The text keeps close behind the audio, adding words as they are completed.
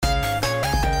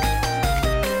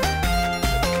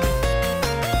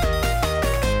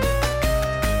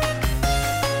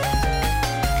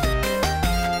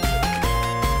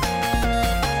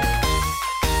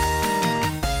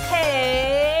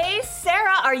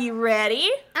you ready?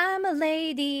 I'm a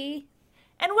lady.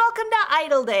 And welcome to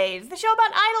Idol Days, the show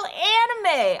about idol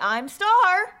anime. I'm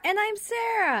Star. And I'm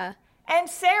Sarah. And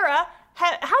Sarah,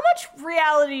 how much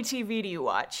reality TV do you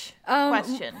watch?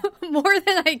 Question. More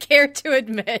than I care to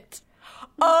admit.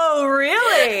 Oh,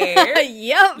 really?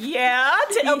 Yep. Yeah?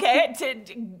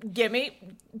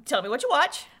 Tell me what you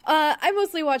watch. I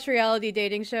mostly watch reality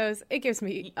dating shows. It gives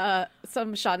me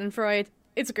some schadenfreude.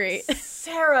 It's great.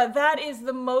 Sarah, that is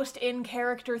the most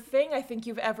in-character thing I think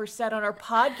you've ever said on our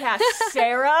podcast.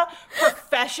 Sarah,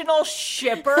 professional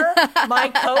shipper. My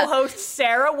co-host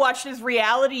Sarah watches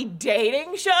reality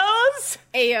dating shows.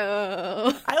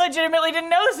 Ayo. I legitimately didn't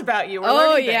know this about you.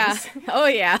 Oh yeah. Oh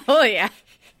yeah.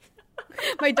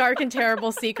 My dark and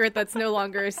terrible secret that's no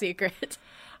longer a secret.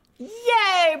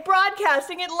 Yay!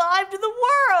 Broadcasting it live to the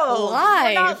world.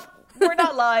 Live. We're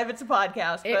not live. It's a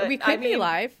podcast. But we could be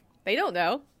live. They don't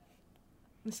know.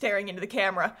 I'm staring into the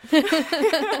camera,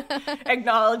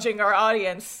 acknowledging our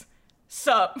audience.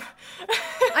 Sup?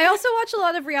 I also watch a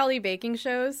lot of reality baking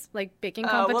shows, like baking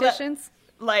competitions.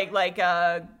 Like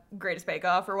Greatest Bake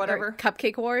Off or whatever. Or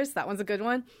Cupcake Wars. That one's a good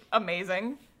one.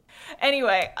 Amazing.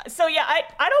 Anyway, so yeah,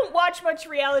 I don't watch much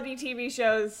reality TV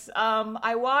shows.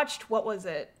 I watched, what was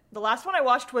it? The last one I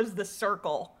watched was The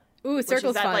Circle. Ooh,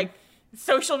 Circle's fun.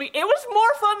 Social media. It was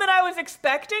more fun than I was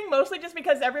expecting, mostly just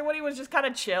because everybody was just kind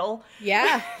of chill.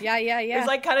 Yeah. It was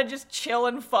like kind of just chill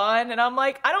and fun, and I'm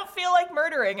like, I don't feel like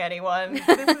murdering anyone.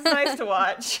 This is nice to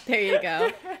watch. There you go.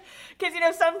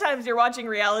 Because, sometimes you're watching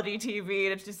reality TV,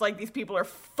 and it's just like, these people are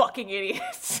fucking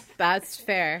idiots. That's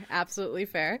fair. Absolutely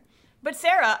fair. But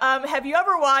Sarah, have you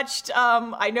ever watched,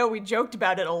 I know we joked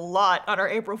about it a lot on our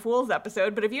April Fool's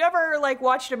episode, but have you ever,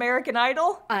 watched American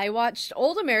Idol? I watched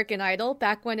old American Idol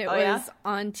back when it was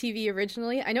on TV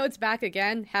originally. I know it's back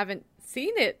again. Haven't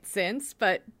seen it since,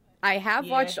 but I have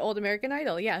watched old American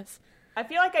Idol, yes. I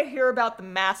feel like I hear about The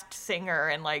Masked Singer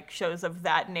and, shows of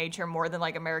that nature more than,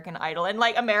 American Idol. And,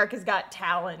 America's Got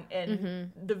Talent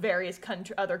in the various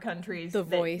other countries. The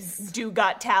Voice. Do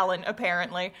got talent,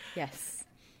 apparently. Yes.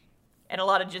 And a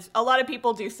lot of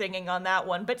people do singing on that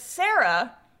one. But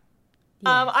Sarah,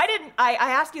 yes. I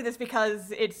asked you this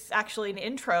because it's actually an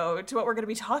intro to what we're going to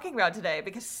be talking about today.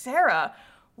 Because Sarah,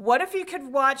 what if you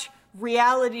could watch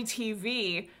reality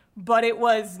TV, but it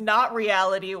was not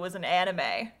reality, it was an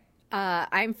anime?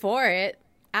 I'm for it.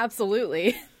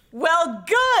 Absolutely. Well,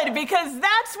 good, because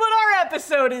that's what our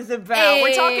episode is about. Hey.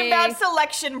 We're talking about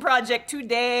Selection Project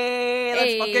today.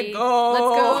 Let's fucking go.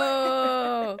 Let's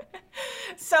go.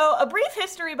 So, a brief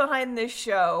history behind this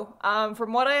show,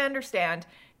 from what I understand,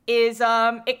 is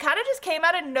it kind of just came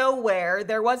out of nowhere.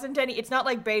 There wasn't any, it's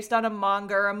not based on a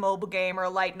manga or a mobile game or a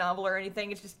light novel or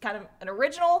anything. It's just kind of an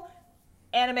original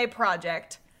anime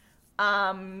project.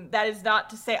 That is not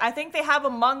to say, I think they have a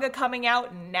manga coming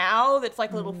out now that's a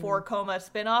little 4-coma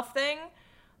spin-off thing.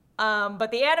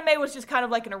 But the anime was just kind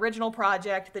of an original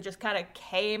project that just kind of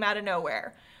came out of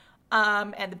nowhere.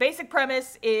 And the basic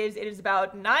premise is it is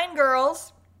about 9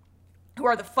 girls who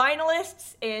are the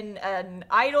finalists in an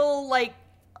idol,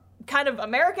 kind of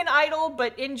American Idol,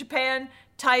 but in Japan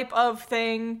type of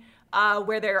thing,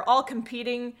 where they're all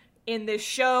competing in this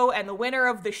show, and the winner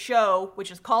of the show, which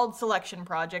is called Selection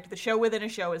Project, the show within a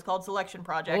show is called Selection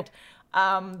Project,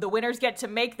 the winners get to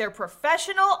make their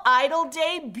professional idol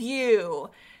debut.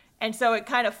 And so it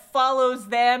kind of follows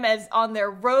them as on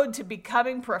their road to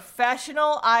becoming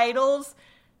professional idols,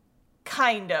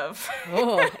 kind of.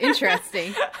 Oh,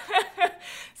 interesting.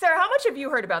 Sarah, how much have you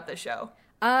heard about this show?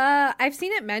 I've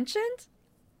seen it mentioned.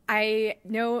 I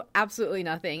know absolutely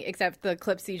nothing except the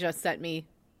clips you just sent me.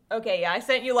 Okay, yeah, I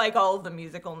sent you all of the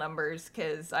musical numbers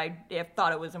because I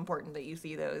thought it was important that you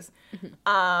see those.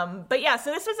 But yeah,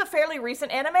 so this was a fairly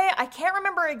recent anime. I can't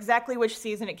remember exactly which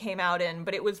season it came out in,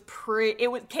 but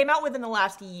it came out within the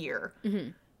last year.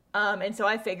 And so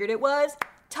I figured it was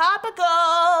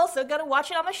topical. So gonna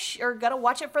watch it on gonna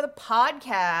watch it for the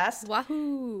podcast.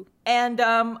 Wahoo! And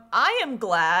I am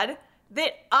glad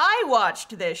that I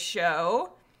watched this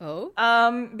show. Oh.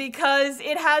 Because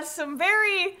it has some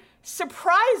very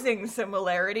surprising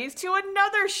similarities to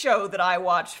another show that I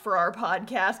watched for our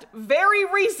podcast very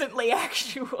recently,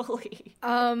 actually.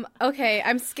 Okay,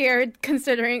 I'm scared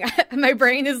considering my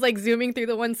brain is zooming through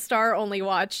the one Star only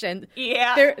watched, and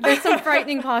there's some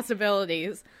frightening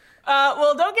possibilities.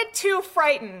 Well, don't get too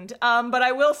frightened, but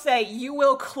I will say you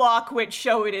will clock which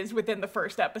show it is within the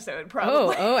first episode,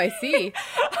 probably. Oh, I see.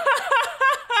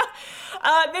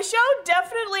 The show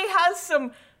definitely has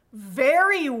some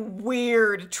very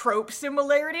weird trope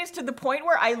similarities to the point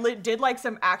where I did like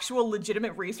some actual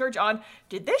legitimate research on,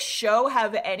 did this show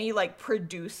have any like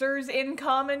producers in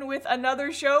common with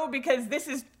another show? Because this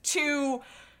is too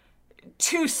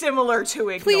similar to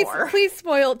ignore. Please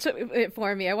spoil it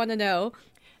for me. I want to know.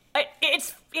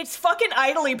 It's fucking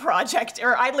Idly Project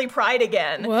or Idly Pride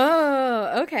again.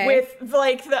 Whoa, okay. With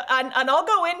like and I'll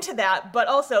go into that, but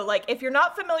also like if you're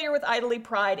not familiar with Idly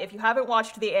Pride, if you haven't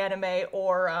watched the anime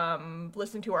or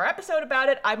listened to our episode about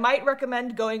it, I might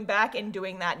recommend going back and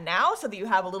doing that now so that you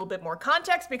have a little bit more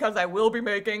context, because I will be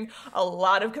making a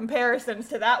lot of comparisons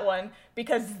to that one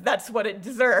because that's what it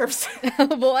deserves.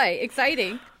 Oh boy,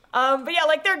 exciting. But yeah,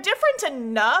 like they're different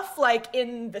enough, like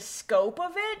in the scope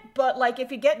of it, but like if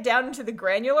you get down into the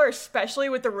granular, especially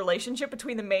with the relationship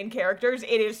between the main characters,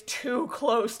 it is too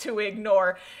close to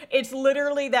ignore. It's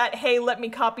literally that, hey, let me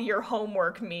copy your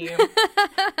homework meme.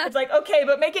 It's like, okay,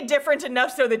 but make it different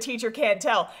enough so the teacher can't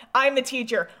tell. I'm the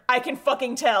teacher. I can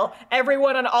fucking tell.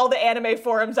 Everyone on all the anime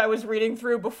forums I was reading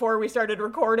through before we started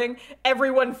recording,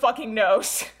 everyone fucking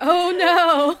knows. Oh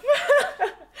no.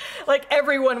 Like,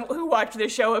 everyone who watched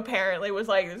this show apparently was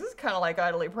like, this is kind of like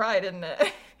Idly Pride, isn't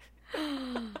it?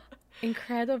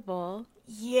 Incredible.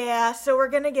 Yeah, so we're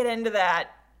going to get into that.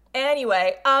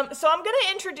 Anyway, so I'm going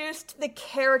to introduce the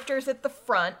characters at the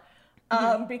front,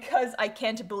 because I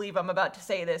can't believe I'm about to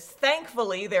say this.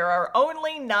 Thankfully, there are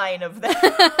only 9 of them.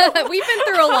 We've been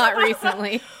through a lot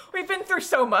recently. We've been through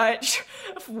so much.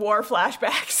 War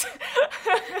flashbacks.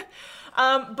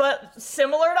 But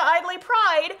similar to Idly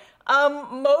Pride,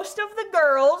 most of the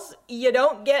girls, you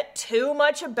don't get too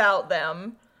much about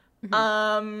them.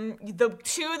 The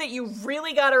 2 that you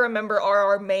really gotta remember are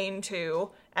our main 2,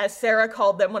 as Sarah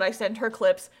called them when I sent her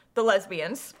clips, the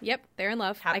lesbians. Yep, they're in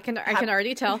love. I can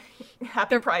already tell.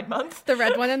 Happy Pride Month. The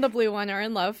red one and the blue one are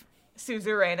in love.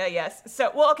 Suzeraina, yes.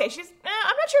 So, well, okay, she's,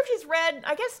 I'm not sure if she's red.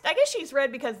 I guess she's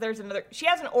red because there's another, she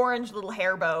has an orange little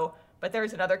hair bow. But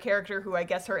there's another character who I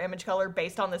guess her image color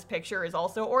based on this picture is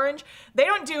also orange. They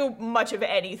don't do much of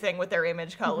anything with their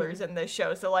image colors in this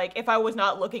show. So, like, if I was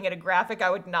not looking at a graphic, I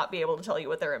would not be able to tell you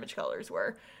what their image colors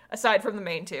were. Aside from the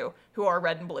main 2, who are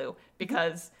red and blue.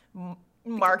 Because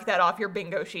mark that off your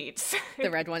bingo sheets. The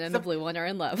red one and the blue one are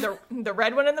in love. The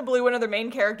red one and the blue one are the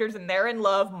main characters, and they're in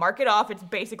love. Mark it off. It's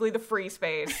basically the free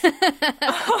space.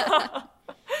 Because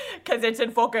it's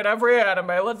in fucking every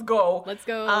anime. Let's go. Let's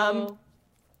go.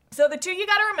 So the 2 you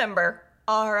gotta remember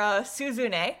are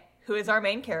Suzune, who is our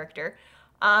main character.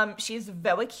 She's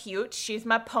very cute. She's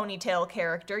my ponytail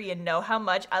character. You know how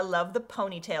much I love the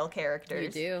ponytail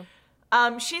characters. You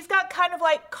do. She's got kind of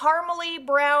like caramely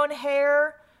brown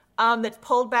hair that's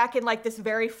pulled back in like this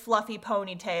very fluffy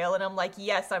ponytail. And I'm like,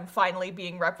 yes, I'm finally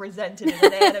being represented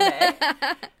in an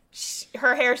anime.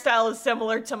 Her hairstyle is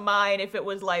similar to mine if it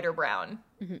was lighter brown.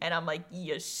 And I'm like,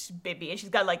 yes, baby. And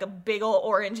she's got like a big old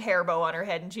orange hair bow on her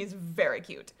head, and she's very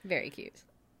cute. Very cute.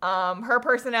 Her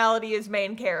personality is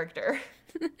main character.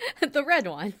 The red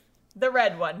one. The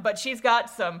red one. But she's got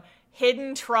some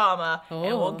hidden trauma. Oh.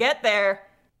 And we'll get there.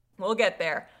 We'll get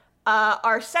there.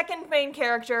 Our second main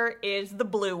character is the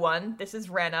blue one. This is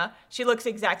Rena. She looks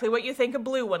exactly what you think a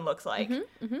blue one looks like.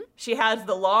 She has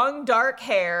the long, dark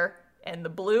hair and the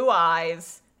blue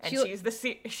eyes. And she's the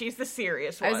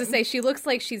serious one. I was going to say, she looks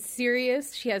like she's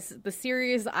serious. She has the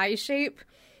serious eye shape.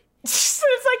 It's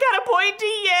like kind of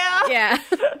pointy, yeah. Yeah.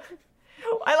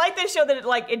 I like this show that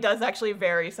it does actually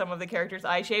vary some of the characters'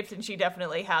 eye shapes, and she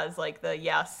definitely has like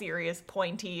the serious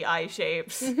pointy eye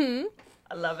shapes.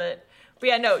 I love it. But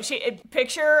yeah, no,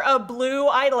 picture a blue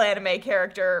idol anime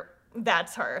character.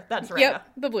 That's her. That's Rena. Yep,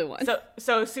 the blue one. So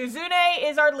Suzune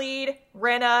is our lead.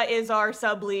 Rena is our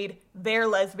sub-lead. They're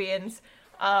lesbians.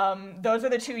 Those are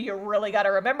the 2 you really got to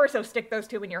remember, so stick those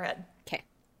 2 in your head. Okay.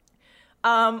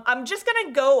 I'm just going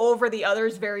to go over the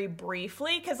others very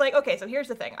briefly, because, like, okay, so here's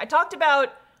the thing. I talked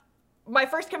about my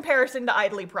first comparison to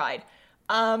Idly Pride.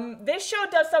 This show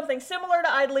does something similar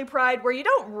to Idly Pride, where you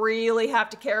don't really have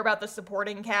to care about the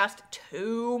supporting cast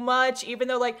too much, even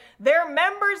though, like, they're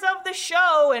members of the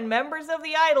show and members of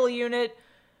the idol unit,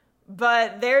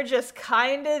 but they're just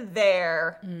kind of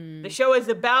there. The show is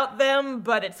about them,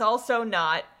 but it's also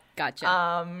not.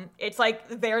 Gotcha. It's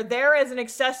like they're there as an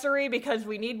accessory because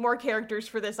we need more characters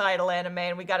for this idol anime,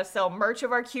 and we got to sell merch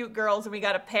of our cute girls, and we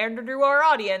got to pander to our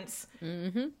audience.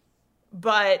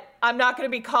 But I'm not going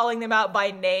to be calling them out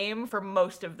by name for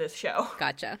most of this show.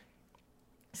 Gotcha.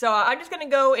 So I'm just going to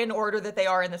go in order that they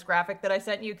are in this graphic that I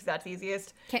sent you, because that's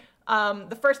easiest. Okay.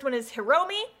 The first one is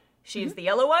Hiromi. She's the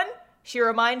yellow one. She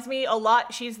reminds me a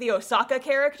lot. She's the Osaka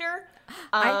character.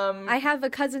 I have a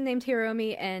cousin named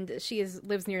Hiromi, and she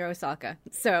lives near Osaka.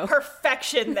 So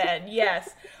perfection, then. Yes.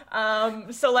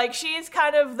 So like she's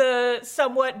kind of the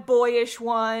somewhat boyish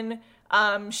one.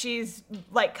 She's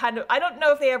like kind of, I don't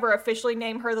know if they ever officially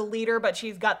name her the leader, but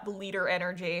she's got the leader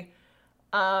energy.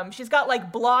 She's got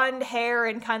like blonde hair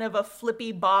and kind of a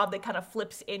flippy bob that kind of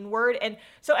flips inward. And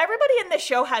so everybody in this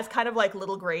show has kind of like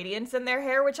little gradients in their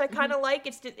hair, which I kind of like.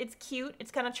 It's cute.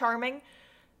 It's kind of charming.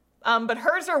 But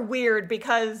hers are weird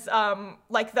because,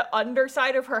 like the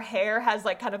underside of her hair has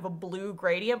like kind of a blue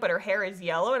gradient, but her hair is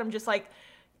yellow. And I'm just like,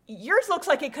 yours looks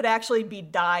like it could actually be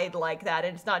dyed like that.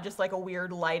 And it's not just like a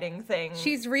weird lighting thing.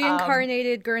 She's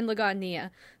reincarnated Gurren Lagann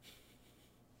Nia.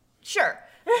 Sure.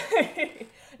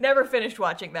 Never finished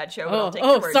watching that show.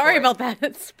 Sorry about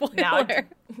that. Spoiler. Now,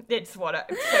 it's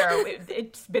Sarah,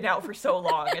 it's been out for so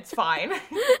long. It's fine.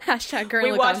 Hashtag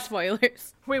Gurren Lagann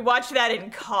spoilers. We watched that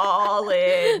in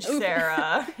college,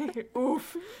 Sarah.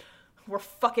 Oof. We're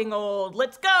fucking old.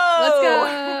 Let's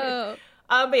go.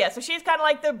 But yeah, so she's kind of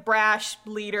like the brash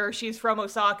leader. She's from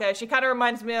Osaka. She kind of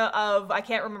reminds me of, I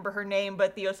can't remember her name,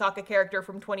 but the Osaka character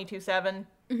from 22-7.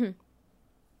 Mm-hmm.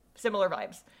 Similar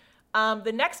vibes.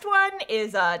 The next one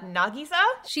is Nagisa.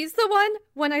 She's the one,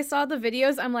 when I saw the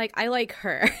videos, I'm like, I like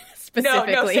her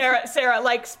specifically. No, Sarah,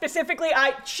 like specifically,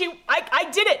 I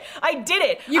did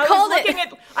it. You called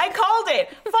it. I called it.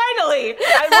 Finally,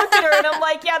 I looked at her and I'm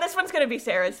like, yeah, this one's gonna be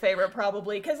Sarah's favorite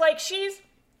probably, because like she's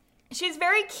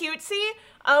very cutesy,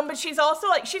 but she's also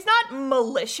like, she's not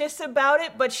malicious about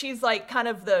it, but she's like kind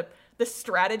of the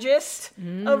strategist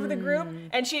of the group,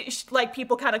 and she like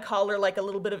people kind of call her like a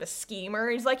little bit of a schemer.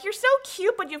 He's like, you're so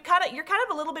cute, but you're kind of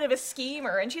a little bit of a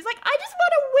schemer, and she's like, I just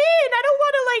want to win. I don't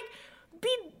want to like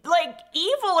be like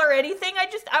evil or anything.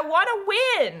 I want to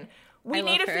win. We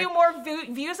need a few more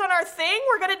views on our thing.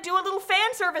 We're gonna do a little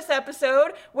fan service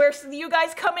episode where you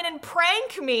guys come in and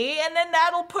prank me, and then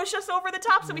that'll push us over the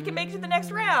top so we can make it to the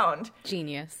next round.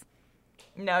 Genius.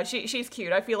 No, she's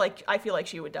cute. I feel like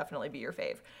she would definitely be your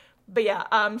fave. But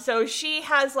yeah, so she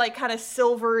has like kind of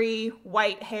silvery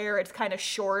white hair. It's kind of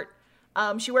short.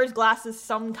 She wears glasses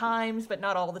sometimes, but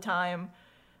not all the time.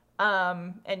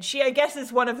 And she, I guess,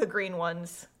 is one of the green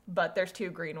ones, but there's 2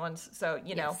 green ones, so,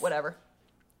 you know, whatever.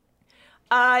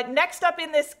 Next up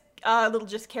in this little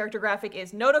just character graphic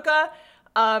is Nodoka.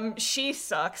 She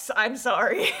sucks. I'm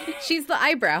sorry. She's the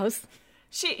eyebrows.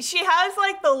 She has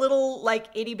like the little like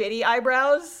itty bitty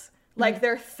eyebrows. Like,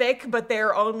 they're thick, but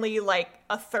they're only, like,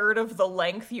 a third of the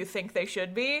length you think they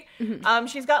should be. Mm-hmm.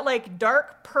 She's got, like,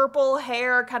 dark purple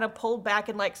hair kind of pulled back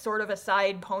in, like, sort of a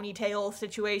side ponytail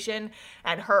situation.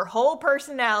 And her whole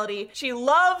personality, she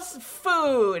loves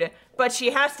food, but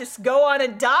she has to go on a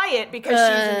diet because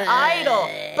she's an idol.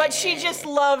 But she just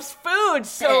loves food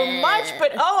so much.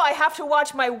 But, I have to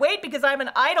watch my weight because I'm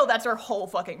an idol. That's her whole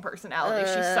fucking personality.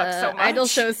 She sucks so much. Idol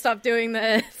shows, stop doing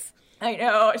this. I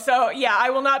know. So, yeah, I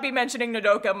will not be mentioning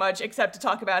Nodoka much except to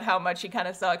talk about how much she kind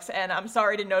of sucks. And I'm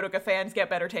sorry to Nodoka fans, get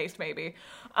better taste, maybe.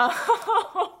 I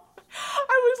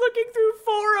was looking through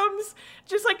forums,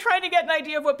 just like trying to get an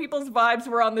idea of what people's vibes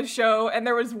were on the show. And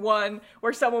there was one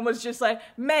where someone was just like,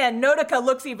 man, Nodoka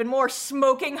looks even more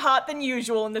smoking hot than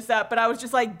usual in this ep. But I was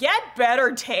just like, get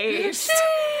better taste.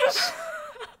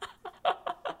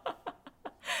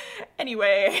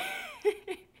 Anyway.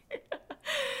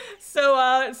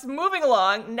 So moving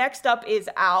along, next up is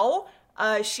Ao.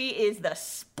 She is the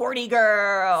sporty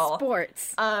girl.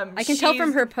 Sports. I can tell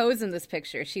from her pose in this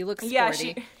picture. She looks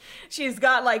sporty. Yeah, she's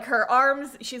got like her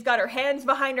arms, she's got her hands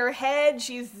behind her head.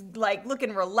 She's like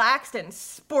looking relaxed and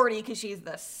sporty because she's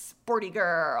the sporty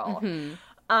girl. Mm-hmm.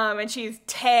 And she's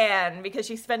tan because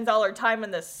she spends all her time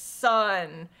in the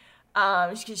sun.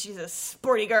 She's a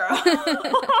sporty girl.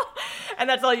 And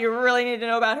that's all you really need to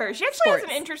know about her. She actually has an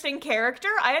interesting character.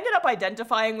 I ended up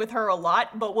identifying with her a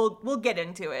lot, but we'll get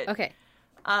into it. Okay.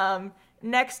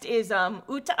 Next is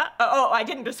Uta. I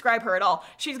didn't describe her at all.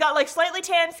 She's got like slightly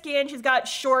tan skin. She's got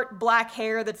short black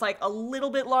hair that's like a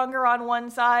little bit longer on one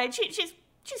side. She's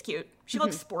cute. She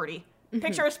looks sporty.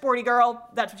 Picture a sporty girl.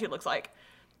 That's what she looks like.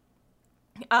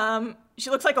 She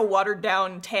looks like a watered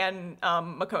down tan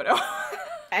Makoto.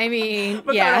 I mean,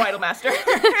 Makoto yeah. Idolmaster.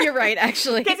 You're right,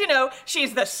 actually. Because, you know,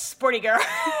 she's the sporty girl.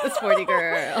 The sporty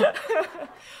girl.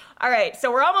 All right,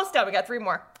 so we're almost done. We got 3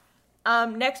 more.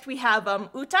 Next, we have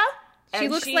Uta. She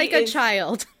looks like a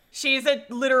child. She's a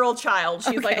literal child.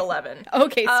 She's like 11.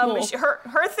 Okay, small.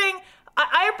 Her thing,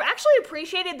 I actually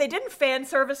appreciated they didn't fan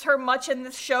service her much in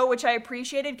this show, which I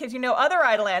appreciated because, other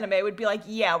idol anime would be like,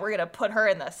 yeah, we're going to put her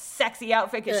in the sexy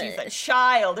outfit because she's a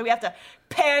child and we have to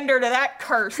pander to that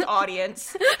cursed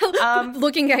audience.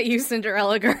 Looking at you,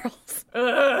 Cinderella girls.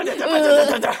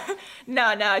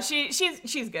 No,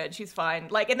 she's good. She's fine.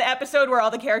 Like in the episode where all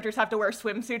the characters have to wear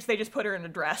swimsuits, they just put her in a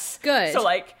dress. Good. So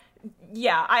like,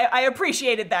 yeah, I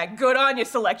appreciated that. Good on you,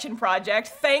 Selection Project.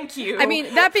 Thank you. I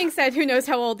mean, that being said, who knows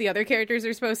how old the other characters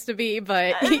are supposed to be,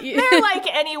 but... They're like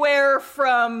anywhere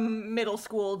from middle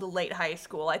school to late high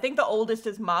school. I think the oldest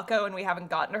is Mako, and we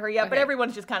haven't gotten to her yet, but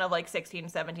everyone's just kind of like 16,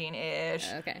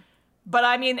 17-ish. Okay. But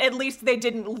I mean, at least they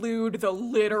didn't lewd the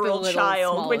literal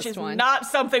child, which is not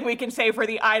something we can say for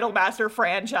the Idolmaster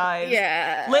franchise.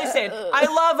 Yeah. Listen, I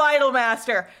love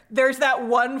Idolmaster. There's that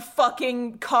one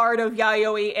fucking card of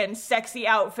Yayoi in sexy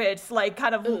outfits, like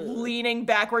kind of leaning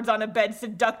backwards on a bed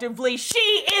seductively. She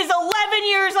is 11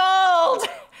 years old!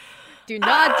 Do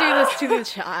not do this to the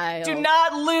child. Do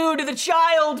not lewd the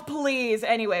child, please.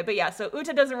 Anyway, but yeah, so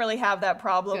Uta doesn't really have that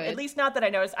problem. Good. At least not that I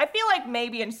noticed. I feel like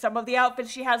maybe in some of the outfits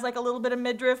she has like a little bit of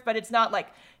midriff, but it's not like,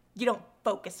 you don't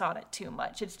focus on it too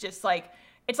much. It's just like,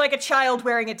 it's like a child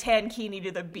wearing a tankini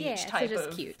to the beach type of. Yeah, it's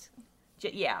just cute.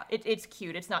 Yeah, it's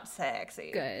cute. It's not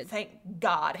sexy. Good. Thank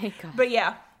God. Thank God. But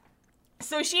yeah.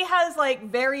 So she has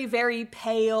like very, very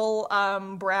pale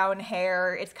brown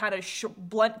hair. It's kind of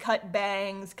blunt cut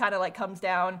bangs, kind of like comes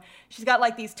down. She's got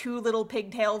like these two little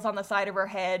pigtails on the side of her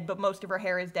head, but most of her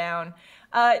hair is down.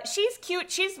 She's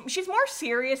cute. She's more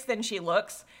serious than she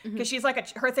looks because she's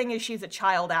like her thing is she's a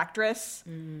child actress,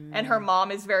 and her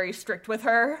mom is very strict with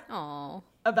her. Aww.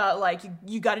 About like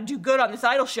you got to do good on this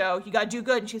idol show. You got to do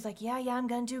good, and she's like, yeah, I'm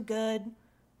gonna do good. I'm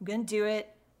gonna do it.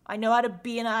 I know how to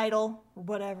be an idol or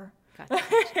whatever. Gotcha.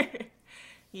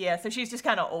 Yeah, so she's just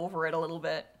kind of over it a little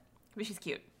bit, but she's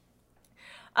cute.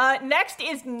 Next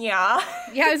is Nya.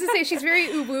 Yeah, I was gonna say she's very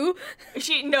uwu.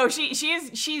 She's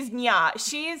Nya.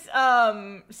 She's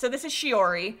so this is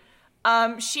Shiori.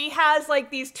 She has like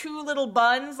these two little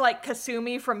buns like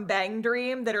Kasumi from Bang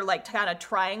Dream that are like kind of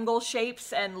triangle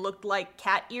shapes and looked like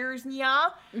cat ears,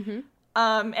 Nya. Mm-hmm.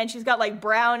 And she's got like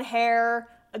brown hair,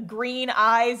 green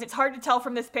eyes. It's hard to tell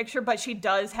from this picture, but she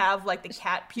does have like the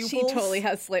cat pupils. She totally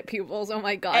has slit pupils. Oh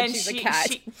my god, and she's a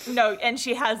cat. And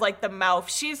she has like the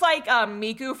mouth. She's like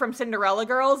Miku from Cinderella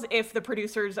Girls if the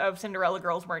producers of Cinderella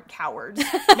Girls weren't cowards.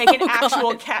 Make an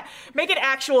actual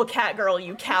cat girl,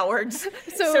 you cowards.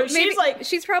 So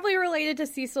she's probably related to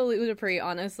Cecil Udapri,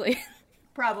 honestly.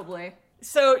 Probably.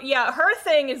 So, yeah, her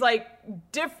thing is, like,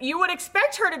 you would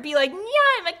expect her to be like, yeah,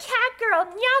 I'm a cat girl,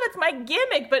 yeah, that's my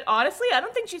gimmick, but honestly, I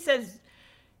don't think she says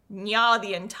nya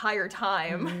the entire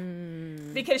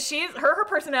time. Because her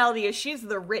personality is she's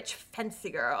the rich fancy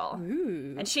girl.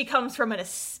 Ooh. And she comes from an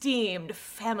esteemed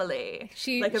family.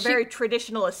 Very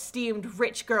traditional, esteemed,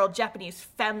 rich girl, Japanese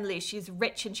family. She's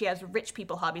rich and she has rich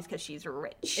people hobbies because she's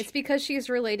rich. It's because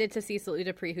she's related to Cecil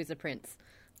Udapri, who's a prince.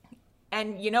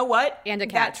 And you know what? And a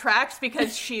cat. That tracks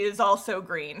because she is also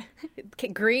green.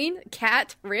 Green,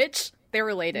 cat, rich, they're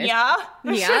related. Yeah?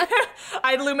 Yeah.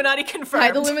 Illuminati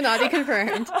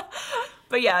confirmed.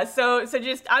 But yeah, so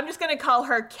I'm just going to call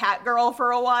her Cat Girl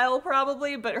for a while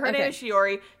probably, but her name is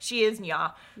Shiori. She is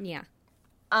Nya. Yeah.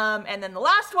 And then the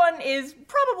last one is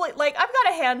probably, like, I've got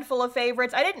a handful of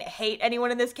favorites. I didn't hate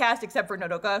anyone in this cast except for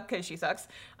Nodoka, because she sucks.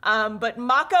 But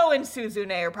Mako and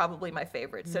Suzune are probably my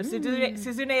favorites. So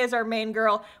Suzune is our main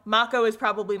girl. Mako is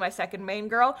probably my second main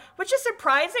girl, which is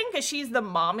surprising because she's the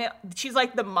mama. She's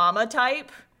like the mama type.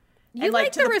 You and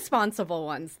like the responsible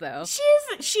ones, though.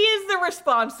 She is the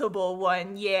responsible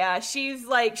one, yeah. She's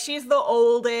the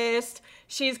oldest.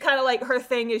 She's kind of like, her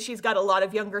thing is she's got a lot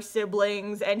of younger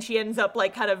siblings, and she ends up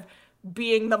like kind of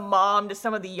being the mom to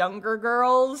some of the younger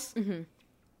girls.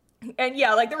 Mm-hmm. And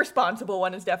yeah, like the responsible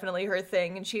one is definitely her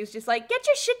thing, and she's just like, get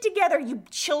your shit together, you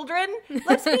children.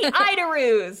 Let's be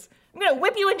Idaroos. I'm gonna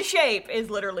whip you into shape, is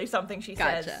literally something she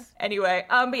says. Anyway,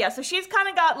 but yeah, so she's kind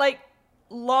of got like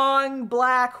long,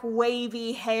 black,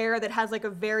 wavy hair that has like a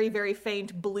very, very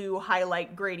faint blue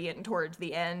highlight gradient towards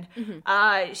the end.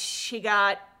 Mm-hmm. She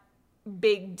got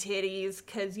big titties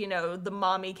because, you know, the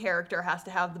mommy character has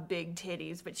to have the big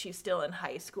titties, but she's still in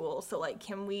high school. So, like,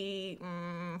 can we...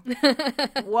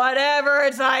 whatever,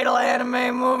 it's idol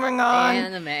anime, moving on.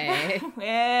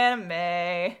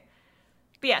 Anime.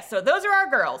 But yeah, so those are our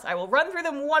girls. I will run through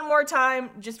them one more time,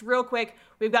 just real quick.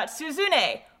 We've got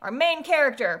Suzune, our main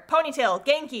character, ponytail,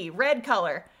 Genki, red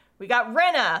color. We got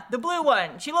Rena, the blue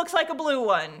one. She looks like a blue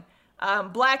one.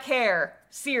 Black hair,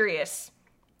 serious.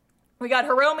 We got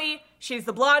Hiromi, she's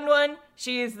the blonde one.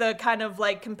 She's the kind of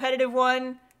like competitive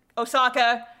one.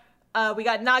 Osaka, We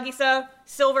got Nagisa,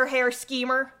 silver hair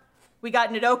schemer. We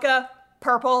got Nodoka,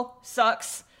 purple,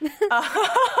 sucks.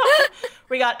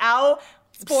 We got Ao,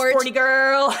 sporty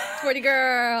girl. Sporty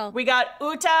girl. We got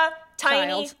Uta,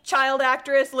 tiny child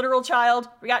actress, literal child.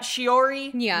 We got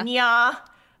Shiori, Nya.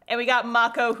 And we got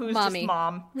Mako, who's just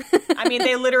mom. I mean,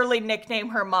 they literally nickname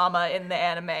her Mama in the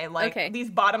anime. Like, these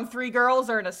bottom 3 girls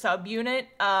are in a subunit,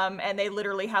 and they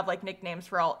literally have, like, nicknames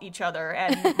for each other.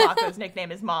 And Mako's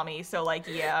nickname is Mommy, so, like,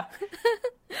 yeah.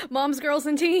 Moms, girls,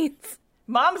 and teens.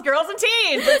 Moms, girls, and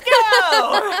teens. Let's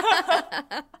go!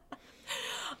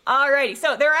 Alrighty,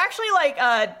 so there are actually, like,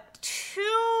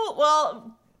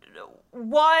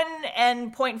 1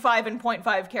 and 0.5 and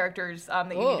 0.5 characters that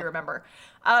you need to remember.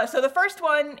 So the first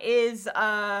one is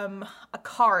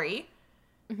Akari,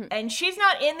 and she's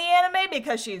not in the anime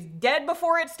because she's dead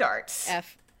before it starts.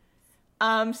 F.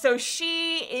 So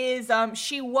she is,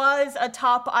 she was a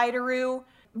top Idaru,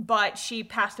 but she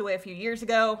passed away a few years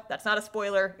ago. That's not a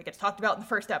spoiler. It gets talked about in the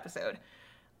first episode.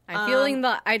 I'm feeling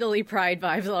the Idly Pride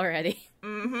vibes already.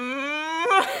 Hold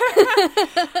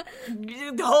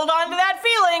on to that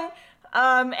feeling.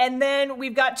 And then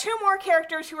we've got 2 more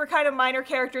characters who are kind of minor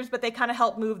characters, but they kind of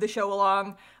help move the show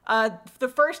along. The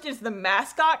first is the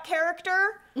mascot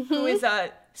character, who is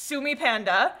Sumi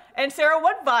Panda. And Sarah,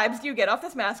 what vibes do you get off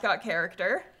this mascot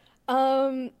character?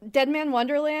 Dead Man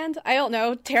Wonderland? I don't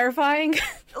know. Terrifying?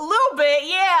 A little bit,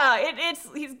 yeah.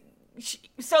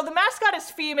 So the mascot is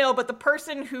female, but the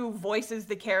person who voices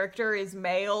the character is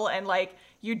male, and, like,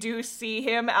 you do see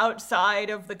him outside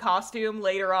of the costume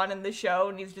later on in the show,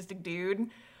 and he's just a dude.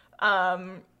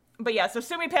 But yeah, so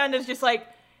Sumi Panda's just, like,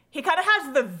 he kind of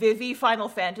has the Vivi Final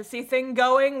Fantasy thing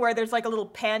going, where there's, like, a little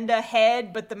panda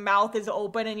head, but the mouth is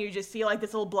open, and you just see, like,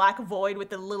 this little black void with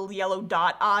the little yellow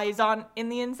dot eyes in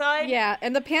the inside. Yeah,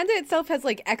 and the panda itself has,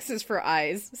 like, X's for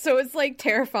eyes, so it's, like,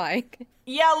 terrifying.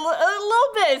 Yeah, a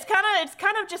little bit. It's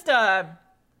kind of just a...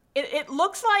 It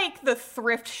looks like the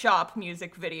thrift shop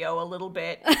music video a little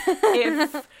bit.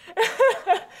 If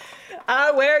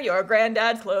I wear your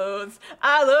granddad's clothes,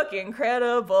 I look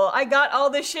incredible. I got all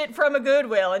this shit from a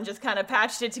Goodwill and just kind of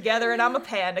patched it together, and I'm a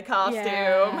panda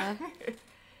costume.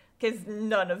 Because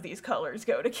none of these colors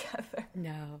go together.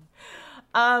 No.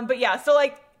 But yeah, so,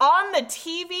 like, on the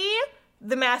TV,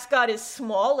 the mascot is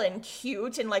small and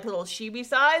cute and, like, little chibi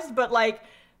sized, but, like,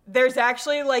 there's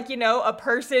actually, like, you know, a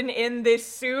person in this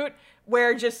suit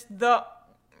where just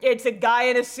it's a guy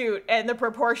in a suit and the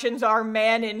proportions are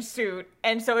man in suit.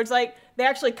 And so it's like, they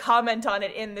actually comment on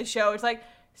it in the show. It's like,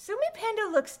 Sumi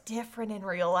Panda looks different in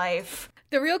real life.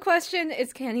 The real question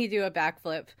is, can he do a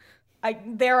backflip?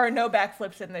 There are no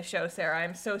backflips in this show, Sarah.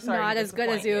 I'm so sorry. Not as good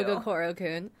as Yuga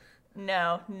Koro-kun.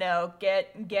 No.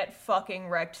 Get fucking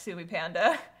wrecked, Sumi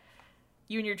Panda.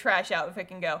 You and your trash outfit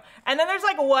can go. And then there's,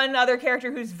 like, one other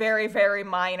character who's very, very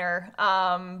minor,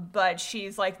 but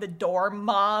she's, like, the dorm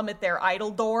mom at their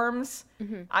idol dorms.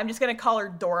 I'm just gonna call her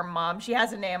dorm mom. She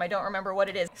has a name. I don't remember what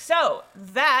it is. So,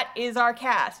 that is our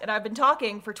cast, and I've been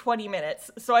talking for 20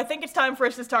 minutes, so I think it's time for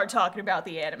us to start talking about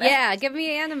the anime. Yeah, give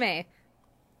me anime.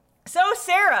 So,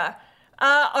 Sarah,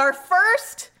 our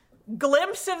first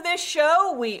glimpse of this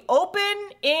show, we open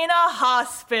in a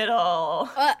hospital.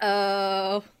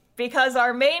 Uh-oh. Because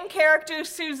our main character,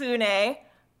 Suzune,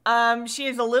 she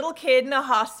is a little kid in a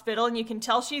hospital, and you can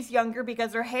tell she's younger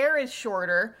because her hair is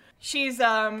shorter. She's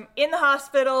in the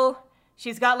hospital.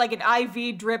 She's got, like, an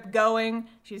IV drip going.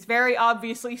 She's very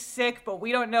obviously sick, but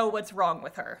we don't know what's wrong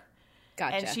with her.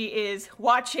 Gotcha. And she is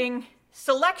watching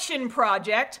Selection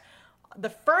Project, the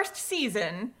first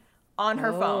season, on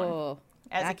her phone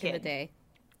as a kid.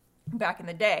 Back in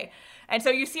the day. And so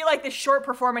you see, like, this short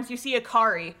performance. You see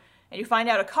Akari. And you find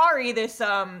out Akari, this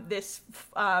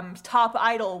top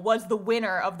idol, was the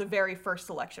winner of the very first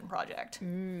Selection Project.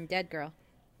 Dead girl.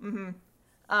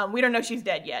 We don't know she's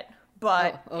dead yet,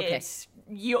 but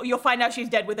you'll find out she's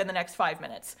dead within the next 5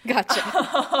 minutes.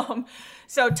 Gotcha.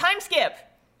 So time skip.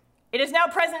 It is now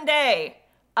present day.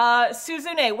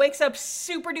 Suzune wakes up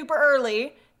super duper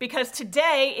early because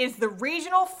today is the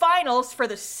regional finals for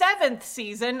the 7th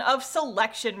season of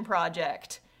Selection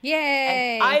Project.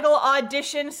 Yay! An idol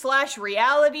audition /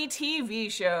 reality TV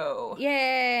show.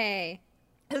 Yay!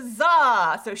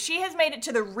 Huzzah! So she has made it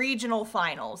to the regional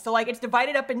finals. So, like, it's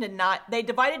divided up into they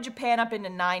divided Japan up into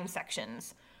 9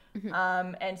 sections.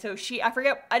 And so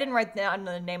I didn't write down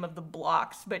the name of the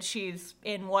blocks, but she's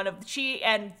in she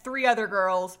and 3 other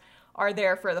girls are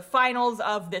there for the finals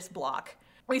of this block.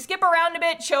 We skip around a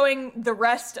bit, showing the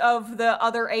rest of the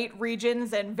other 8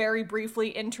 regions and very briefly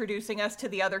introducing us to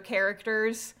the other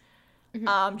characters.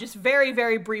 Just very,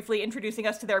 very briefly introducing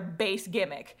us to their base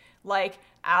gimmick. Like,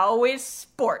 Ao is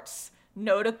sports.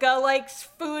 Nodoka likes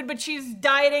food, but she's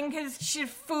dieting because she's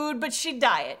food, but she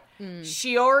diet.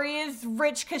 Shiori is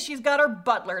rich because she's got her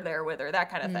butler there with her, that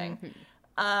kind of thing.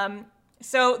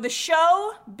 So the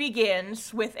show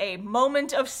begins with a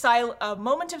moment of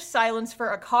silence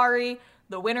for Akari,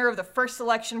 the winner of the first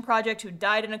selection project who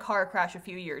died in a car crash a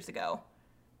few years ago.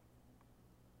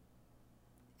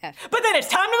 But then it's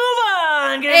time to move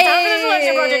on! It's time for the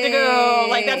selection project to go!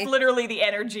 Like, that's literally the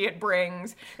energy it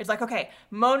brings. It's like, okay,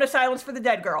 moment of silence for the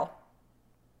dead girl.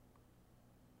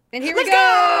 And here we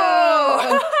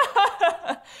go!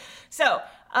 So,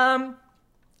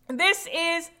 this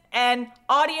is an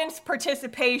audience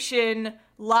participation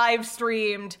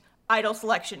live-streamed idol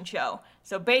selection show.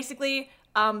 So basically,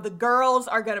 the girls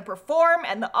are going to perform,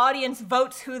 and the audience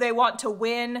votes who they want to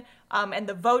win, and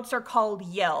the votes are called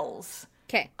yells.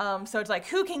 Okay. So it's like,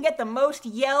 who can get the most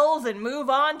yells and move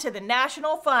on to the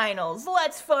national finals?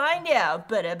 Let's find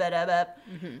out.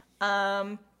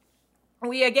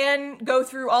 We again go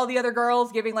through all the other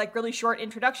girls giving like really short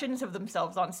introductions of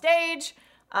themselves on stage.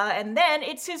 And then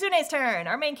it's Suzune's turn,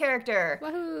 our main character.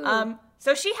 Woohoo.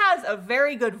 So she has a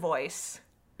very good voice.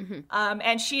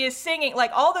 And she is singing,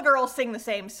 like all the girls sing the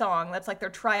same song. That's like their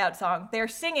tryout song. They're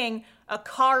singing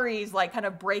Akari's like kind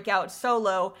of breakout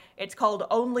solo. It's called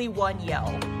Only One Yell.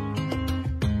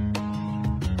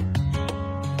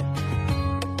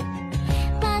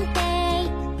 One day,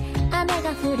 雨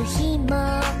が降る日も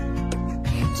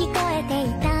聞こえてい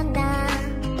たんだ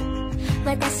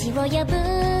私を呼ぶ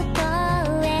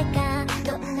声が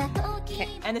どんな時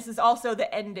And this is also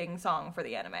the ending song for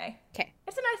the anime. Okay.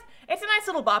 It's a nice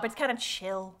little bop. It's kind of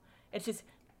chill. It's just,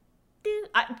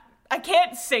 I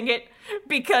can't sing it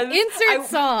because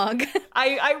song.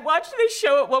 I watched this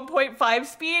show at 1.5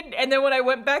 speed, and then when I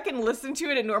went back and listened to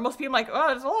it at normal speed, I'm like,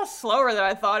 oh, it's a lot slower than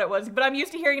I thought it was. But I'm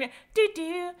used to hearing it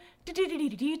do.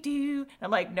 And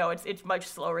I'm like, no, it's much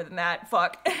slower than that.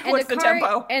 Fuck. What's the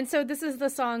tempo? And so this is the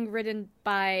song written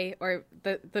by, or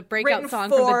the breakout song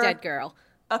from the dead girl.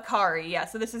 Akari, yeah.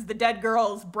 So this is the dead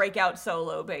girl's breakout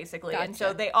solo, basically. Gotcha. And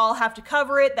so they all have to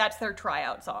cover it. That's their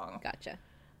tryout song. Gotcha.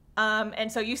 And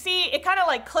so you see, it kind of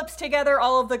like clips together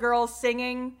all of the girls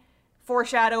singing,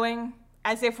 foreshadowing,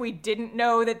 as if we didn't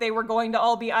know that they were going to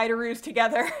all be Idarus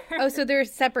together. Oh, so they're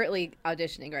separately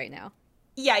auditioning right now.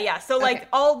 Yeah. So like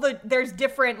there's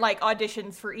different like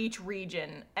auditions for each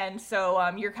region. And so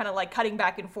you're kind of like cutting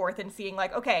back and forth and seeing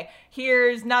like, okay,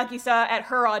 here's Nagisa at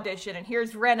her audition and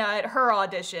here's Rena at her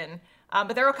audition. But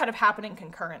they're all kind of happening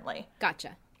concurrently.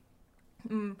 Gotcha.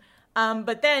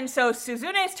 But then, so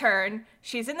Suzune's turn,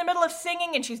 she's in the middle of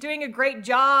singing and she's doing a great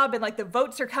job and like the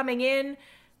votes are coming in.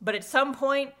 But at some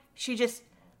point, she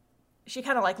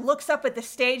kind of like looks up at the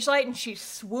stage light and she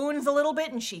swoons a little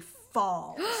bit and she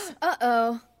falls.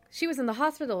 Uh-oh. She was in the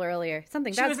hospital earlier.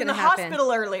 Something bad's going to happen. She was in the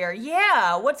hospital earlier.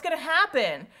 Yeah. What's going to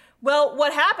happen? Well,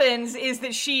 what happens is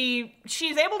that she's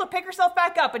able to pick herself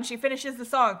back up and she finishes the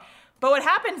song. But what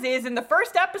happens is in the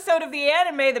first episode of the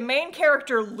anime, the main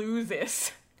character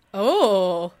loses.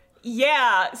 Oh.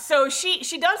 Yeah. So she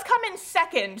does come in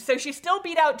second. So she still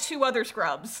beat out two other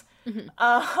scrubs.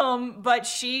 But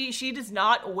she does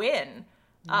not win,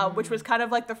 which was kind of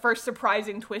like the first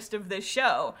surprising twist of this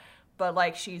show. But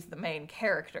like she's the main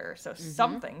character, so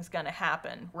something's gonna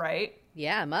happen, right?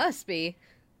 Yeah, must be.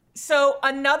 So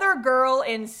another girl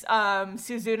in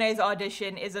Suzune's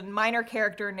audition is a minor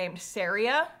character named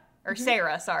Sarah,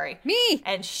 sorry. Me.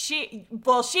 And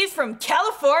she's from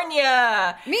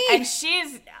California. Me. And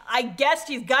I guess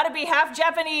she's got to be half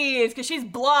Japanese because she's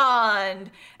blonde.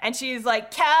 And she's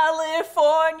like,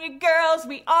 California girls,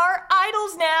 we are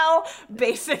idols now,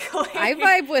 basically. I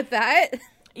vibe with that.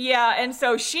 Yeah, and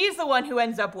so she's the one who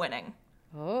ends up winning.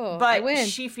 Oh, but I win.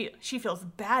 she feels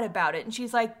bad about it, and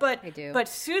she's like, but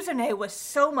Suzune was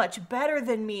so much better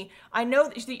than me. I know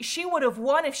that she would have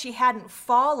won if she hadn't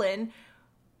fallen.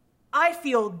 I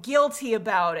feel guilty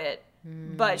about it,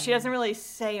 but she doesn't really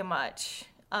say much.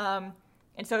 And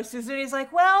so Suzune's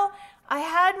like, well, I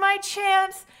had my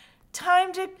chance.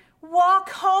 Time to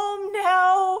walk home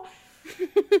now.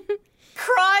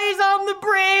 Cries on the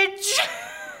bridge.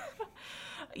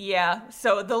 Yeah,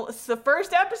 so the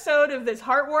first episode of this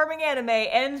heartwarming anime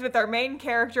ends with our main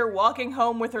character walking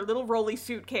home with her little rolly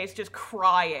suitcase just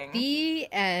crying.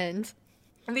 The end.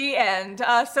 The end.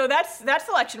 So that's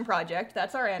Selection Project.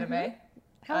 That's our anime.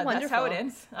 How wonderful. That's how it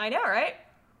ends. I know, right?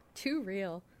 Too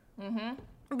real.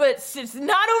 But it's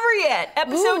not over yet.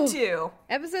 Episode 2.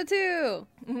 Episode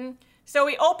 2. So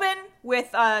we open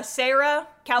with Sarah,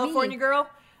 California girl.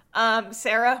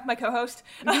 Sarah, my co-host.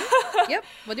 Yep.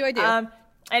 What do I do?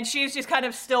 And she's just kind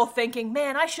of still thinking,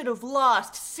 man, I should have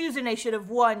lost. Suzune should have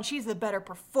won. She's the better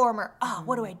performer.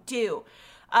 What do I do?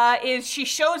 Is she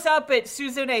shows up at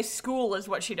Suzune's school is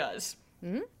what she does.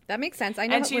 Mm-hmm. That makes sense. I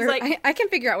know. And she's like, I can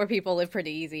figure out where people live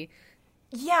pretty easy.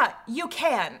 Yeah, you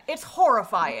can. It's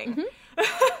horrifying.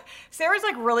 Mm-hmm. Sarah's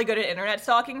like really good at internet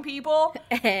stalking people.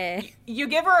 You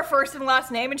give her a first and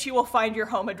last name and she will find your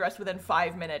home address within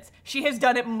 5 minutes. She has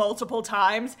done it multiple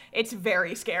times. It's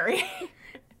very scary.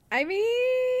 I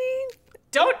mean...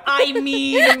 Don't I mean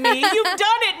me. You've done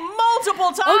it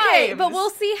multiple times. Okay, but we'll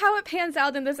see how it pans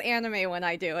out in this anime when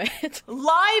I do it.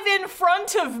 Live in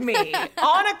front of me.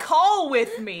 On a call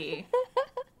with me.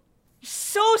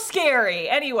 So scary.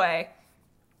 Anyway.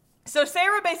 So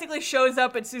Sarah basically shows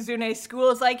up at Suzune's school.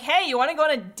 Is like, hey, you want to go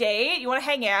on a date? You want to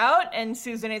hang out? And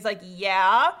Suzune's like,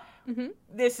 yeah. Mm-hmm.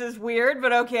 This is weird,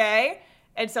 but okay.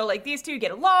 And so, like, these two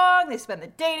get along, they spend the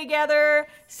day together.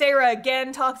 Sarah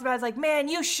again talks about it, it's like, man,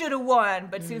 you should have won.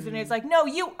 But Suzune's like, no,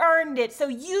 you earned it, so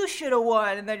you should have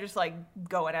won. And they're just, like,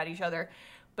 going at each other.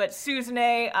 But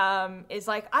Suzune is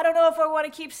like, I don't know if I want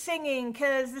to keep singing,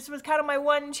 because this was kind of my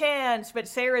one chance. But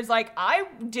Sarah's like, I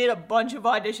did a bunch of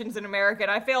auditions in America,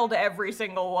 and I failed every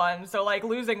single one. So, like,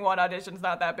 losing one audition's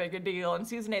not that big a deal. And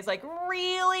Suzune's like,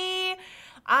 really?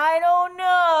 I don't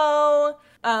know.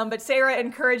 But Sarah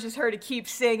encourages her to keep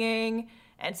singing.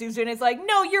 And Suzune's like,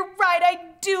 no, you're right. I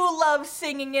do love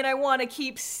singing and I want to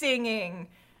keep singing.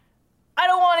 I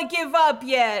don't want to give up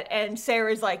yet. And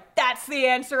Sarah's like, that's the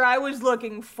answer I was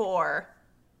looking for.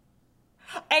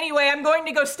 Anyway, I'm going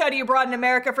to go study abroad in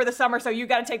America for the summer, so you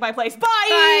got to take my place.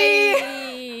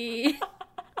 Bye!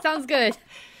 Sounds good.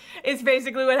 It's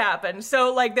basically what happened.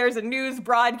 So, like, there's a news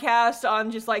broadcast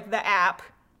on just, like, the app.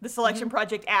 The Selection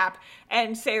Project app,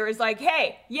 and Sarah's like,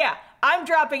 hey, yeah, I'm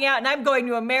dropping out and I'm going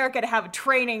to America to have a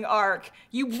training arc.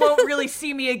 You won't really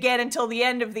see me again until the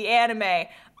end of the anime,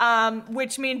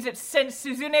 which means that since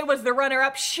Suzune was the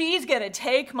runner-up, she's gonna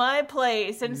take my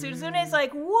place. And Suzune's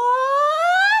like,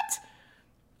 what?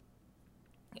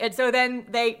 And so then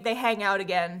they hang out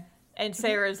again, and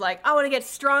Sarah's like, I want to get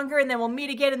stronger, and then we'll meet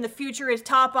again in the future as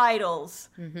top idols.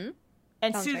 Mm-hmm.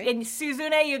 And, and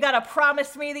Suzune, you gotta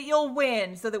promise me that you'll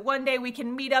win so that one day we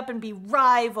can meet up and be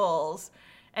rivals.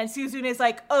 And Suzune's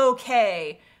like,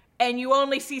 okay. And you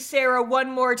only see Sarah one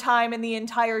more time in the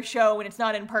entire show, and it's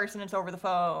not in person, it's over the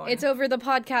phone. It's over the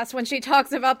podcast when she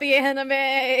talks about the anime.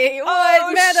 What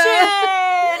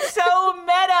meta? Shit! So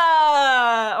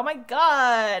meta! Oh my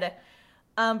god.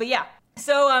 But yeah.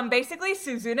 So, basically,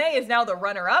 Suzune is now the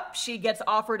runner-up. She gets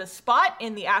offered a spot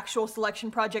in the actual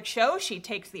Selection Project show. She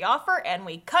takes the offer, and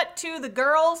we cut to the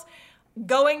girls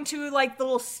going to, like, the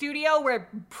little studio where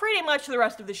pretty much the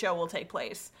rest of the show will take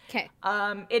place. Okay.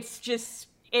 It's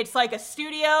like a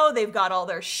studio. They've got all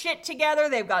their shit together.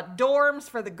 They've got dorms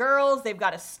for the girls. They've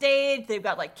got a stage. They've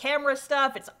got, like, camera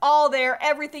stuff. It's all there.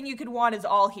 Everything you could want is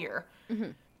all here.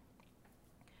 Mm-hmm.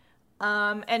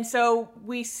 And so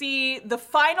we see the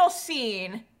final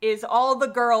scene is all the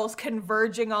girls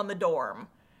converging on the dorm.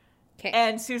 Okay.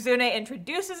 And Suzune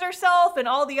introduces herself, and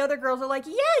all the other girls are like,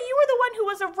 yeah, you were the one who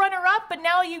was a runner-up, but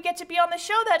now you get to be on the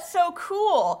show. That's so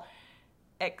cool.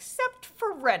 Except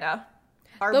for Rena,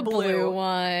 our the blue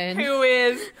one. Who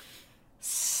is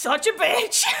such a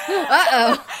bitch.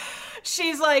 Uh-oh.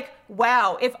 She's like,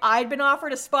 wow, if I'd been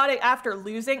offered a spot after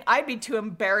losing, I'd be too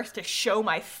embarrassed to show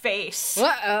my face.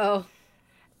 Uh-oh.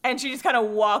 And she just kind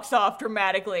of walks off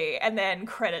dramatically, and then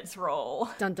credits roll.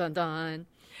 Dun, dun, dun.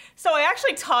 So I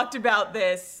actually talked about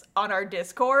this on our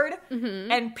Discord,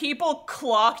 and people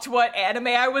clocked what anime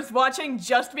I was watching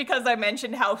just because I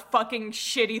mentioned how fucking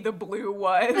shitty the blue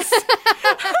was.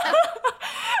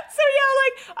 So yeah,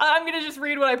 like, I'm gonna just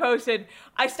read what I posted.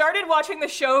 I started watching the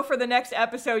show for the next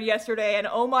episode yesterday, and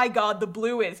oh my god, the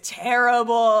blue is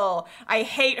terrible. I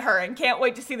hate her and can't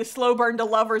wait to see the slow burn to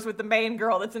lovers with the main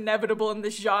girl that's inevitable in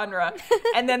this genre.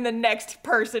 And then the next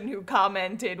person who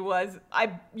commented was,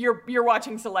 you're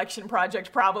watching Selection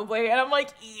Project probably. And I'm like,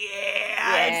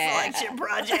 yeah. It's Selection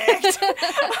Project.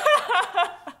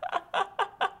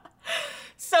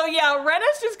 So yeah,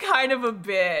 Rena's just kind of a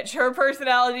bitch. Her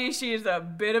personality, she's a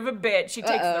bit of a bitch. She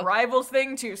takes the rivals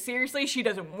thing too seriously. She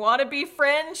doesn't want to be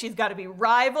friends. She's got to be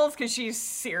rivals because she's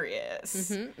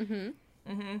serious.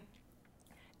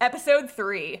 Episode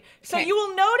 3. So you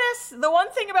will notice, the one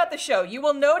thing about the show, you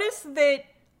will notice that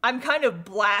I'm kind of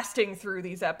blasting through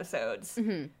these episodes.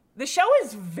 The show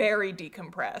is very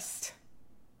decompressed.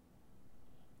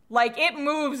 Like, it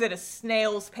moves at a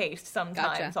snail's pace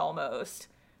sometimes, almost.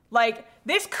 Like,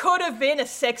 this could have been a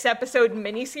 6-episode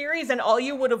miniseries, and all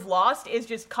you would have lost is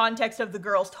just context of the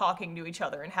girls talking to each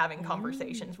other and having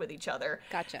conversations with each other.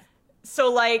 Gotcha.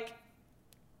 So, like,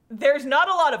 there's not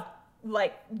a lot of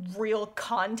like real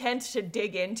content to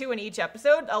dig into in each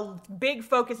episode. A big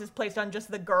focus is placed on just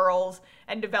the girls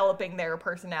and developing their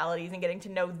personalities and getting to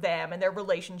know them and their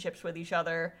relationships with each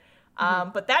other.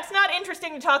 But that's not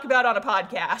interesting to talk about on a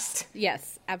podcast.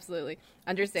 Yes, absolutely.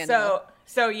 Understandable.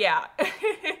 So yeah.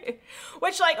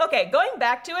 Which, like, okay, going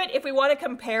back to it, if we want to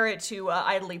compare it to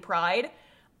Idly Pride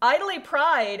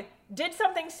did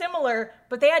something similar,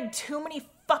 but they had too many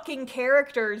fucking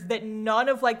characters that none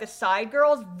of, like, the side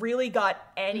girls really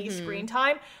got any screen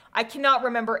time. I cannot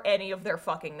remember any of their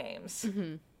fucking names.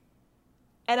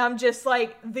 And I'm just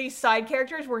like, these side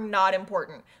characters were not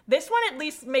important. This one at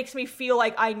least makes me feel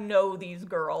like I know these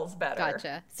girls better.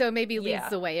 Gotcha. So maybe leads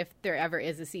the way if there ever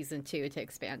is a season 2 to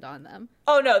expand on them.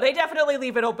 Oh, no, they definitely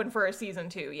leave it open for a season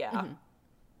 2, yeah.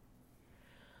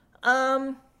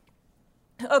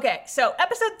 Okay, so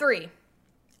episode 3.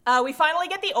 We finally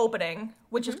get the opening,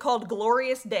 which is called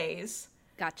Glorious Days.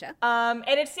 Gotcha. And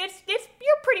it's your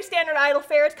pretty standard Idol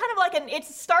fare. It's kind of like it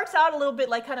starts out a little bit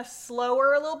like kind of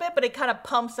slower a little bit, but it kind of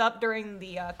pumps up during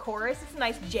the chorus. It's a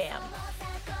nice jam.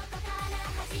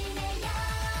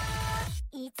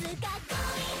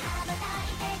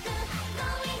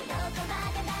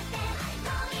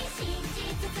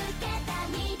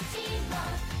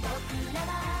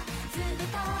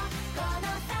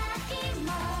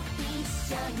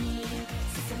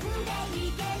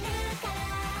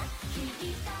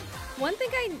 One thing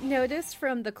I noticed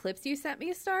from the clips you sent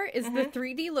me, Star, is the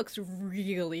 3D looks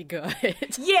really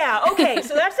good. Yeah, okay,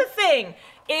 so that's the thing,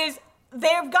 is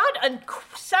they've got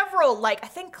several, like, I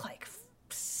think, like,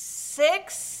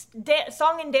 6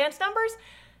 song and dance numbers.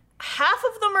 Half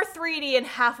of them are 3D and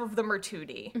half of them are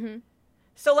 2D.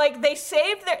 So, like, they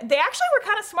actually were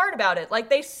kind of smart about it. Like,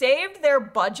 they saved their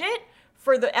budget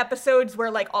for the episodes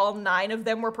where, like, all 9 of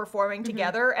them were performing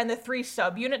together, and the 3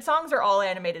 subunit songs are all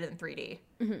animated in 3D.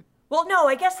 Well, no,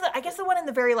 I guess the one in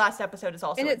the very last episode is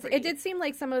also in 3D. It did seem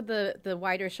like some of the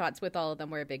wider shots with all of them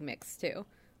were a big mix too.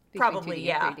 Probably,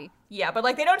 yeah. Yeah, but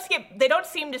like they don't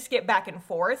seem to skip back and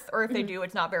forth, or if they do,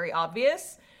 it's not very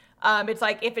obvious. It's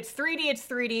like if it's 3D, it's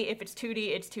 3D. If it's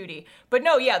 2D, it's 2D. But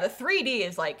no, yeah, the 3D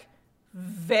is like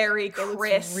very crisp.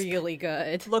 Looks really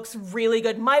good. Looks really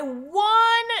good. My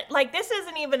one, like, this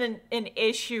isn't even an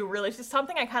issue really. It's just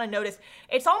something I kind of noticed.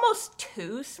 It's almost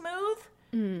too smooth.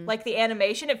 Like the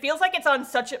animation, it feels like it's on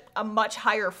such a much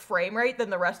higher frame rate than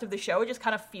the rest of the show. It just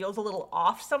kind of feels a little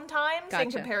off sometimes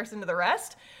in comparison to the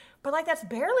rest. But like that's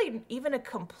barely even a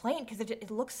complaint because it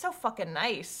looks so fucking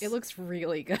nice. It looks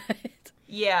really good.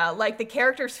 Yeah, like the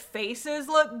characters' faces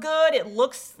look good. It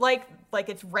looks like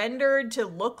it's rendered to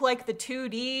look like the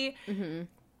 2D.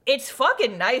 It's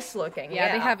fucking nice looking.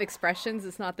 Yeah, they have expressions.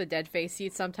 It's not the dead face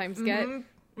you'd sometimes get.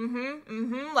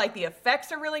 Like, the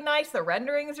effects are really nice. The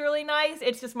rendering is really nice.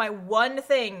 It's just my one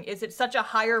thing is it's such a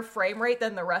higher frame rate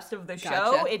than the rest of the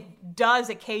show. It does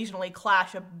occasionally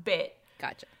clash a bit.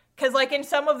 Gotcha. Because, like, in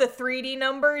some of the 3D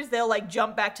numbers, they'll, like,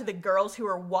 jump back to the girls who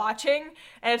are watching,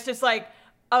 and it's just like,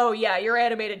 oh, yeah, you're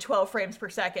animated 12 frames per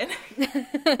second.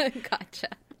 Gotcha.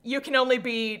 You can only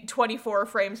be 24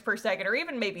 frames per second, or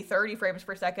even maybe 30 frames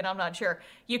per second, I'm not sure.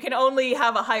 You can only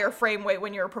have a higher frame rate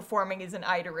when you're performing as an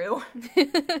idoru.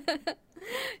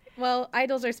 Well,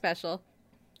 idols are special.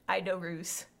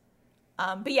 Idorus.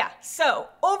 But yeah, so,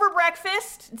 over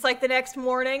breakfast, it's like the next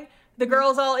morning, the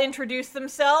girls all introduce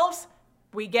themselves.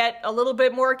 We get a little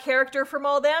bit more character from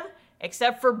all them,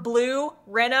 except for Blue,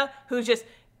 Renna, who's just,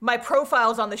 my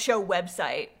profile's on the show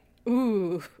website.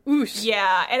 Ooh, oosh.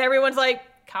 Yeah, and everyone's like,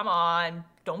 come on,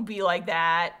 don't be like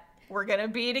that. We're gonna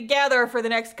be together for the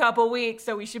next couple weeks,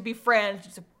 so we should be friends.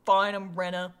 Just fine, I'm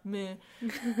Renna. Meh.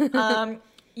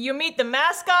 You meet the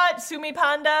mascot, Sumi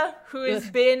Panda, who has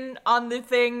been on the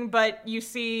thing, but you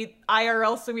see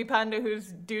IRL Sumi Panda,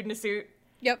 who's dude in a suit.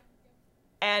 Yep.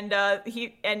 And the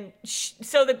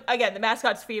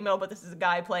mascot's female, but this is a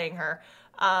guy playing her.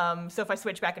 So if I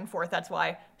switch back and forth, that's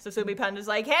why. So Sumi Panda's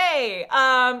like, hey,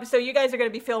 so you guys are going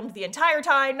to be filmed the entire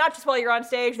time, not just while you're on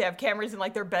stage. They have cameras in,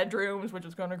 like, their bedrooms, which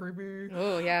is kind of creepy.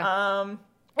 Oh, yeah.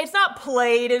 It's not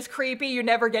played as creepy. You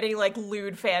never get any, like,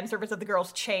 lewd fan service of the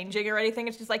girls changing or anything.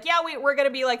 It's just like, yeah, we're going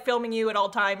to be, like, filming you at all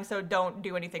times, so don't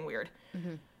do anything weird.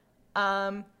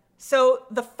 So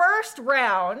the first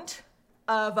round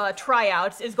of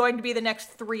tryouts is going to be the next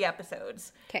 3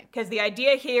 episodes. Okay. Because the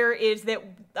idea here is that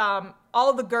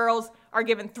all the girls are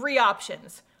given 3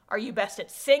 options. Are you best at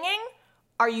singing?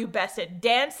 Are you best at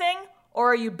dancing?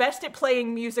 Or are you best at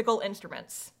playing musical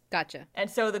instruments? Gotcha. And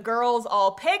so the girls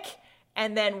all pick,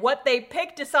 and then what they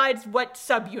pick decides what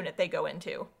subunit they go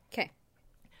into. Okay.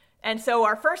 And so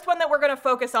our first one that we're going to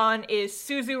focus on is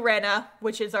Suzu Rena,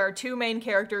 which is our two main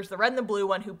characters, the red and the blue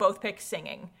one, who both pick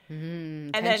singing.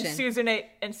 And then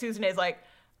Suzune's like,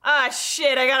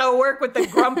 shit, I gotta work with the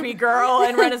grumpy girl.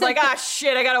 And Rena's like,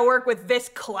 shit, I gotta work with this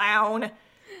clown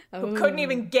who couldn't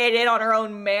even get in on her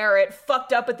own merit,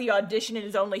 fucked up at the audition and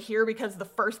is only here because the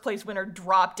first place winner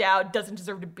dropped out, doesn't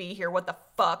deserve to be here, what the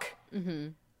fuck?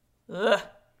 Ugh.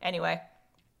 Anyway.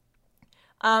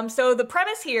 So the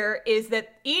premise here is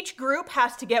that each group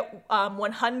has to get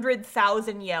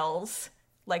 100,000 yells,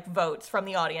 like votes from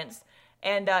the audience.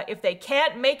 And if they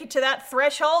can't make it to that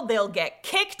threshold, they'll get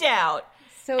kicked out.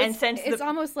 So it's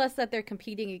almost less that they're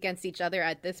competing against each other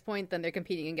at this point than they're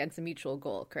competing against a mutual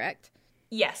goal, correct?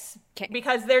 Yes. Okay.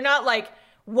 Because they're not like,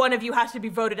 one of you has to be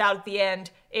voted out at the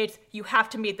end. It's, you have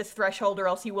to meet this threshold or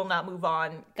else you will not move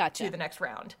on to the next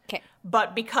round. Okay.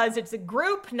 But because it's a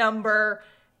group number,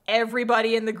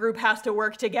 everybody in the group has to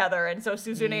work together. And so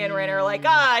Suzune and Rena are like,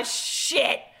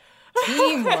 shit.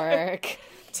 Teamwork.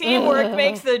 Teamwork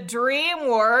makes the dream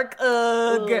work.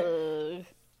 Ugh.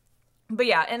 But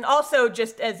yeah, and also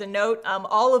just as a note,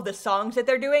 all of the songs that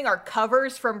they're doing are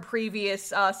covers from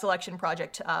previous Selection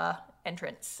Project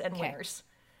entrants and winners.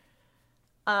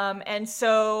 And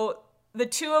so the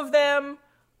two of them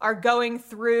are going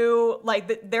through,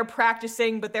 like, they're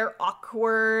practicing, but they're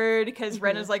awkward because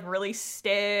Rena's, like, really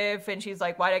stiff, and she's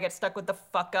like, why'd I get stuck with the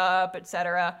fuck up,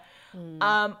 etc.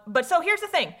 But so here's the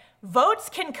thing. Votes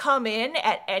can come in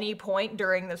at any point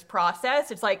during this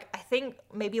process. It's like, I think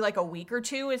maybe like a week or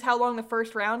two is how long the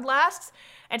first round lasts.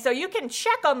 And so you can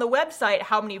check on the website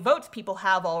how many votes people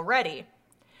have already.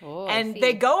 And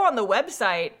they go on the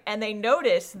website and they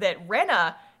notice that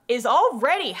Rena is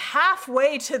already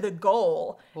halfway to the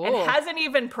goal and hasn't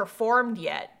even performed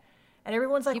yet. And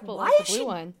everyone's like, why is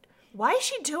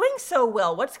she doing so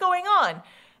well? What's going on?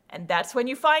 And that's when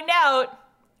you find out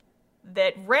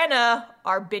that Rena,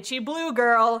 our bitchy blue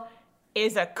girl,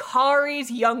 is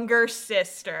Akari's younger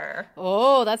sister.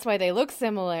 Oh, that's why they look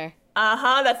similar.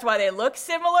 That's why they look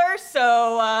similar.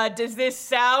 So, does this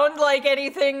sound like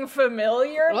anything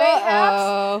familiar,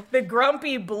 mayhaps? The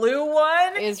grumpy blue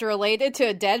one is related to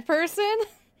a dead person?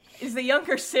 Is the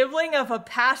younger sibling of a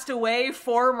passed away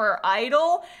former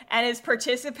idol and is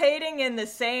participating in the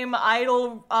same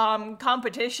idol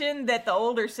competition that the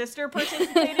older sister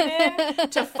participated in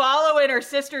to follow in her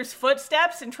sister's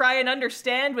footsteps and try and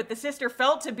understand what the sister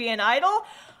felt to be an idol?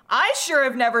 I sure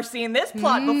have never seen this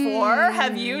plot before.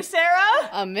 Have you, Sarah?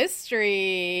 A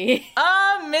mystery.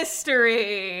 A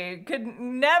mystery. Could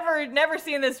never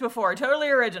seen this before. Totally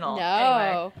original. No.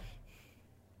 Anyway.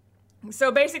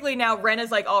 So basically now Rena's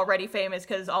like already famous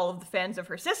because all of the fans of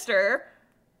her sister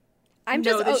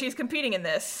know that she's competing in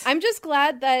this. I'm just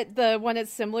glad that the one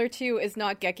it's similar to is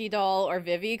not Gekidol or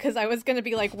Vivi, because I was going to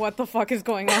be like, what the fuck is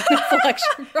going on in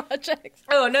Selection Project?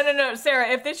 Oh, no. Sarah,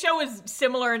 if this show was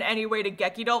similar in any way to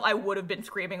Gekidol, I would have been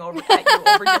screaming at you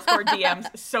over Discord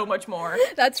DMs so much more.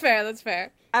 That's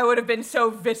fair. I would have been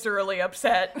so viscerally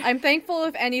upset. I'm thankful,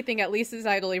 if anything, at least it's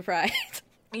Idly Pride.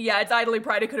 Yeah, it's Idly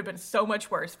Pride. It could have been so much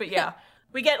worse. But yeah,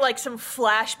 we get like some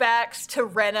flashbacks to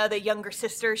Rena, the younger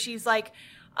sister. She's like,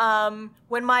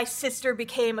 when my sister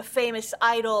became a famous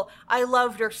idol, I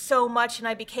loved her so much and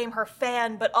I became her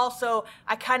fan, but also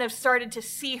I kind of started to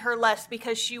see her less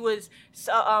because she was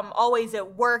always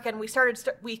at work, and we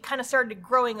kind of started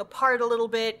growing apart a little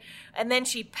bit, and then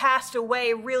she passed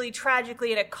away really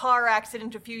tragically in a car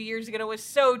accident a few years ago. It was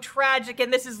so tragic,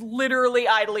 and this is literally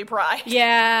Idly Pride.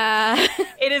 Yeah.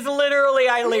 It is literally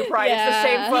Idly Pride. Yeah. It's the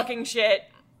same fucking shit.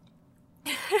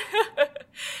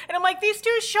 And I'm like, these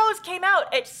two shows came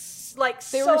out at like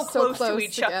so close to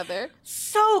each other.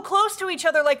 So close to each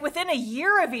other, like within a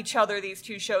year of each other, these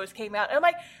two shows came out. And I'm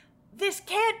like, this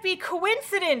can't be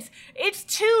coincidence. It's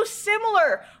too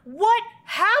similar. What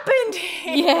happened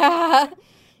here? Yeah.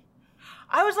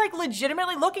 I was like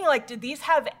legitimately looking like, did these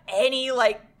have any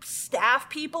like staff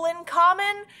people in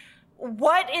common?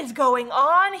 What is going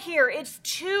on here? It's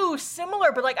too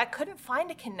similar, but like I couldn't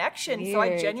find a connection, weird. So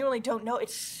I genuinely don't know.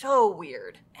 It's so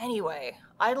weird. Anyway,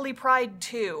 Idly Pride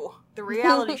 2, the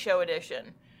reality show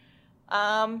edition.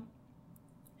 So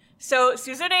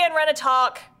Suzune and Rena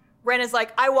talk. Rena's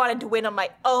like, I wanted to win on my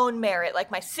own merit,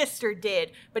 like my sister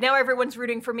did, but now everyone's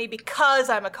rooting for me because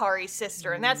I'm Akari's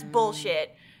sister, and that's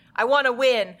bullshit. I want to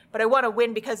win, but I want to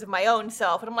win because of my own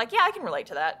self. And I'm like, yeah, I can relate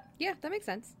to that. Yeah, that makes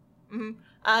sense. Mm-hmm.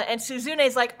 And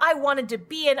Suzune's like, I wanted to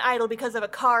be an idol because of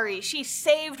Akari. She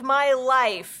saved my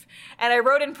life. And I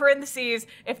wrote in parentheses,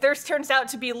 if this turns out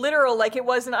to be literal like it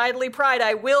was in Idly Pride,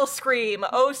 I will scream,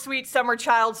 oh, sweet summer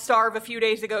child starve a few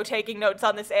days ago taking notes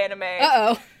on this anime.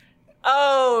 Uh-oh.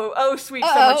 Oh, sweet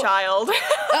summer child.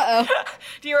 Uh-oh.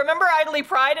 Do you remember Idly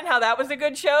Pride and how that was a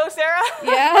good show, Sarah?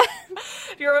 Yeah.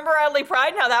 Do you remember Idly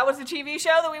Pride and how that was a TV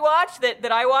show that we watched,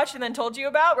 that I watched and then told you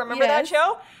about? Remember that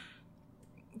show?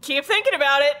 Keep thinking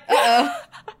about it. Uh-oh.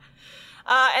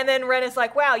 And then Ren is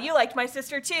like, wow, you liked my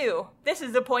sister too. This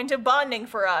is a point of bonding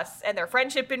for us. And their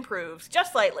friendship improves,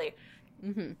 just slightly.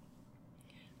 Mm-hmm.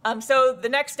 So the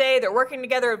next day, they're working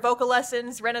together at vocal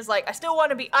lessons. Ren is like, I still want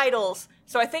to be idols,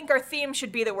 so I think our theme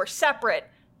should be that we're separate,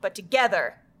 but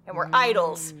together, and we're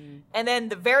idols. And then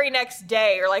the very next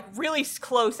day, or like really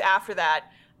close after that,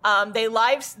 they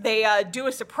do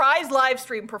a surprise live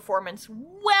stream performance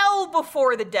well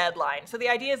before the deadline. So the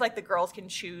idea is like the girls can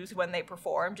choose when they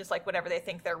perform, just like whenever they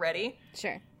think they're ready.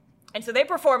 Sure. And so they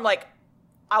perform like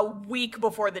a week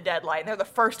before the deadline. They're the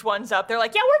first ones up. They're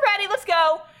like, yeah, we're ready, let's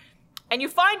go. And you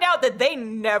find out that they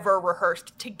never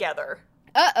rehearsed together.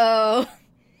 Uh-oh.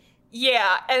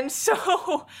 Yeah, and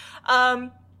so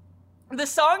the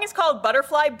song is called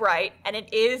Butterfly Bright, and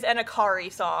it is an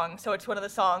Akari song. So it's one of the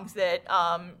songs that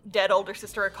dead older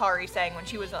sister Akari sang when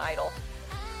she was an idol.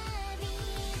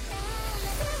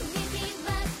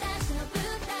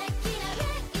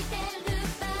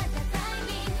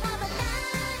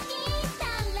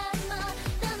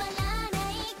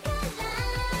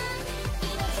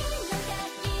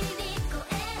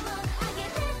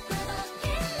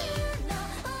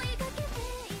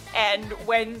 And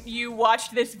when you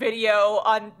watched this video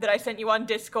that I sent you on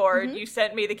Discord, you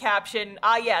sent me the caption,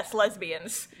 "Ah yes,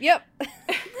 lesbians." Yep.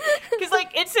 Because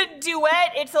like it's a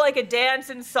duet, it's like a dance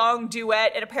and song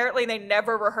duet, and apparently they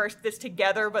never rehearsed this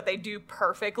together, but they do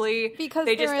perfectly. Because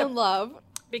they're in love.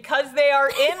 Because they are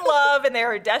in love and they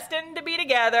are destined to be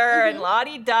together, and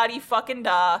la-di-da-di fucking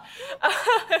da.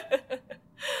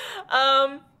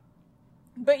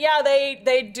 But yeah,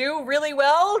 they do really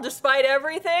well despite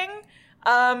everything.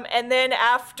 And then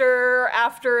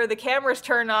after the cameras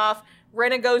turn off,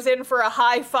 Rena goes in for a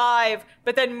high five,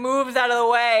 but then moves out of the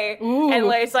way. Ooh. And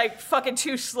it's like fucking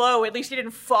too slow. At least he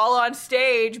didn't fall on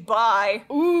stage. Bye.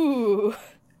 Ooh.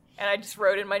 And I just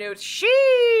wrote in my notes,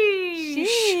 sheesh.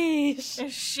 Sheesh.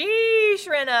 Sheesh,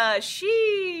 Rena.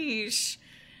 Sheesh.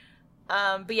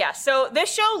 But yeah, so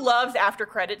this show loves after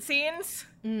credit scenes.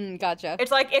 Gotcha.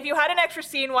 It's like, if you had an extra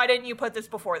scene, why didn't you put this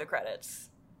before the credits?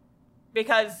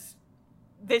 Because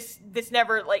this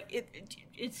never, like,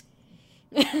 it's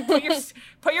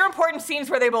put your important scenes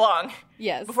where they belong.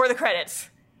 Yes. Before the credits.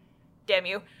 Damn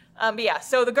you. But yeah,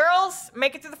 so the girls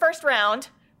make it through the first round,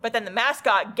 but then the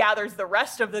mascot gathers the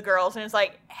rest of the girls and is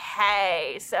like,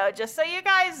 hey, so just so you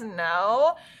guys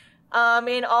know,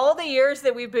 in all the years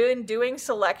that we've been doing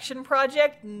Selection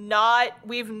Project,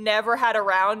 we've never had a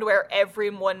round where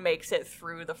everyone makes it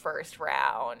through the first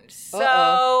round.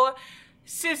 So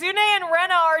Suzune and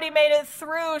Rena already made it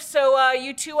through, so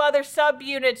you two other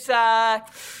subunits,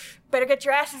 better get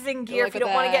your asses in gear if you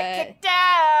don't want to get kicked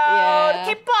out. Yeah.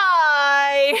 Okay,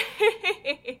 bye.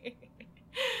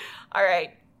 All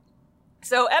right.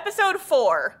 So episode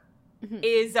 4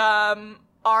 is our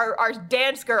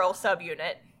dance girl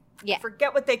subunit. Yeah. I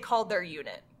forget what they called their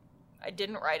unit. I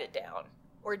didn't write it down.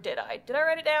 Or did I? Did I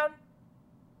write it down?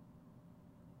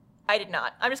 I did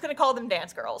not. I'm just going to call them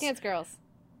dance girls. Dance girls.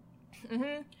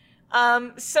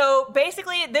 So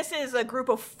basically, this is a group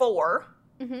of 4.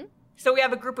 Mm-hmm. So we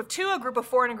have a group of 2, a group of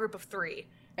 4, and a group of 3.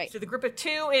 Right. So the group of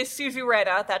 2 is Suzu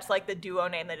Rena. That's like the duo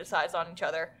name that decides on each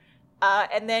other.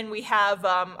 And then we have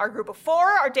our group of 4,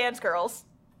 our dance girls,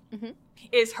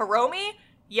 is Hiromi,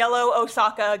 yellow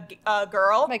Osaka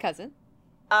girl. My cousin.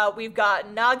 We've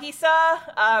got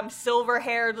Nagisa,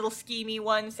 silver-haired, little schemy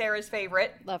one, Sarah's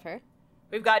favorite. Love her.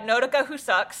 We've got Nodoka, who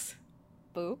sucks.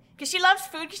 Boo. Because she loves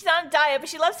food, because she's on a diet, but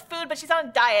she loves food, but she's on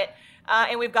a diet.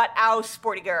 And we've got Ao,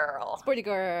 sporty girl. Sporty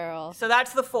girl. So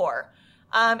that's the 4.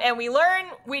 And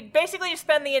we basically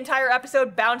spend the entire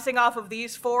episode bouncing off of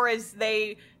these 4 as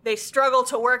they struggle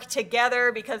to work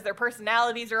together because their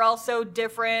personalities are all so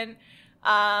different.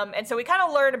 And so we kind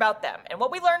of learn about them. And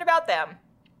what we learn about them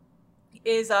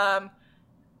is Ao,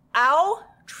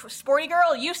 sporty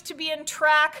girl, used to be in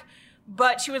track,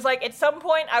 but she was like, at some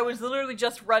point, I was literally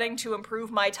just running to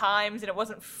improve my times, and it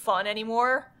wasn't fun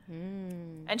anymore.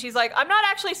 And she's like, I'm not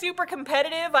actually super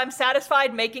competitive. I'm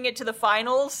satisfied making it to the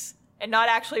finals and not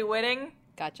actually winning.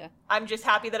 Gotcha. I'm just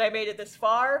happy that I made it this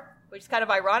far, which is kind of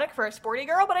ironic for a sporty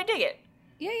girl, but I dig it.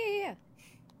 Yeah.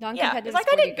 Non-competitive like,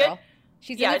 sporty I did girl. good.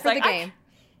 She's in it for the game.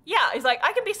 He's like,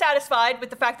 I can be satisfied with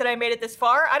the fact that I made it this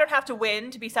far. I don't have to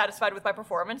win to be satisfied with my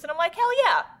performance. And I'm like, hell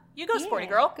yeah. You go, sporty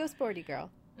girl. Go, sporty girl.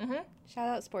 Shout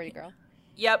out, sporty girl.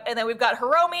 Yep, and then we've got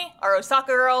Hiromi, our Osaka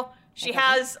girl. She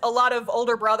has a lot of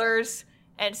older brothers,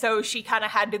 And so she kind of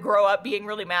had to grow up being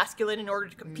really masculine in order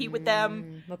to compete with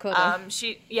them.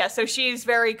 Makoto. So she's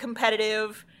very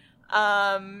competitive,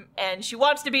 and she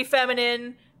wants to be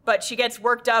feminine, but she gets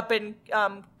worked up and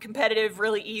competitive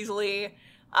really easily.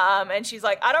 And she's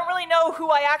like, I don't really know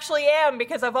who I actually am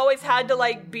because I've always had to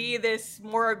like be this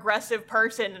more aggressive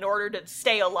person in order to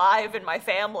stay alive in my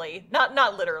family.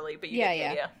 Not literally, but you get the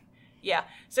idea. Yeah.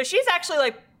 So she's actually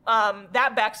like,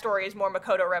 that backstory is more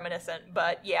Makoto reminiscent,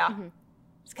 but yeah. Mm-hmm.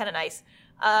 It's kind of nice.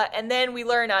 And then we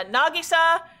learn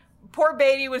Nagisa, poor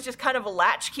baby, was just kind of a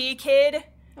latchkey kid.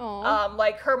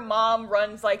 Like her mom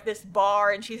runs like this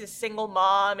bar and she's a single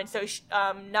mom. And so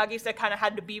Nagisa kind of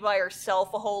had to be by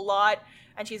herself a whole lot.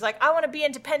 And she's like, I want to be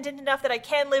independent enough that I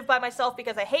can live by myself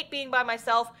because I hate being by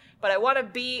myself, but I want to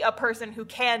be a person who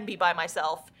can be by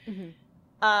myself.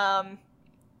 Mm-hmm.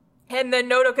 And then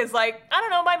Nodoka's like, I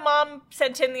don't know, my mom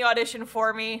sent in the audition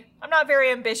for me. I'm not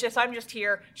very ambitious. I'm just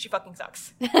here. She fucking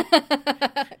sucks.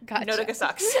 Gotcha. Nodoka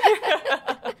sucks.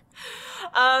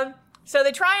 So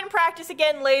they try and practice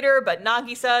again later, but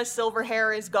Nagisa, silver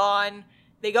hair, is gone.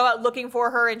 They go out looking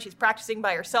for her, and she's practicing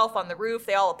by herself on the roof.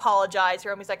 They all apologize.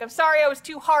 Hiromi's like, I'm sorry I was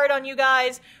too hard on you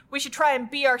guys. We should try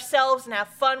and be ourselves and have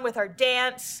fun with our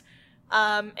dance.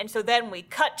 And so then we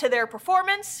cut to their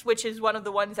performance, which is one of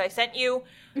the ones I sent you.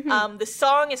 Mm-hmm. The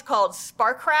song is called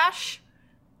Spark Crash.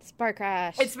 Spark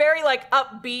Crash. It's very, like,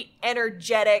 upbeat,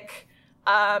 energetic.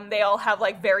 They all have,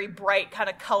 like, very bright, kind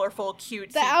of colorful,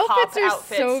 cute outfits are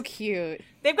so cute.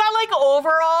 They've got, like,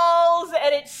 overalls,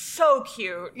 and it's so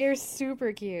cute. They're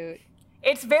super cute.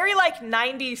 It's very, like,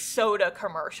 90s soda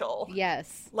commercial.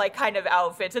 Yes. Like, kind of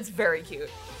outfits. It's very cute.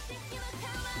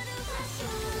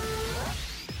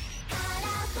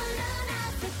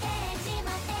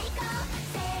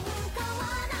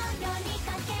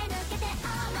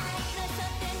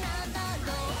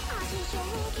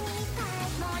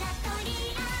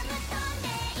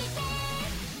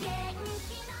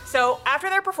 So after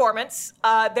their performance,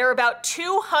 they're about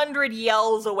 200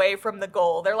 yells away from the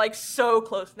goal. They're like so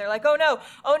close. And they're like, oh no,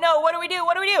 what do we do?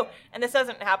 What do we do? And this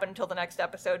doesn't happen until the next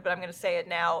episode, but I'm going to say it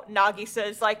now. Nagisa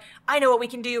is like, I know what we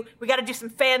can do. We got to do some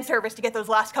fan service to get those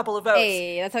last couple of votes.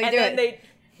 Hey, that's how you do it. And then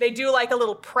they do like a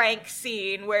little prank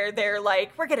scene where they're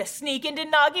like, we're going to sneak into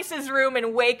Nagisa's room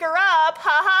and wake her up.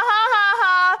 Ha ha ha ha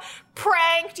ha.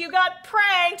 Pranked. You got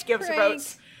pranked. Give us your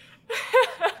votes.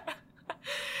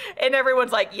 And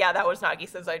everyone's like, yeah, that was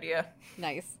Nagisa's idea.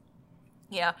 Nice.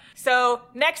 Yeah. So,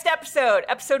 next episode,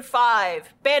 episode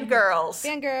 5, Band Girls.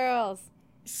 Band Girls.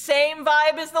 Same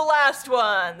vibe as the last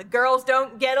one. The girls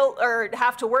don't get or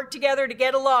have to work together to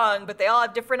get along, but they all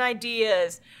have different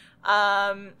ideas.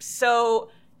 So,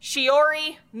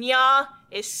 Shiori, Nya,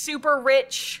 is super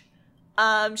rich.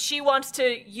 She wants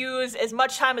to use as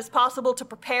much time as possible to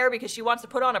prepare because she wants to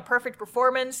put on a perfect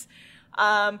performance.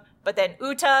 But then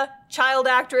Uta, child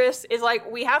actress, is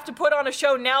like, we have to put on a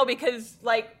show now because,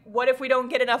 like, what if we don't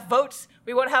get enough votes?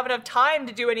 We won't have enough time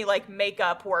to do any, like,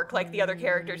 makeup work like the other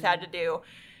characters had to do.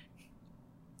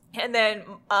 And then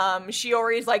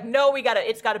Shiori's like, no,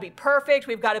 it's gotta be perfect.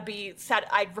 We've gotta be,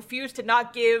 I refuse to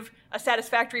not give a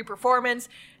satisfactory performance.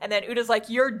 And then Uta's like,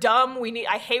 you're dumb.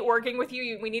 I hate working with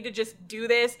you. We need to just do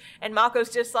this. And Mako's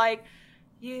just like,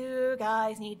 you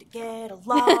guys need to get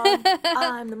along.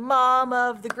 I'm the mom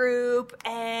of the group,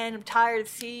 and I'm tired of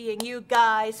seeing you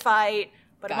guys fight,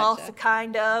 but gotcha. I'm also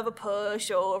kind of a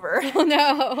pushover. Oh,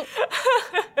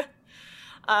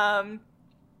 no.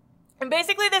 And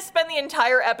basically they spend the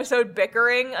entire episode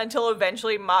bickering until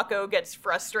eventually Mako gets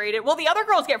frustrated. Well, the other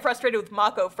girls get frustrated with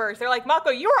Mako first. They're like,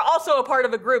 Mako, you are also a part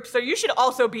of a group, so you should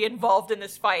also be involved in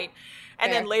this fight.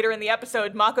 And then later in the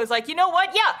episode, Mako's like, you know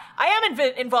what? Yeah, I am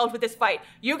involved with this fight.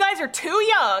 You guys are too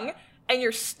young, and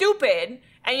you're stupid,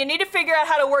 and you need to figure out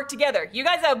how to work together. You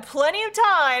guys have plenty of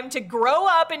time to grow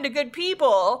up into good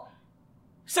people,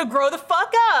 so grow the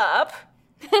fuck up,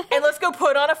 and let's go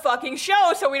put on a fucking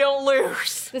show so we don't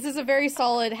lose. This is a very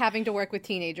solid having to work with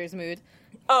teenagers mood.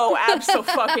 Oh,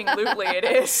 abso-fucking-lutely it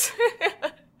is.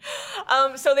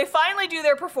 So they finally do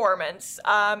their performance,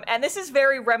 and this is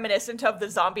very reminiscent of the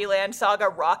Zombieland Saga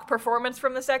rock performance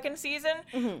from the second season,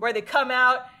 where they come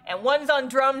out, and one's on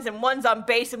drums, and one's on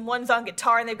bass, and one's on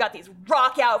guitar, and they've got these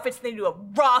rock outfits, and they do a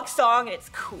rock song, and it's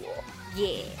cool.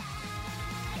 Yeah.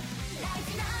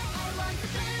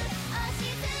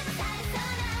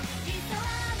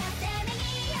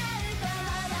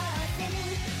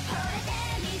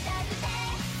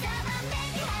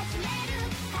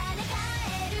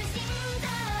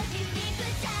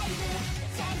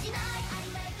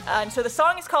 And so the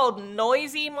song is called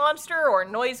Noisy Monster or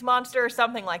Noise Monster or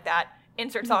something like that.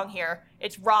 Insert song here.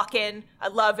 It's rockin'. I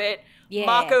love it. Yeah.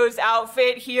 Mako's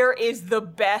outfit here is the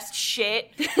best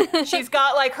shit. She's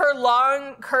got like her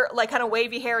long, like kind of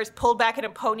wavy hair is pulled back in a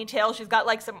ponytail. She's got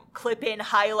like some clip-in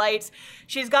highlights.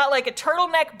 She's got like a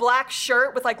turtleneck black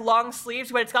shirt with like long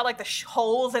sleeves, but it's got like the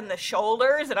holes in the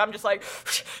shoulders. And I'm just like,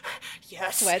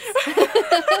 yes. Sweats.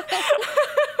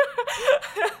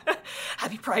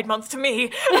 Happy Pride Month to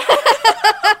me.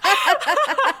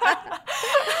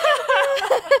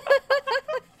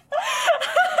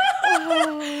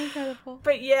 Oh, incredible.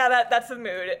 But yeah, that's the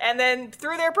mood. And then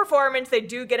through their performance, they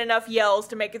do get enough yells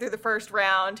to make it through the first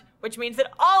round, which means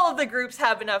that all of the groups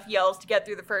have enough yells to get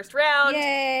through the first round.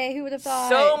 Yay, who would have thought?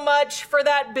 So much for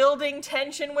that building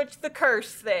tension with the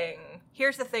curse thing.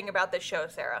 Here's the thing about this show,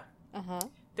 Sarah. Uh-huh.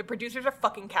 The producers are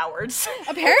fucking cowards.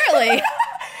 Apparently.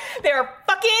 They're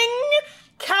fucking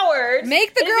cowards.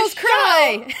 Make the girls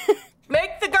cry.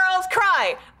 Make the girls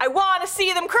cry. I want to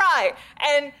see them cry.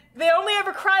 And they only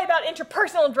ever cry about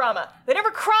interpersonal drama. They never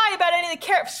cry about any of the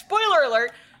characters. Spoiler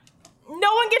alert,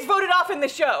 no one gets voted off in the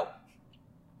show.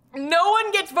 No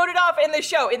one gets voted off in the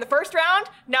show. In the first round,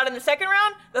 not in the second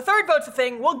round. The third vote's a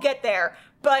thing. We'll get there.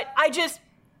 But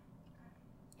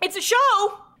it's a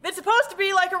show that's supposed to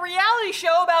be like a reality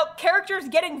show about characters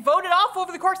getting voted off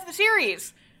over the course of the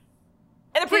series.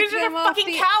 And the producers are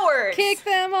fucking cowards. Kick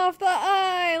them off the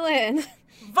island.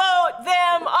 Vote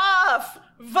them off.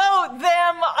 Vote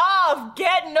them off.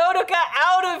 Get Nodoka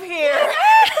out of here.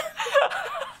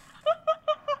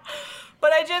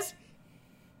 But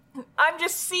I'm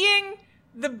just seeing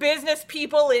the business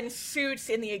people in suits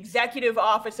in the executive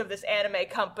office of this anime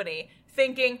company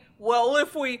thinking, well,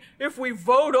 if we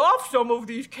vote off some of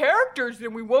these characters,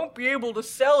 then we won't be able to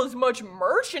sell as much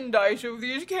merchandise of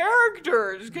these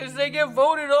characters, because they get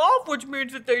voted off, which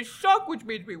means that they suck, which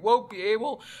means we won't be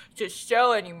able to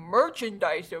sell any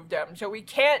merchandise of them. So we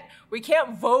can't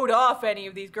vote off any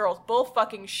of these girls. Bull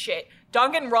fucking shit.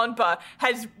 Danganronpa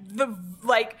has the,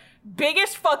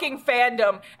 biggest fucking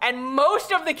fandom, and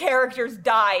most of the characters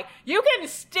die. You can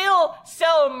still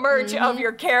sell merch of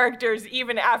your characters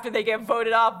even after they get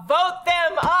voted off. Vote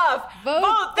them off!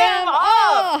 Vote them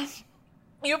off!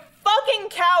 You fucking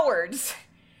cowards.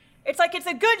 It's like, it's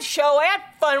a good show. I had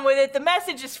fun with it. The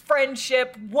message is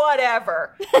friendship,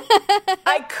 whatever.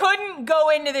 I couldn't go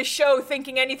into the show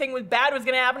thinking anything bad was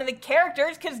going to happen to the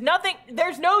characters, because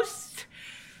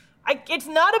it's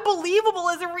not believable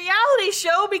as a reality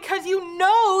show because you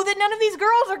know that none of these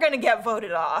girls are going to get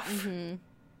voted off.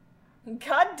 Mm-hmm.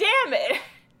 God damn it.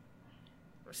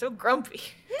 I'm so grumpy.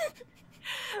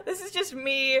 This is just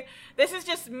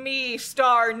me,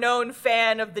 star, known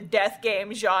fan of the death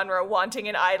game genre, wanting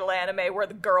an idol anime where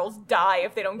the girls die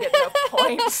if they don't get enough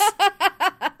points.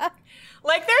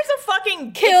 Like, there's a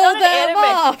fucking... Kill them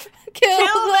off! Kill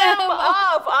them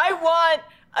off! I want...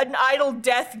 an Idol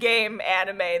Death Game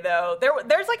anime, though.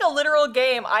 There's like a literal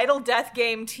game, Idol Death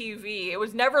Game TV. It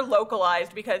was never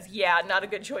localized because, not a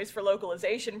good choice for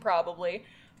localization, probably.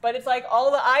 But it's like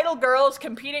all the idol girls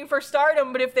competing for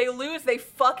stardom, but if they lose, they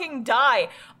fucking die.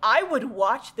 I would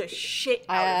watch the shit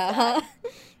out of that.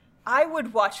 I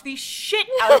would watch the shit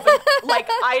out of an,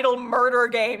 idol murder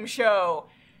game show.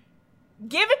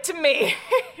 Give it to me.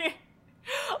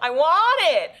 I want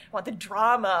it. I want the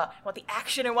drama. I want the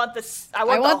action. I want the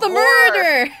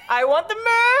murder. I want the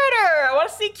murder. I want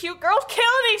to see cute girls killing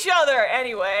each other.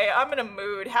 Anyway, I'm in a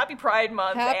mood. Happy Pride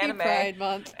Month, anime. Happy Pride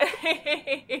Month.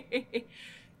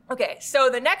 Okay, so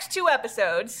the next two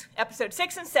episodes, episode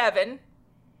 6 and 7,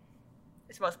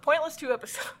 it's the most pointless 2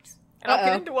 episodes. And I'll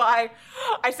get into why.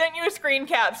 I sent you a screen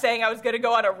cap saying I was going to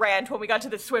go on a rant when we got to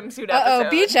the swimsuit episode.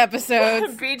 Beach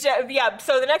episodes. Yeah,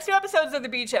 so the next 2 episodes are the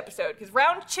beach episode, because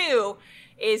round 2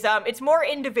 is, it's more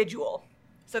individual.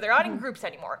 So they're not in groups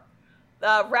anymore.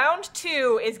 Round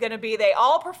 2 is going to be they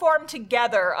all perform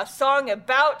together a song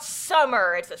about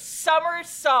summer. It's a summer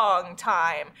song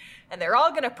time. And they're all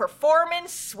going to perform in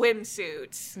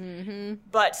swimsuits. Mm-hmm.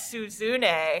 But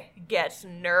Suzune gets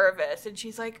nervous. And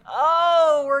she's like,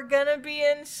 oh, we're going to be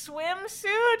in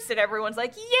swimsuits? And everyone's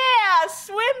like, yeah,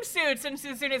 swimsuits. And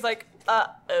Suzune's like,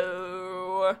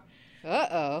 uh-oh.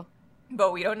 Uh-oh.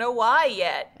 But we don't know why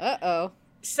yet. Uh-oh.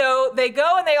 So they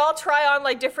go and they all try on,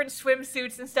 different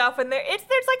swimsuits and stuff. And there's,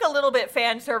 a little bit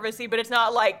fan servicey, but it's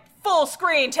not, full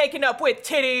screen taken up with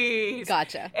titties.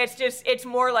 Gotcha. It's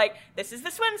more like, this is the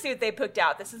swimsuit they picked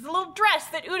out. This is the little dress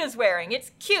that Uda's wearing.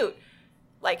 It's cute.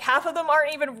 Half of them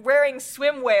aren't even wearing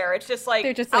swimwear. It's just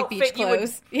they're just beach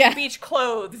clothes. Beach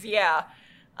clothes, yeah.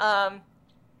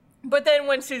 But then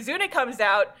when Suzune comes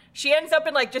out, she ends up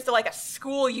in just a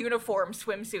school uniform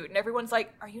swimsuit, and everyone's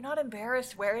like, "Are you not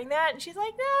embarrassed wearing that?" And she's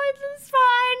like, "No, it's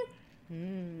fine."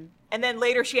 And then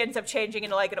later she ends up changing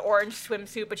into like an orange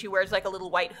swimsuit, but she wears like a little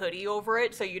white hoodie over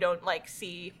it, so you don't like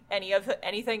see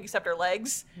anything except her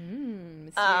legs.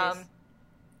 Mysterious.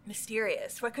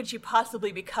 Mysterious. What could she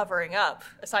possibly be covering up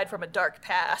aside from a dark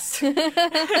past?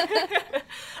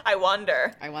 I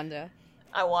wonder.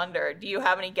 Do you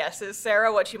have any guesses,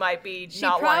 Sarah, what she might be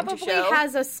not wanting to show? She probably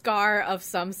has a scar of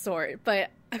some sort, but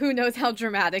who knows how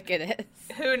dramatic it is.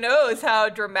 Who knows how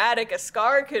dramatic a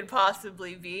scar could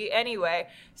possibly be. Anyway,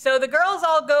 so the girls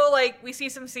all go, like, we see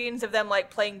some scenes of them,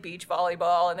 like, playing beach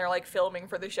volleyball, and they're, like, filming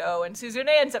for the show, and Suzune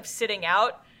ends up sitting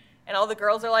out, and all the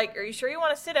girls are like, are you sure you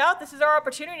want to sit out? This is our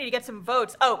opportunity to get some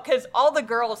votes. Oh, because all the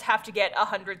girls have to get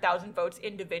 100,000 votes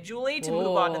individually to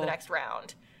move on to the next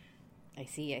round. I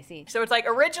see. So it's like,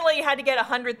 originally you had to get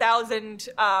 100,000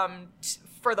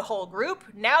 for the whole group.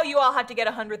 Now you all have to get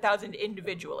 100,000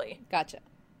 individually. Gotcha.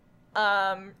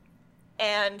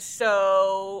 And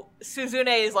so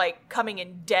Suzune is, like, coming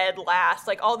in dead last.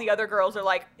 Like, all the other girls are,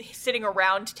 like, sitting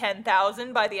around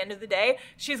 10,000 by the end of the day.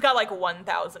 She's got, like,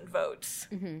 1,000 votes.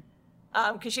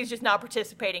 Because she's just not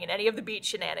participating in any of the beach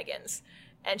shenanigans.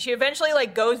 And she eventually,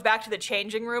 like, goes back to the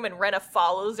changing room, and Rena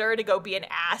follows her to go be an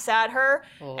ass at her.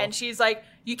 And she's like,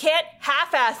 you can't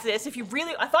half-ass this.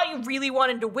 I thought you really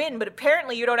wanted to win, but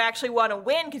apparently you don't actually want to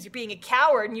win because you're being a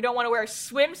coward and you don't want to wear a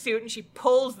swimsuit. And she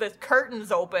pulls the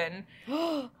curtains open.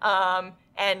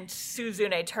 And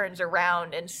Suzune turns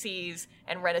around and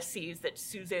Rena sees that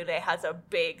Suzune has a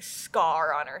big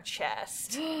scar on her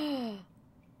chest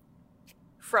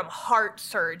from heart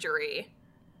surgery.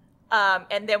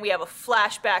 And then we have a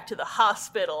flashback to the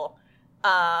hospital,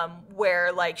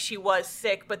 where, like, she was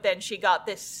sick, but then she got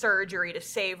this surgery to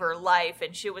save her life,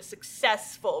 and she was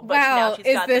successful. But now she's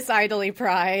got this Idly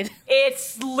Pride?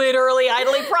 It's literally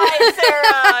Idly Pride,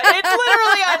 Sarah! It's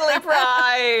literally Idly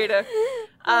Pride!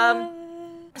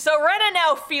 So Rena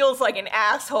now feels like an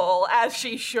asshole, as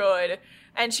she should.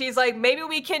 And she's like, maybe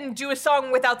we can do a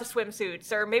song without the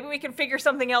swimsuits, or maybe we can figure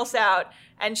something else out.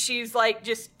 And she's, like,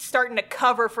 just starting to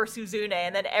cover for Suzune,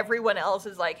 and then everyone else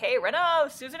is like, hey, Rena,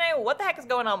 Suzune, what the heck is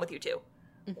going on with you two?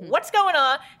 What's going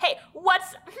on? Hey,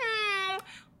 what's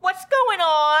going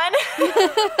on?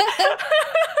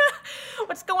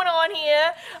 What's going on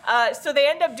here? So they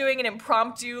end up doing an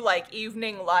impromptu, like,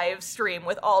 evening live stream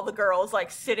with all the girls, like,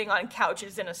 sitting on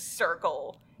couches in a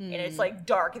circle. And it's, like,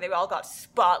 dark, and they've all got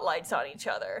spotlights on each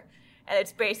other. And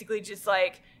it's basically just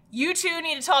like, you two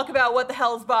need to talk about what the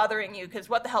hell's bothering you, because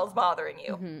what the hell's bothering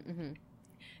you?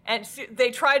 And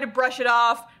they try to brush it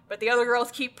off, but the other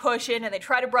girls keep pushing, and they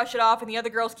try to brush it off, and the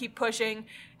other girls keep pushing.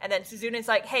 And then Suzune's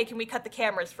like, hey, can we cut the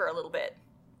cameras for a little bit?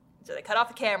 So they cut off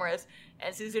the cameras,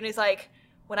 and Suzune's like,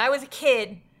 when I was a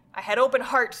kid, I had open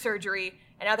heart surgery,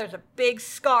 and now there's a big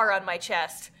scar on my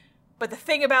chest. But the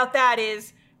thing about that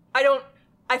is,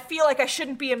 I feel like I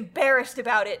shouldn't be embarrassed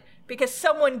about it because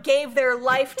someone gave their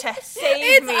life to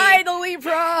save me. It's Idly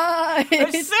Pride! Sarah,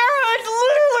 it's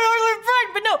literally Idly Pride!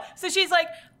 But no, so she's like,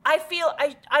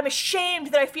 I'm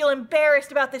ashamed that I feel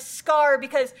embarrassed about this scar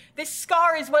because this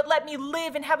scar is what let me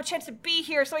live and have a chance to be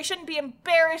here, so I shouldn't be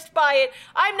embarrassed by it.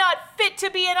 I'm not fit to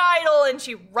be an idol, and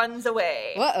she runs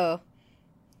away. Uh-oh.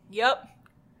 Yep.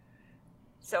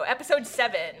 So episode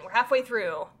 7, we're halfway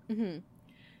through.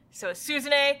 So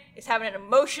Suzune is having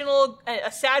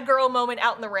a sad girl moment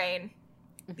out in the rain.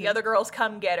 The other girls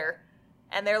come get her.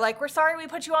 And they're like, we're sorry we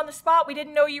put you on the spot. We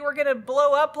didn't know you were going to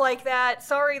blow up like that.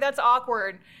 Sorry, that's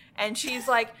awkward. And she's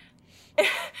like,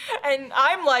 and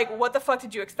I'm like, what the fuck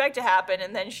did you expect to happen?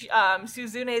 And then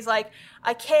Suzune's like,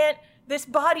 I can't, this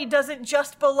body doesn't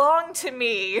just belong to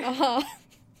me.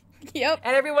 Yep.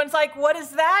 And everyone's like, what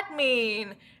does that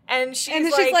mean? And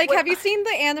she's like, have you seen the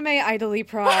anime Idly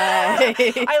Pride?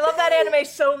 I love that anime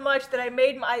so much that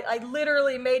I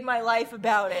literally made my life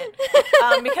about it.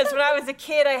 Because when I was a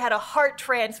kid, I had a heart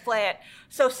transplant.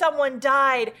 So someone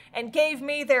died and gave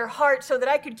me their heart so that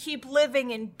I could keep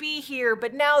living and be here.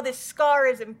 But now this scar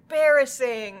is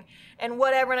embarrassing and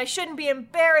whatever. And I shouldn't be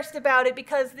embarrassed about it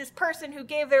because this person who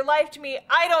gave their life to me,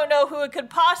 I don't know who it could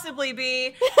possibly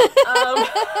be.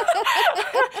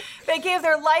 They gave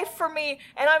their life for me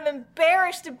and I'm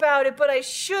embarrassed about it, but I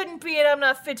shouldn't be and I'm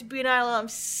not fit to be an idol. I'm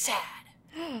sad.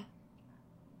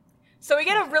 So we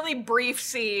get a really brief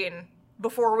scene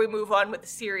before we move on with the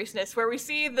seriousness, where we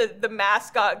see the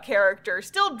mascot character,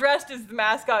 still dressed as the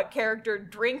mascot character,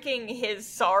 drinking his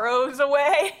sorrows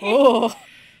away. Oh.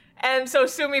 And so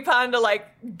Sumi Panda,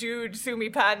 Sumi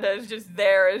Panda is just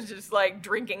there, is just,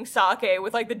 drinking sake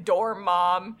with, the dorm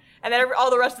mom. And then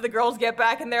all the rest of the girls get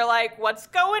back, and they're like, what's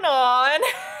going on?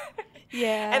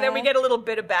 Yeah. And then we get a little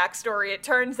bit of backstory. It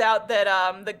turns out that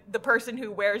the person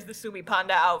who wears the Sumi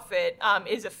Panda outfit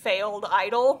is a failed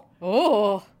idol.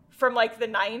 Oh. From like the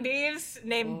 90s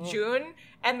named June.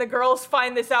 And the girls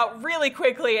find this out really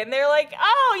quickly, and they're like,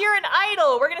 "Oh, you're an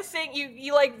idol. We're gonna sing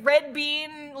you like Red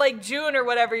Bean, like June or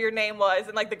whatever your name was."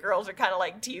 And like the girls are kind of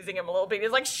like teasing him a little bit.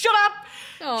 He's like, "Shut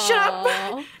up, shut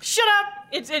up, shut up."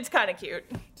 It's kind of cute.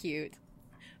 Cute.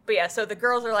 But yeah, so the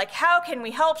girls are like, "How can we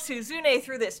help Suzune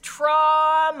through this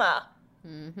trauma?"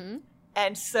 Mm-hmm.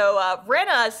 And so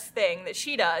Rena's thing that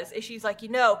she does is she's like,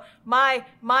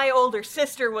 my older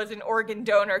sister was an organ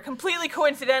donor. Completely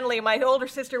coincidentally, my older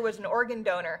sister was an organ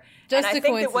donor. Just and I a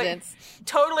think coincidence.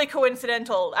 Totally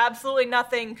coincidental. Absolutely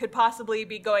nothing could possibly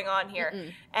be going on here.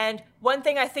 Mm-mm. And one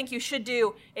thing I think you should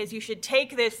do is you should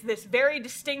take this very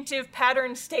distinctive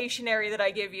pattern stationery that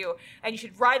I give you, and you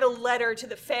should write a letter to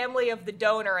the family of the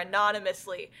donor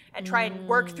anonymously and try and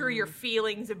work through your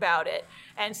feelings about it.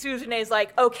 And Suzune's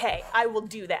like, okay, I will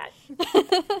do that.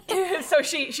 So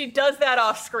she does that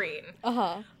off screen.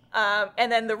 Uh-huh.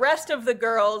 And then the rest of the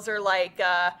girls are like,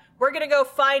 we're going to go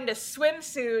find a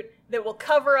swimsuit that will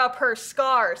cover up her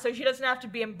scar so she doesn't have to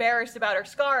be embarrassed about her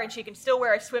scar, and she can still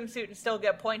wear a swimsuit and still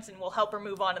get points, and we'll help her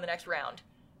move on to the next round,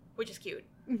 which is cute.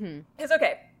 Because,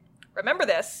 okay, remember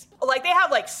this. Like, they have,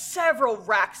 like, several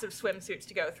racks of swimsuits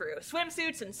to go through.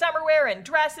 Swimsuits and summerwear and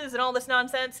dresses and all this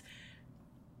nonsense.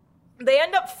 They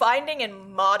end up finding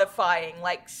and modifying,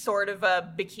 like, sort of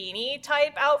a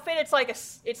bikini-type outfit. It's like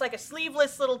a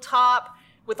sleeveless little top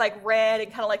with, like, red and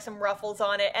kind of, like, some ruffles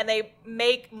on it. And they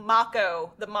make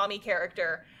Mako, the mommy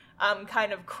character,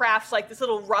 kind of crafts, like, this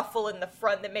little ruffle in the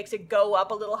front that makes it go up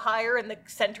a little higher in the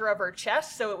center of her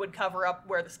chest so it would cover up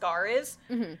where the scar is.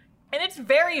 And it's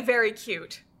very, very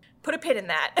cute. Put a pin in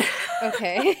that.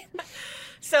 Okay.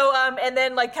 So, and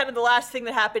then, like, kind of the last thing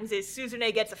that happens is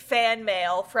Suzune gets a fan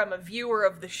mail from a viewer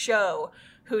of the show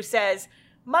who says,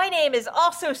 "My name is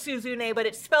also Suzune, but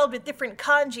it's spelled with different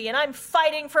kanji, and I'm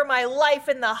fighting for my life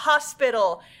in the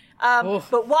hospital.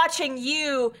 But watching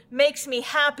you makes me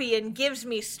happy and gives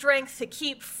me strength to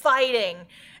keep fighting."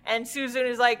 And Suzune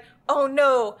is like, "Oh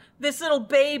no, this little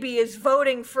baby is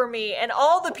voting for me, and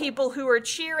all the people who are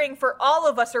cheering for all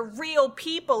of us are real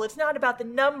people. It's not about the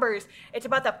numbers, it's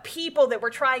about the people that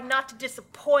we're trying not to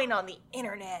disappoint on the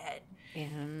internet."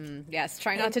 Yes,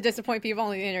 try not to disappoint people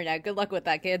on the internet. Good luck with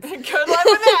that, kids. Good luck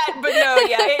with that. But no,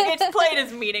 yeah, it's played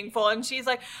as meaningful. And she's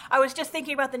like, "I was just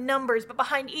thinking about the numbers, but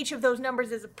behind each of those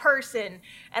numbers is a person.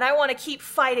 And I want to keep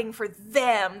fighting for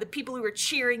them, the people who are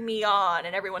cheering me on."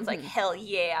 And everyone's like, "Hell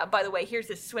yeah. By the way, here's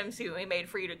this swimsuit we made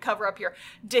for you to cover up your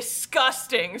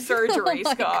disgusting surgery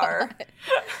scar."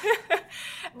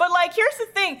 But, like, here's the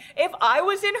thing. If I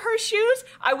was in her shoes,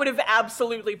 I would have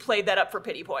absolutely played that up for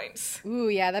pity points. Ooh,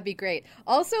 yeah, that'd be great.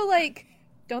 Also, like,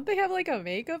 don't they have, like, a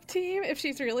makeup team if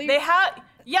she's really... They have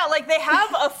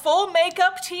a full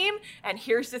makeup team, and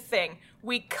here's the thing.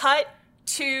 We cut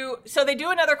to... So they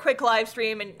do another quick live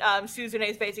stream, and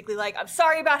Suzune's basically like, "I'm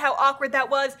sorry about how awkward that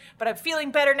was, but I'm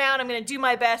feeling better now, and I'm going to do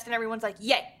my best," and everyone's like,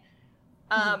 "Yay."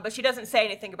 But she doesn't say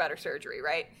anything about her surgery,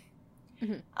 right?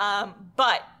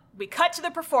 But we cut to the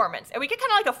performance, and we get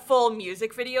kind of like a full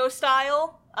music video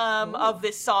style of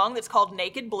this song that's called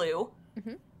Naked Blue.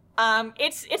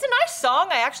 It's a nice song.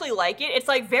 I actually like it. It's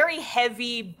like very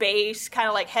heavy bass, kind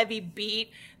of like heavy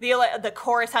beat. The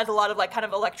chorus has a lot of like kind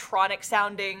of electronic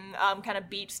sounding kind of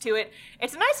beats to it.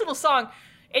 It's a nice little song.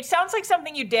 It sounds like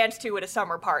something you dance to at a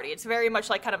summer party. It's very much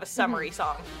like kind of a summery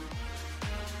song.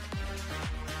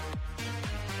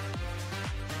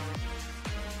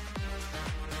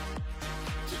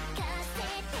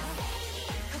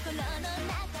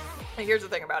 And here's the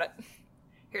thing about it.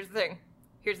 Here's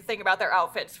the thing about their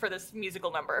outfits for this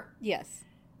musical number. Yes.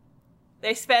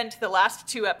 They spent the last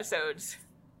 2 episodes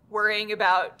worrying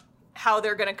about how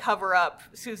they're going to cover up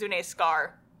Suzune's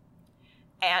scar.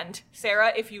 And,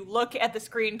 Sarah, if you look at the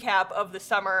screen cap of the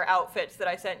summer outfits that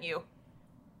I sent you,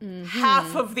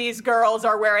 half of these girls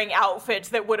are wearing outfits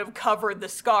that would have covered the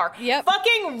scar. Yep.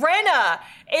 Fucking Rena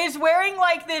is wearing,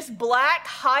 like, this black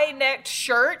high-necked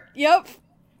shirt. Yep.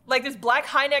 Like this black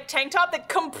high-neck tank top that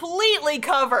completely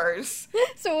covers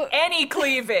any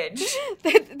cleavage.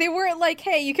 They weren't like,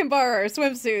 "Hey, you can borrow our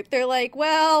swimsuit." They're like,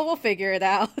 "Well, we'll figure it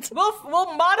out.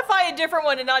 We'll modify a different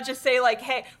one and not just say like,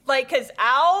 hey," like, because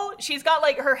Ao, she's got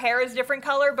like her hair is a different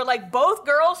color, but like both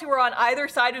girls who are on either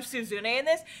side of Suzune in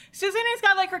this, Suzune's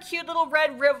got like her cute little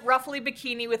red ruffly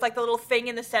bikini with like the little thing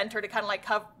in the center to kind of like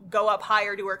go up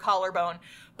higher to her collarbone.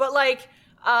 But like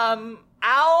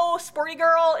Ao, Sporty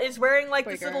Girl, is wearing, like,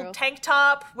 this little tank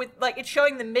top with, like, it's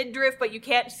showing the midriff, but you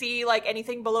can't see, like,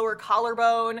 anything below her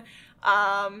collarbone.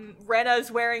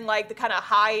 Rena's wearing, like, the kind of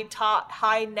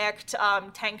high-necked,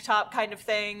 tank top kind of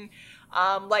thing.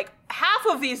 Like, half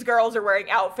of these girls are wearing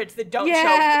outfits that don't show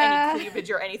any cleavage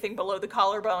or anything below the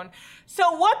collarbone.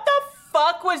 So what the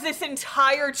fuck was this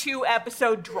entire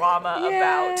 2-episode drama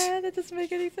about? Yeah, that doesn't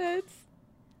make any sense.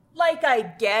 Like, I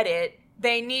get it.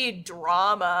 They need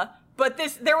drama. But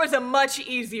there was a much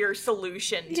easier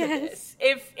solution to this.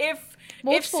 If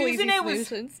Suzume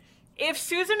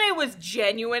was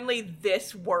genuinely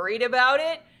this worried about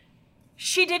it,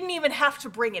 she didn't even have to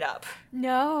bring it up.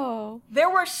 No. There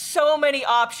were so many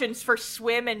options for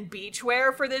swim and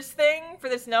beachwear for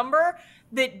this number,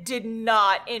 that did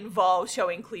not involve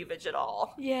showing cleavage at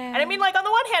all. Yeah. And I mean, like, on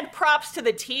the one hand, props to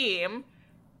the team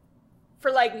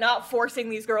for, like, not forcing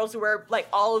these girls to wear, like,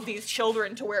 all of these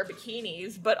children to wear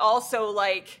bikinis, but also,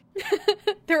 like...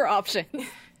 There were options.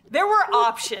 There were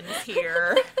options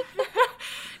here.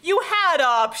 You had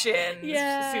options,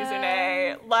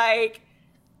 Suzume. Like,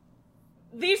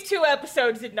 these 2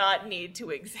 episodes did not need to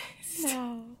exist.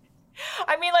 No.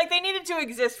 I mean, like, they needed to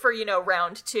exist for,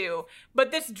 round 2, but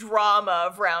this drama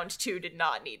of round 2 did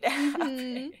not need to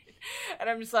happen. And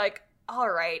I'm just like,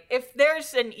 all right, if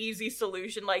there's an easy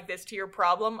solution like this to your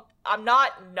problem, I'm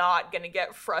not gonna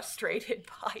get frustrated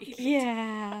by it.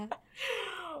 Yeah.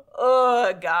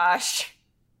 Oh, gosh.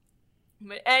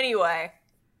 But anyway,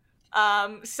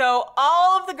 so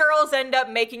all of the girls end up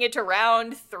making it to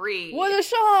round 3. What a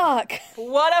shock!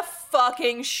 What a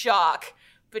fucking shock.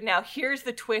 But now here's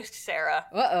the twist, Sarah.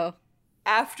 Uh-oh.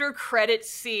 After credits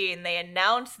scene, they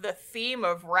announce the theme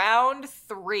of round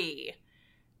 3.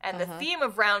 And the theme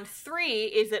of round 3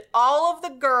 is that all of the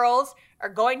girls are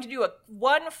going to do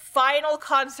one final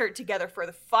concert together for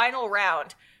the final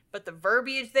round. But the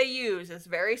verbiage they use is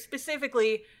very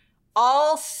specifically,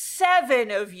 all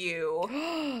 7 of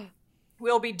you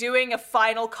will be doing a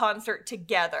final concert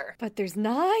together. But there's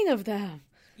 9 of them.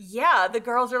 Yeah, the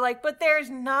girls are like, but there's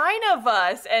 9 of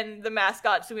us. And the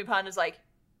mascot, Sumi Panda's like,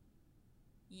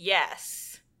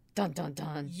 yes. Dun, dun,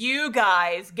 dun. You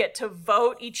guys get to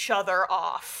vote each other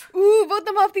off. Ooh, vote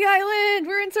them off the island.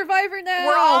 We're in Survivor now.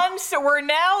 We're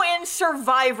now in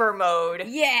Survivor mode.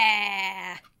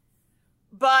 Yeah.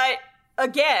 But,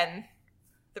 again,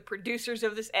 the producers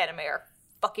of this anime are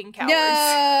fucking cowards.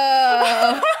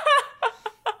 No.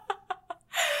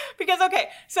 Because, okay,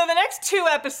 so the next 2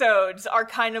 episodes are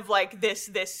kind of like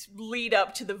this lead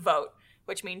up to the vote,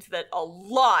 which means that a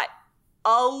lot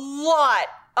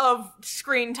of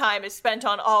screen time is spent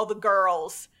on all the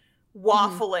girls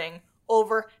waffling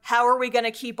over how are we going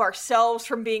to keep ourselves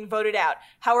from being voted out?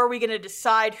 How are we going to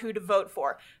decide who to vote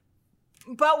for?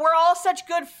 But we're all such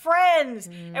good friends,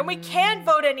 and we can't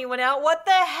vote anyone out. What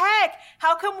the heck?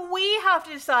 How come we have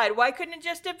to decide? Why couldn't it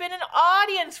just have been an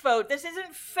audience vote? This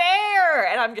isn't fair.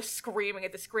 And I'm just screaming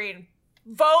at the screen,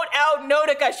 vote out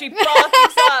Nodoka. She fucking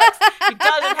sucks. She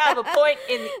doesn't have a point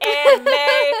in the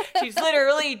anime. She's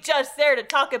literally just there to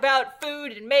talk about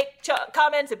food and make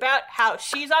comments about how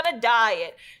she's on a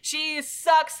diet. She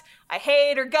sucks. I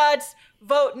hate her guts.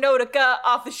 Vote Nodoka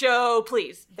off the show,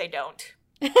 please. They don't.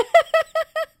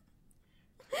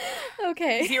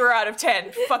 Okay. 0 out of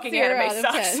 10. Fucking 0 anime out of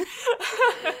sucks. 10.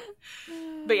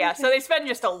 But yeah, so they spend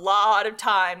just a lot of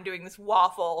time doing this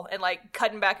waffle and like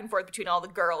cutting back and forth between all the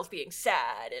girls being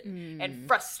sad and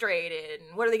frustrated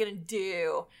and what are they gonna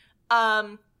do?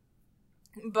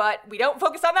 But we don't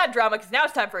focus on that drama because now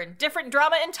it's time for a different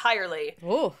drama entirely.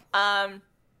 Oh.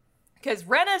 Because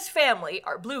Rena's family,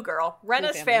 our blue girl,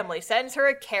 Rena's family sends her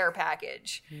a care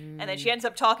package. And then she ends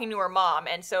up talking to her mom.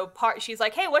 And so she's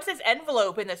like, hey, what's this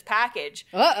envelope in this package?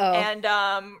 Uh-oh. And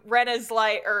Rena's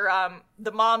like,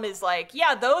 the mom is like,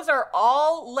 yeah, those are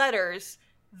all letters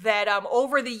that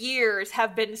over the years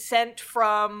have been sent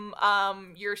from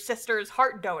your sister's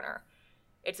heart donor.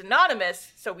 It's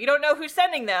anonymous, so we don't know who's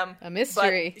sending them. A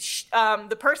mystery. But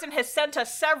the person has sent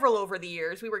us several over the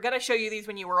years. We were going to show you these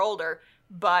when you were older.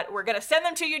 But we're going to send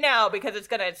them to you now because it's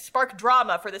going to spark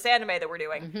drama for this anime that we're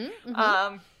doing.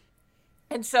 And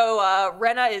so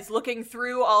Rena is looking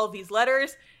through all of these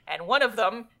letters, and one of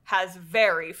them has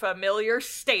very familiar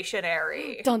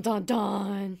stationery. Dun, dun,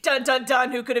 dun. Dun, dun,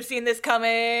 dun. Who could have seen this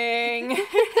coming?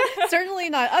 Certainly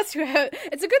not us.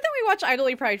 It's a good thing we watch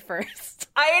Idly Pride first.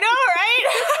 I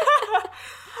know, right?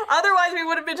 Otherwise, we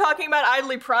would have been talking about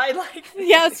Idly Pride like this.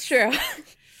 Yeah, it's true.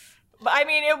 But I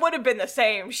mean, it would have been the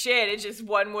same shit. It's just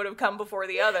one would have come before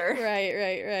the other.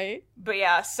 Right. But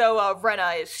yeah, so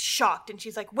Renna is shocked, and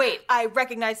she's like, wait, I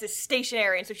recognize this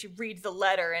stationery. And so she reads the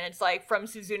letter, and it's like, from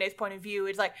Suzune's point of view,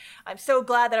 it's like, I'm so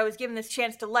glad that I was given this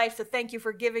chance to life, so thank you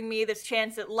for giving me this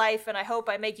chance at life, and I hope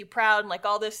I make you proud, and like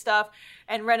all this stuff.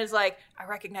 And Renna's like, I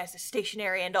recognize this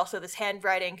stationery and also this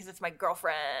handwriting, because it's my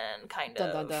girlfriend, kind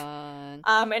of. Dun, dun,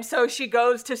 dun. And so she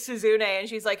goes to Suzune, and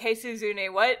she's like, hey,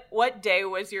 Suzune, what day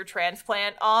was your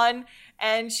transplant on?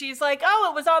 And she's like, oh,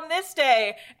 it was on this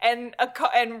day. And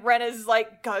Renna's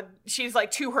like, God, she's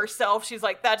like, to herself, she's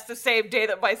like, that's the same day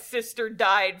that my sister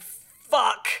died.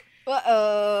 Fuck.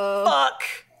 Uh-oh. Fuck.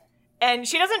 And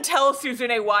she doesn't tell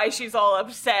Suzune why she's all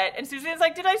upset. And Suzune's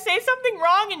like, did I say something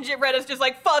wrong? And Renna's just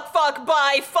like, fuck,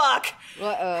 bye, fuck.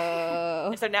 Uh-oh.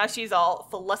 And so now she's all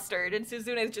flustered, and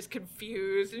Suzune's just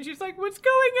confused. And she's like, what's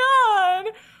going on?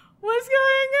 What's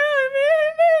going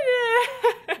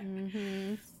on?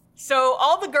 Mm-hmm. So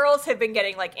all the girls have been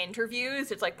getting, like,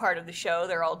 interviews. It's, like, part of the show.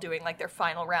 They're all doing, like, their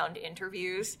final round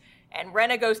interviews. And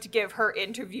Renna goes to give her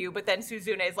interview, but then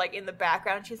Suzune's, like, in the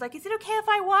background. She's like, is it okay if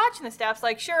I watch? And the staff's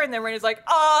like, sure. And then Renna's like,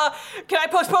 can I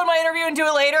postpone my interview and do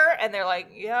it later? And they're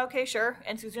like, yeah, okay, sure.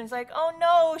 And Suzune's like, oh,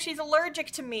 no, she's allergic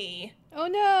to me. Oh,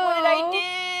 no. What did I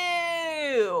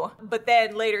do? But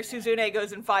then later, Suzune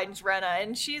goes and finds Renna,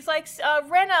 and she's like,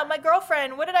 Renna, my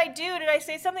girlfriend, what did I do? Did I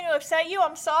say something to upset you?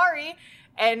 I'm sorry.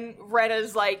 And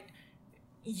Renna's like,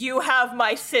 you have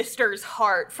my sister's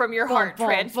heart from your heart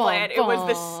transplant.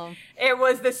 It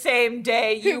was the same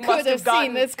day. You must have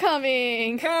seen this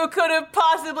coming. Who could have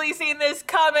possibly seen this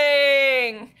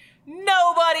coming?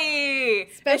 Nobody.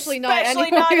 Especially not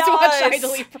anyone who's watched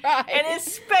Idly Pride. And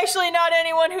especially not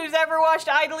anyone who's ever watched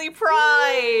Idly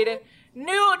Pride.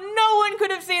 No one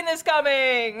could have seen this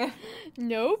coming.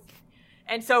 Nope.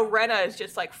 And so Renna is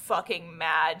just, like, fucking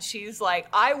mad. She's like,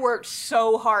 I worked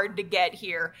so hard to get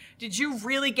here. Did you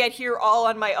really get here all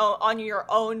on your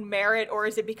own merit, or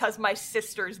is it because my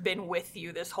sister's been with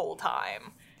you this whole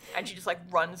time? And she just, like,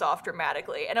 runs off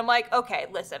dramatically. And I'm like, okay,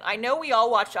 listen, I know we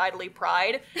all watched Idly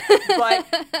Pride, but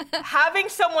having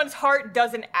someone's heart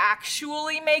doesn't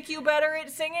actually make you better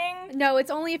at singing. No,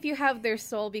 it's only if you have their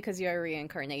soul because you're a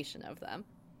reincarnation of them.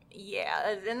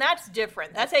 Yeah, and that's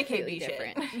different. That's AKB shit.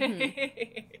 Different.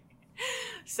 Mm-hmm.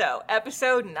 So,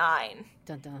 episode 9.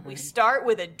 Dun, dun. We start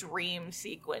with a dream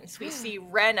sequence. We see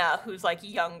Renna, who's, like,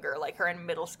 younger, like her in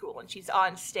middle school, and she's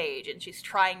on stage, and she's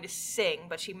trying to sing,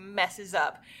 but she messes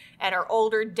up. And her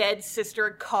older dead sister,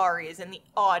 Kari, is in the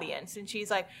audience, and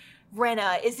she's like,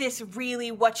 Renna, is this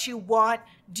really what you want?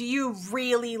 Do you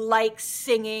really like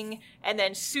singing? And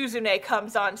then Suzune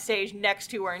comes on stage next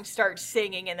to her and starts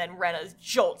singing, and then Renna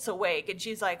jolts awake, and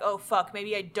she's like, oh, fuck,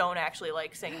 maybe I don't actually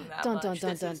like singing that much.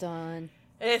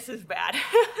 This is bad.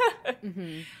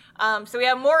 Mm-hmm. So we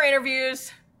have more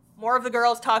interviews, more of the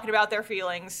girls talking about their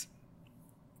feelings.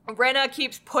 Renna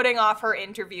keeps putting off her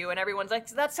interview, and everyone's like,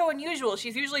 that's so unusual.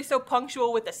 She's usually so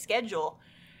punctual with the schedule.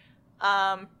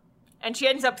 And she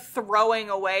ends up throwing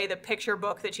away the picture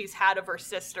book that she's had of her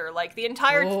sister. Like, the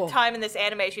entire time in this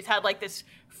anime, she's had, like, this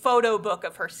photo book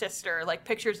of her sister, like,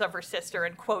 pictures of her sister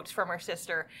and quotes from her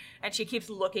sister. And she keeps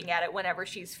looking at it whenever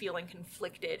she's feeling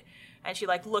conflicted. And she,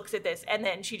 like, looks at this, and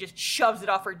then she just shoves it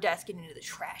off her desk and into the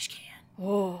trash can.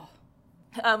 Oh.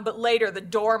 But later, the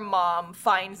dorm mom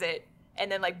finds it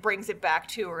and then, like, brings it back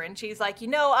to her. And she's like, you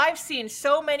know, I've seen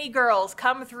so many girls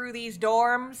come through these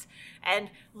dorms, and,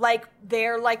 like,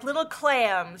 they're like little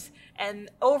clams. And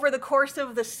over the course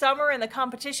of the summer and the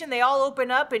competition, they all open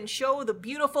up and show the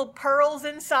beautiful pearls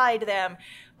inside them.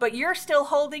 But you're still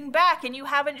holding back, and you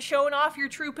haven't shown off your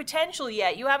true potential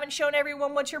yet. You haven't shown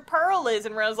everyone what your pearl is.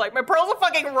 And Renna's like, my pearl's a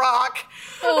fucking rock.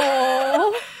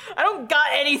 Oh. I don't got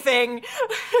anything.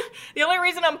 The only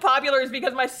reason I'm popular is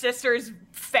because my sister's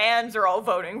fans are all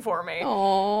voting for me.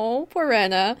 Oh, poor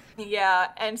Renna. Yeah,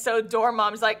 and so dorm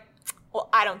mom's like, well,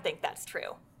 I don't think that's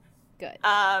true. Good.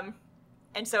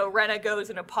 And so Renna goes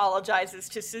and apologizes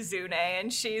to Suzune,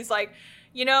 and she's like,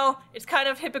 you know, it's kind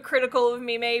of hypocritical of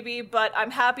me maybe, but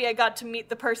I'm happy I got to meet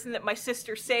the person that my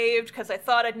sister saved, because I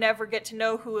thought I'd never get to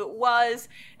know who it was,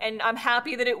 and I'm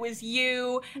happy that it was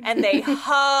you. And they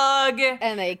hug.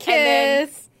 And they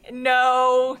kiss.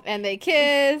 And they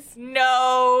kiss.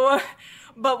 No.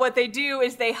 But what they do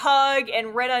is they hug,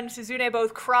 and Renna and Suzune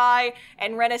both cry,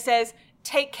 and Renna says,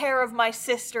 take care of my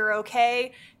sister,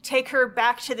 okay? Take her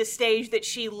back to the stage that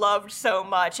she loved so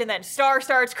much. And then Star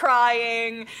starts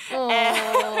crying.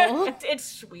 And it's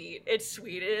sweet. It's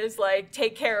sweet. It is like,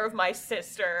 take care of my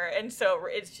sister. And so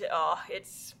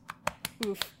it's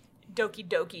Oof. Doki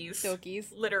Dokis.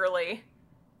 Dokies. Literally.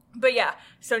 But yeah,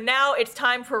 so now it's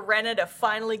time for Rena to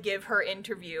finally give her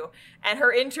interview. And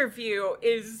her interview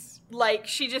is like,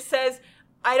 she just says,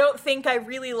 I don't think I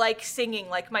really like singing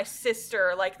like my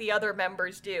sister, like the other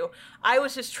members do. I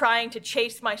was just trying to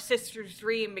chase my sister's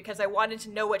dream because I wanted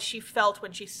to know what she felt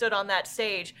when she stood on that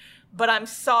stage. But I'm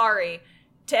sorry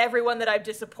to everyone that I've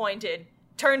disappointed.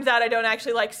 Turns out I don't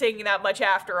actually like singing that much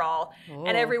after all. Oh.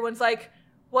 And everyone's like,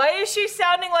 why is she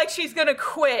sounding like she's gonna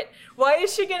quit? Why did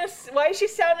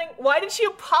she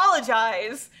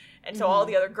apologize? And so all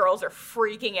the other girls are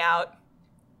freaking out.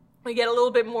 We get a little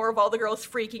bit more of all the girls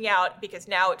freaking out because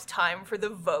now it's time for the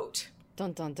vote.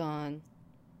 Dun dun dun.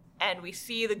 And we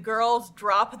see the girls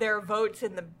drop their votes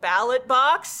in the ballot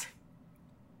box.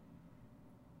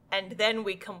 And then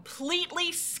we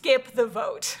completely skip the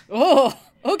vote. Oh,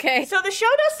 okay. So the show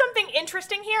does something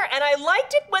interesting here, and I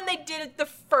liked it when they did it the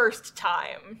first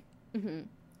time. Mm-hmm.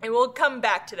 And we'll come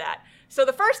back to that. So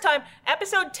the first time,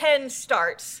 episode 10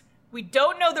 starts. We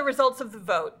don't know the results of the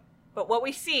vote, but what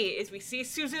we see is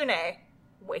Suzune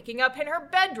waking up in her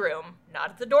bedroom,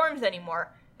 not at the dorms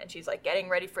anymore, and she's like getting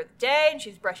ready for the day, and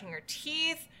she's brushing her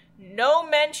teeth. No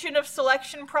mention of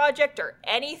Selection Project or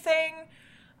anything.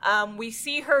 We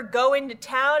see her go into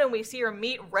town and we see her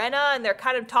meet Rena, and they're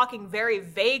kind of talking very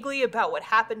vaguely about what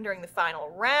happened during the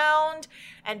final round.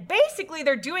 And basically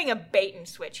they're doing a bait and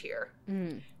switch here.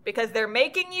 Because they're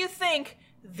making you think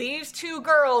these two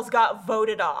girls got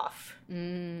voted off.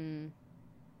 But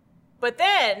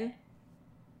then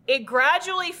it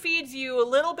gradually feeds you a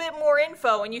little bit more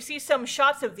info, and you see some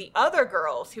shots of the other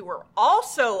girls who were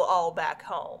also all back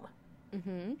home.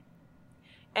 Mm-hmm.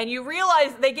 And you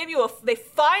realize they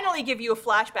finally give you a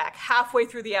flashback halfway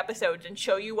through the episodes and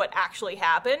show you what actually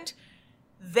happened.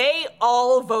 They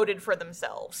all voted for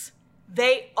themselves.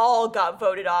 They all got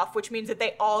voted off, which means that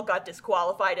they all got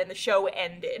disqualified and the show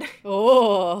ended.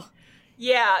 Oh.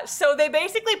 Yeah, so they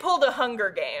basically pulled a Hunger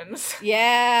Games.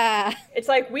 Yeah. It's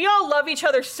like, we all love each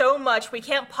other so much, we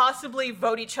can't possibly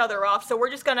vote each other off, so we're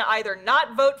just gonna either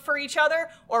not vote for each other,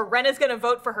 or Rena's gonna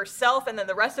vote for herself, and then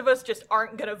the rest of us just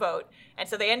aren't gonna vote. And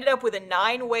so they ended up with a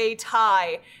 9-way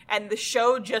tie, and the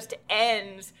show just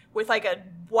ends with like a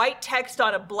white text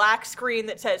on a black screen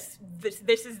that says,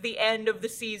 this is the end of the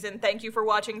season, thank you for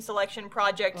watching Selection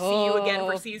Project, see you again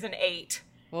for season 8.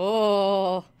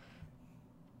 Oh.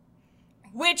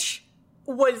 Which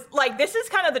was, like, this is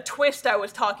kind of the twist I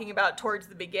was talking about towards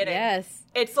the beginning. Yes.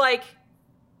 It's like,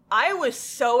 I was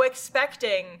so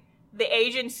expecting the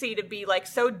agency to be, like,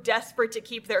 so desperate to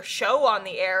keep their show on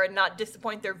the air and not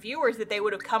disappoint their viewers that they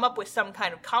would have come up with some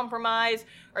kind of compromise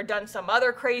or done some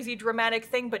other crazy dramatic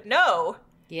thing, but no.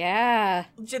 Yeah.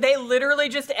 They literally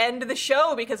just end the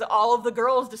show because all of the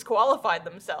girls disqualified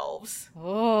themselves.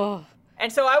 Oh.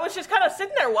 And so I was just kind of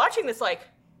sitting there watching this like,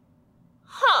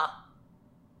 huh.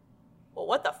 Well,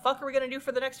 what the fuck are we going to do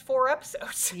for the next 4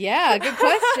 episodes? Yeah, good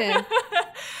question.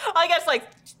 I guess like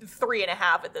 3.5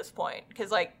 at this point.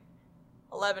 Because like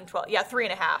 11, 12. Yeah,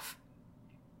 3.5.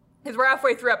 Because we're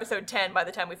halfway through episode 10 by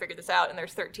the time we figure this out. And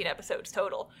there's 13 episodes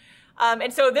total.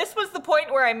 And so this was the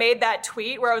point where I made that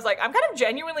tweet where I was like, I'm kind of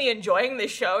genuinely enjoying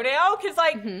this show now. Because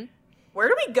like, where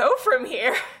do we go from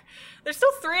here? There's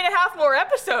still 3.5 more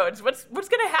episodes. What's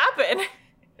going to happen?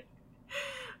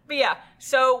 But yeah,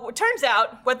 so it turns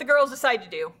out what the girls decide to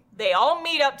do, they all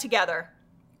meet up together,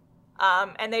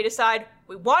 and they decide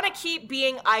we want to keep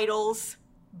being idols,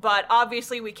 but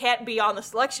obviously we can't be on the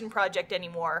Selection Project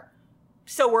anymore.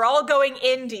 So we're all going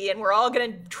indie, and we're all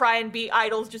going to try and be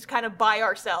idols just kind of by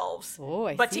ourselves. Oh,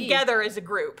 I but see. Together as a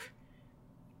group.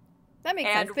 That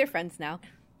makes sense. They're friends now.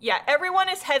 Yeah, everyone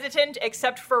is hesitant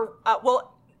except for,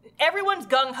 everyone's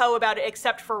gung-ho about it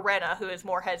except for Rena, who is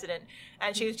more hesitant.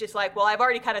 And she's just like, well, I've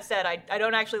already kind of said I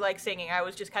don't actually like singing. I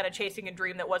was just kind of chasing a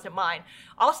dream that wasn't mine.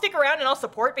 I'll stick around and I'll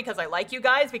support because I like you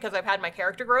guys, because I've had my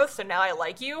character growth, so now I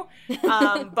like you.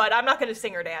 But I'm not going to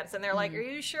sing or dance. And they're like, are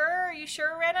you sure? Are you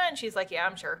sure, Rena? And she's like, yeah,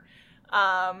 I'm sure.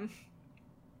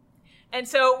 And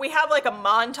so we have like a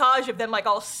montage of them like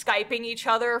all Skyping each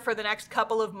other for the next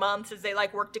couple of months as they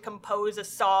like work to compose a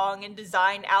song and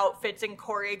design outfits and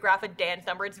choreograph a dance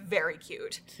number. It's very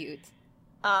cute. Cute.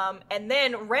 And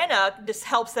then Rena just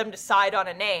helps them decide on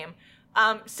a name.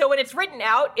 So when it's written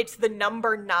out, it's the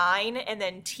number 9 and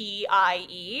then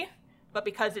T-I-E. But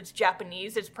because it's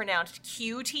Japanese, it's pronounced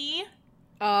Q-T.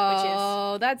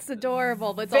 Oh, that's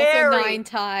adorable, but it's also 9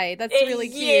 tie. That's really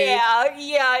cute. Yeah,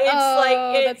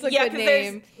 it's that's a good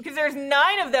name. Because there's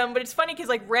 9 of them, but it's funny because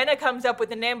like Rena comes up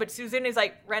with the name, but Suzune is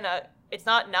like, Rena, it's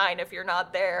not 9 if you're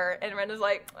not there. And Ren is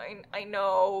like, I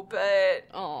know, but...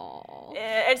 Aww.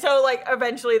 And so, like,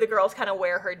 eventually the girls kind of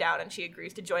wear her down and she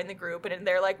agrees to join the group. And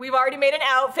they're like, we've already made an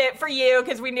outfit for you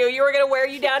because we knew you were going to wear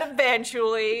you down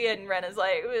eventually. And Ren is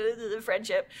like,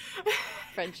 friendship.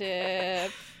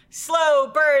 Friendship. Slow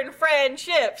burn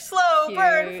friendship. Slow Cute.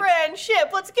 Burn friendship.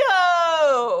 Let's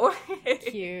go.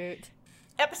 Cute.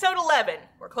 Episode 11.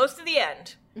 We're close to the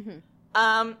end.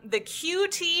 Mm-hmm. The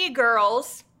QT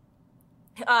girls,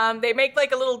 they make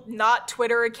like a little not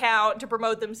Twitter account to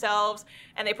promote themselves,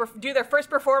 and they do their first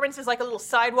performance as like a little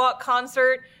sidewalk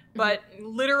concert, but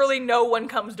literally no one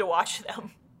comes to watch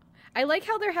them. I like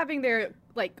how they're having their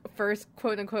like first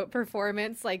quote unquote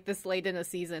performance like this late in a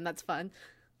season. That's fun.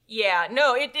 Yeah,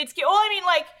 no, it's well, I mean,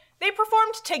 like, they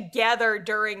performed together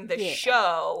during the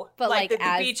show, but like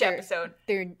the beach episode.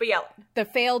 But yeah, the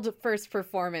failed first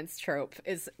performance trope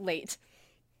is late.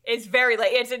 It's very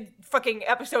late. It's in fucking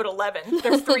episode 11.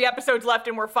 There's 3 episodes left,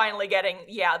 and we're finally getting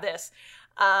this.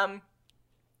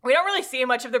 We don't really see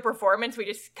much of the performance. We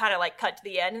just kind of like cut to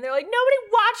the end, and they're like, nobody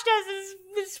watched us.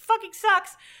 This fucking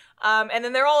sucks. And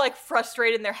then they're all like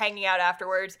frustrated and they're hanging out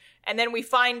afterwards. And then we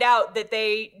find out that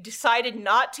they decided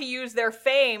not to use their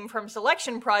fame from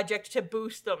Selection Project to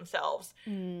boost themselves.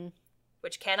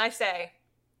 Which, can I say,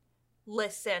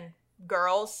 listen,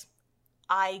 girls,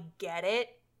 I get it.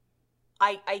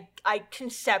 I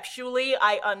conceptually,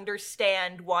 I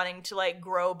understand wanting to, like,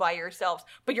 grow by yourselves,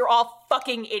 but you're all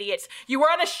fucking idiots. You were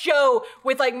on a show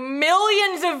with, like,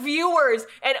 millions of viewers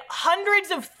and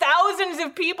hundreds of thousands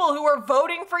of people who were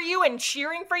voting for you and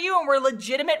cheering for you and were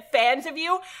legitimate fans of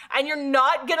you, and you're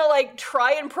not gonna, like,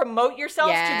 try and promote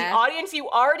yourselves to the audience you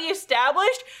already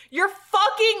established? You're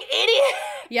fucking idiots!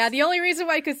 Yeah, the only reason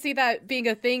why I could see that being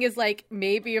a thing is, like,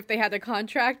 maybe if they had a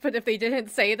contract, but if they didn't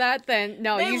say that, then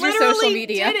no, use your social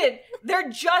media. Didn't. They're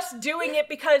just doing it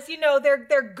because, you know,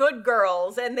 they're good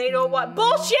girls and they don't want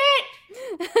bullshit.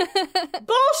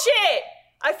 Bullshit.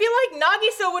 I feel like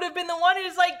Nagisa would have been the one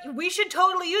who's like, we should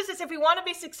totally use this if we want to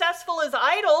be successful as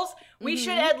idols. We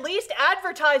should at least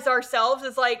advertise ourselves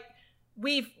as like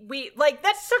we like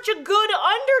that's such a good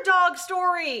underdog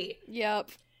story.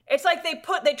 Yep. It's like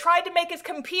they tried to make us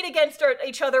compete against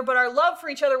each other, but our love for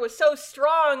each other was so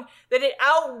strong that it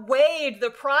outweighed the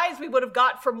prize we would have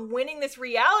got from winning this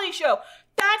reality show.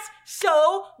 That's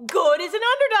so good as an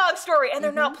underdog story. And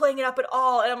they're not playing it up at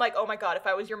all. And I'm like, oh my God, if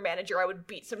I was your manager, I would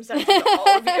beat some sense into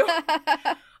all of you.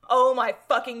 Oh my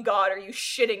fucking God, are you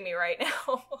shitting me right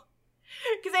now?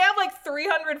 Because they have like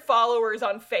 300 followers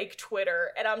on fake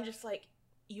Twitter. And I'm just like,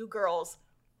 you girls,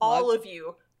 all of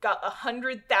you, got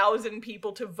 100,000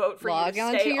 people to vote for you to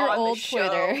stay on the show.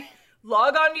 Twitter.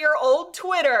 Log on to your old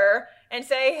Twitter and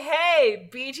say, hey,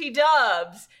 BT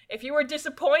Dubs, if you were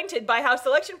disappointed by how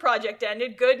Selection Project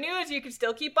ended, good news, you can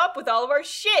still keep up with all of our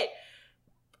shit.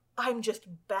 I'm just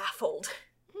baffled.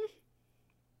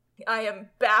 I am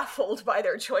baffled by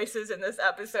their choices in this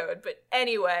episode. But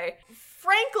anyway,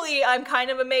 frankly, I'm kind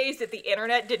of amazed that the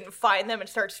internet didn't find them and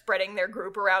start spreading their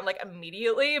group around like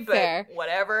immediately, but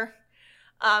whatever.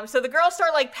 So the girls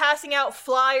start like passing out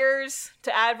flyers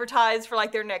to advertise for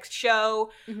like their next show.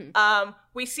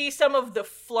 We see some of the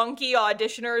flunky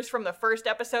auditioners from the first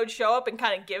episode show up and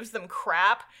kind of gives them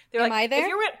crap. They're Am like, I there? If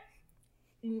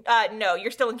you're no,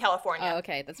 you're still in California. Oh,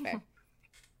 okay, that's fair.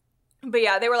 But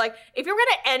yeah, they were like, if you're going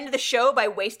to end the show by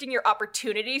wasting your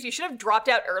opportunities, you should have dropped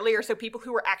out earlier so people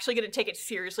who were actually going to take it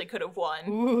seriously could have won.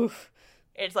 Oof.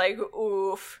 It's like,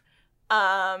 oof.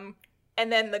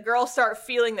 And then the girls start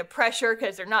feeling the pressure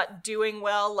because they're not doing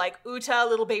well. Like, Uta,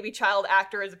 little baby child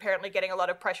actor, is apparently getting a lot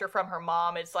of pressure from her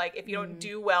mom. It's like, if you don't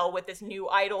do well with this new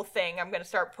idol thing, I'm going to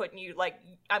start putting you, like,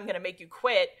 I'm going to make you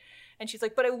quit. And she's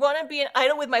like, but I want to be an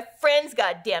idol with my friends,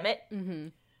 goddammit.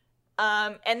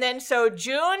 And then so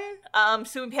June,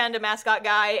 Sumi Panda mascot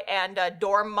guy, and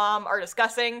dorm mom are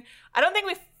discussing. I don't think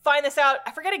we find this out.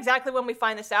 I forget exactly when we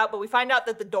find this out, but we find out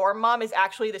that the dorm mom is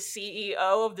actually the CEO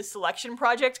of the Selection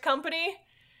Project company.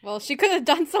 Well, she could have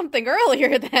done something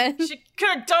earlier then. She could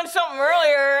have done something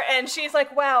earlier, and she's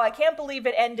like, wow, I can't believe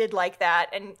it ended like that.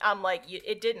 And I'm like,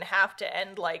 it didn't have to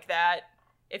end like that.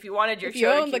 If you wanted your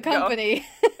show to keep going. You own the company.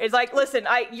 It's like, listen,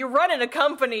 you're running a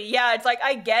company. Yeah, it's like,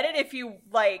 I get it if you,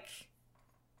 like,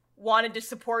 wanted to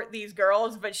support these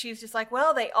girls, but she's just like,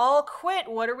 well, they all quit.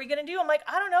 What are we gonna do? I'm like,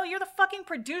 I don't know. You're the fucking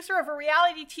producer of a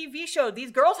reality TV show.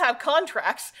 These girls have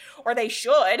contracts, or they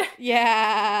should.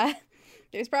 Yeah.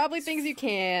 There's probably things you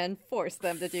can force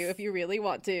them to do if you really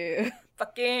want to.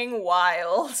 Fucking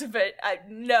wild. But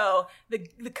no, the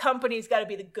company's got to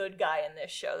be the good guy in this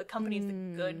show. The company's the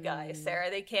good guy, Sarah.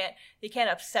 They can't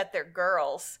upset their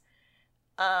girls.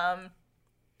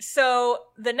 So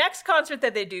the next concert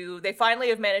that they do, they finally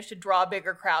have managed to draw a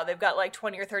bigger crowd. They've got like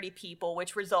 20 or 30 people,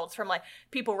 which results from like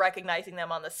people recognizing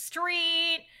them on the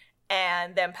street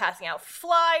and them passing out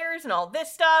flyers and all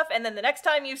this stuff. And then the next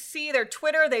time you see their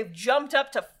Twitter, they've jumped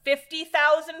up to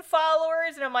 50,000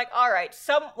 followers. And I'm like, all right,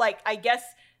 I guess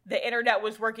the internet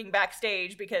was working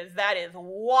backstage because that is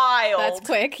wild. That's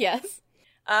quick, yes.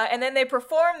 And then they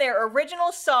perform their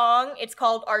original song. It's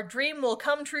called Our Dream Will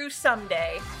Come True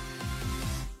Someday.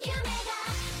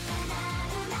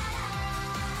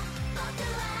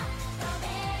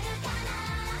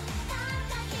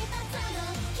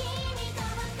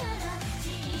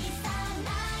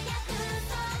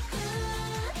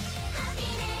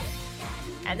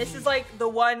 And this is like the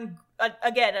one,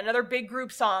 again, another big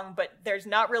group song, but there's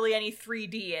not really any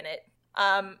 3D in it.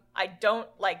 I don't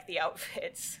like the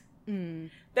outfits.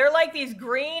 They're like these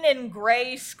green and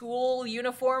gray school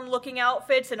uniform looking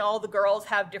outfits, and all the girls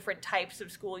have different types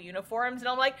of school uniforms. And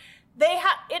I'm like,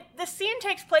 the scene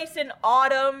takes place in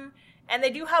autumn, and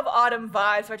they do have autumn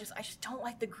vibes, so I just don't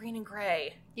like the green and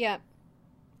gray. Yeah.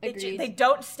 Agreed. They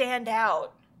don't stand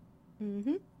out.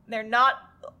 Mm-hmm. They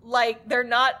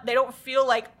don't feel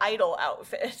like idol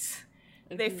outfits.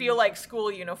 They feel like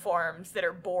school uniforms that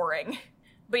are boring.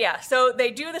 But yeah, so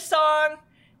they do the song.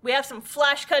 We have some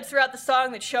flash cuts throughout the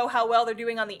song that show how well they're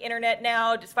doing on the internet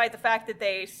now, despite the fact that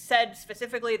they said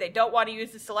specifically they don't want to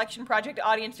use the Selection Project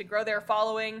audience to grow their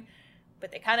following.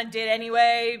 But they kind of did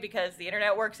anyway, because the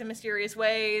internet works in mysterious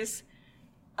ways.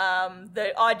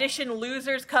 The audition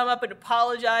losers come up and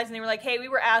apologize, and they were like, hey, we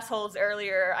were assholes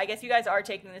earlier. I guess you guys are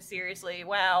taking this seriously.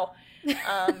 Wow.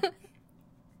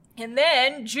 And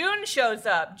then June shows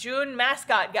up. June,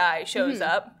 mascot guy, shows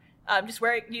up.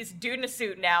 He's a dude in a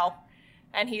suit now.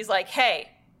 And he's like,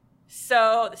 hey,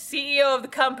 so the CEO of the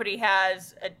company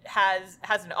has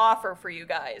an offer for you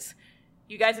guys.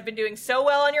 You guys have been doing so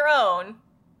well on your own,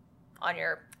 on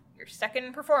your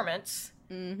second performance,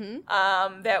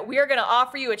 that we are going to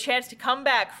offer you a chance to come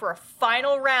back for a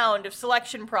final round of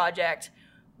Selection Project.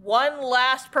 One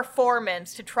last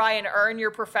performance to try and earn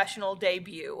your professional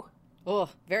debut. Oh,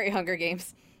 very Hunger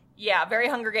Games. Yeah, very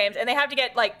Hunger Games. And they have to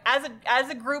get, like, as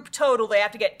a group total, they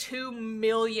have to get 2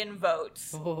 million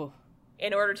votes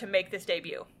in order to make this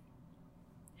debut.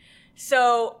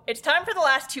 So it's time for the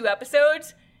last 2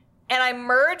 episodes. And I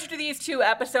merged these 2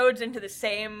 episodes into the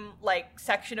same, like,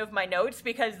 section of my notes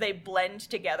because they blend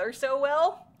together so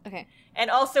well. Okay.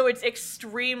 And also it's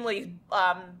extremely,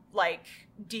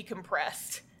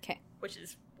 decompressed. Okay. Which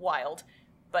is wild.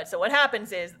 But so what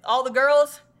happens is, all the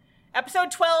girls,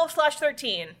 episode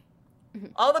 12/13,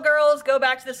 all the girls go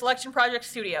back to the Selection Project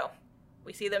studio.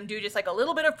 We see them do just, like, a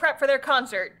little bit of prep for their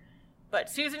concert. But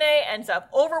Suzune ends up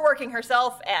overworking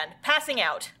herself and passing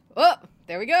out. Oh,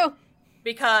 there we go.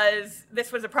 Because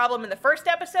this was a problem in the first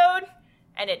episode,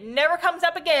 and it never comes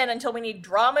up again until we need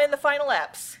drama in the final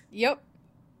eps. Yep.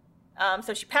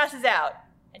 So she passes out,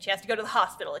 and she has to go to the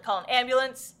hospital. They call an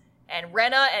ambulance, and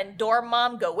Rena and Dorm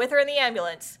Mom go with her in the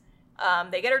ambulance.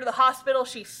 They get her to the hospital.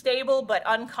 She's stable but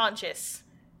unconscious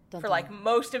for, like,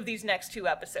 most of these next 2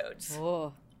 episodes.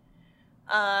 Oh.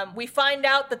 We find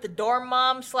out that the Dorm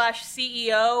Mom /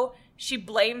 CEO, she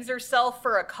blames herself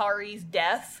for Akari's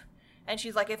death. And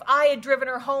she's like, if I had driven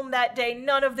her home that day,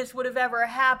 none of this would have ever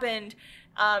happened.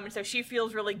 So she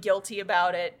feels really guilty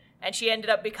about it. And she ended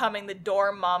up becoming the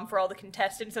dorm mom for all the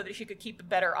contestants so that she could keep a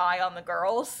better eye on the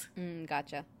girls.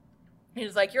 Gotcha. He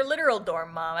was like, you're literal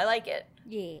dorm mom. I like it.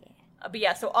 Yeah. But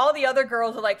yeah, so all the other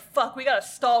girls are like, fuck, we gotta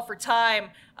stall for time.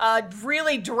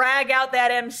 Really drag out that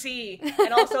MC.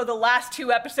 And also the last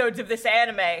 2 episodes of this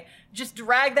anime. Just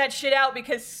drag that shit out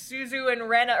because Suzune and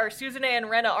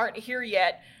Rena aren't here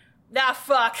yet.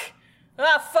 Fuck,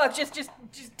 just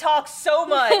talk so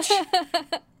much.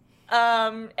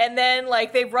 And then,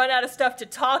 like, they've run out of stuff to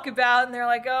talk about, and they're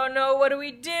like, oh no, what do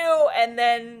we do? And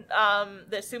then,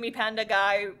 the Sumi Panda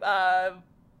guy, God,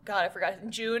 I forgot,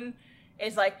 June,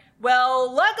 is like,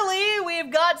 well, luckily, we've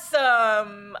got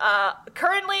some,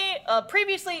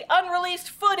 previously unreleased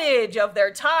footage of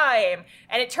their time,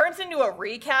 and it turns into a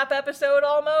recap episode,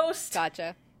 almost.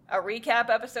 Gotcha. A recap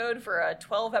episode for a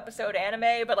 12-episode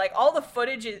anime, but, like, all the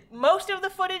footage most of the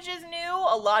footage is new,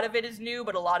 a lot of it is new,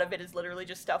 but a lot of it is literally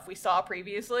just stuff we saw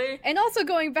previously. And also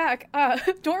going back,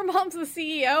 Dorm Mom's the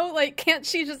CEO, like, can't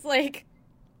she just, like,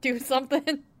 do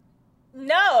something?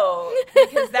 No,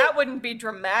 because that wouldn't be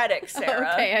dramatic,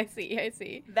 Sarah. Okay, I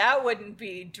see. That wouldn't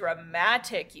be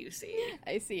dramatic, you see.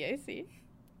 I see.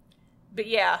 But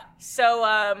yeah,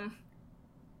 so,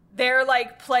 they're,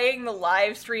 like, playing the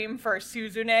live stream for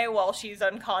Suzune while she's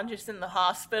unconscious in the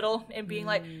hospital and being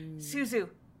like, Suzu,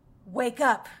 wake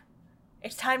up.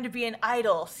 It's time to be an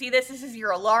idol. See this? This is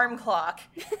your alarm clock.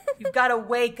 You've got to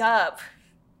wake up.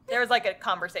 There was like a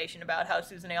conversation about how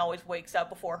Suzume always wakes up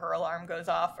before her alarm goes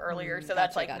off earlier, so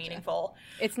that's like meaningful.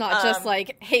 It's not just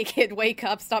like, hey kid, wake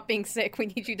up, stop being sick, we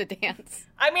need you to dance.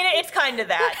 I mean, it's kind of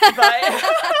that,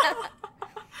 but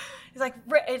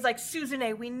it's like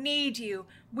Suzume, we need you.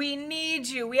 We need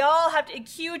you. We all have to.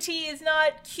 QT is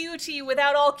not QT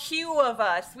without all Q of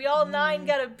us. We all 9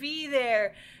 gotta be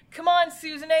there. Come on,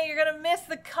 Suzume, you're gonna miss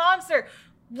the concert.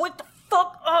 What the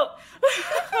fuck up?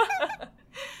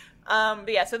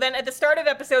 But yeah, so then at the start of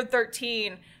episode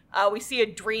 13, we see a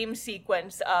dream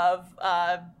sequence of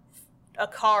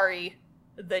Akari,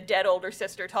 the dead older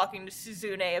sister, talking to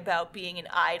Suzune about being an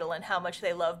idol and how much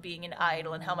they love being an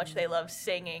idol and how much they love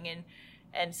singing,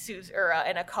 and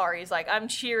Akari's like, I'm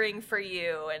cheering for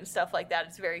you and stuff like that.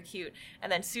 It's very cute. And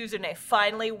then Suzune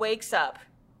finally wakes up.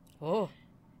 Oh.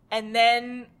 And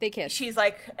then they kiss. She's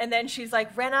like,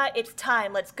 Rena, it's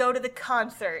time. Let's go to the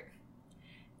concert.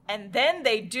 And then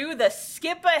they do the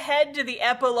skip ahead to the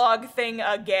epilogue thing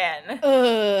again.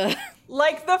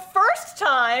 Like the first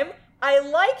time, I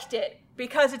liked it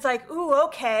because it's like, ooh,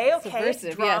 okay,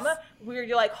 it's drama. Yes.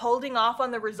 You're like holding off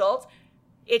on the results.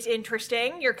 It's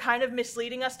interesting. You're kind of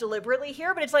misleading us deliberately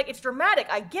here, but it's like, it's dramatic.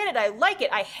 I get it. I like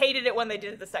it. I hated it when they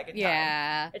did it the second time.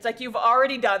 Yeah. It's like, you've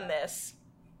already done this.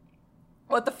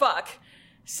 What the fuck?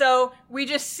 So we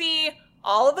just see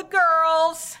all of the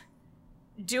girls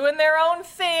doing their own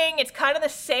thing. It's kind of the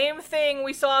same thing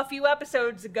we saw a few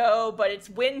episodes ago, but it's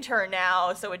winter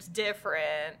now, so it's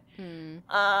different.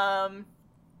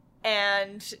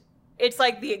 And it's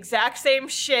like the exact same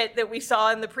shit that we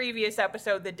saw in the previous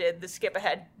episode that did the skip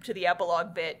ahead to the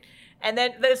epilogue bit. And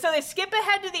then, so they skip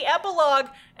ahead to the epilogue,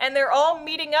 and they're all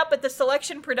meeting up at the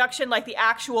Selection production, like the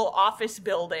actual office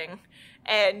building.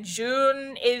 And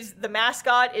Jun is the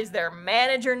mascot, is their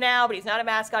manager now, but he's not a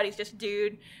mascot, he's just a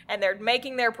dude. And they're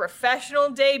making their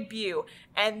professional debut.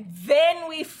 And then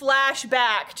we flash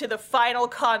back to the final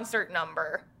concert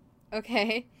number.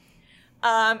 Okay.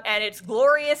 And it's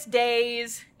Glorious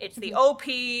Days, it's the OP,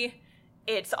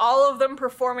 it's all of them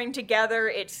performing together,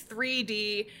 it's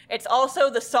 3D. It's also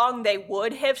the song they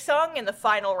would have sung in the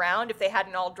final round if they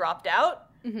hadn't all dropped out.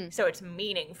 So it's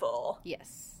meaningful.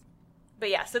 Yes. But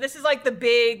yeah, so this is like the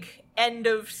big end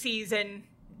of season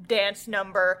dance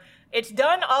number. It's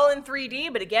done all in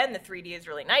 3D, but again, the 3D is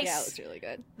really nice. Yeah, it looks really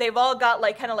good. They've all got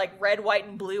like kind of like red, white,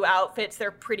 and blue outfits.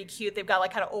 They're pretty cute. They've got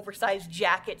like kind of oversized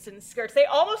jackets and skirts. They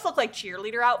almost look like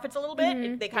cheerleader outfits a little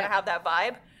bit. They kind of have that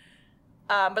vibe.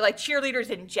 But like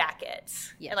cheerleaders in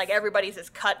jackets. Yes. And like everybody's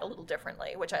is cut a little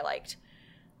differently, which I liked.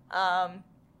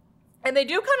 And they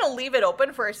do kind of leave it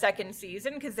open for a second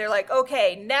season because they're like,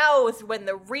 okay, now is when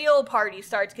the real party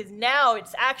starts because now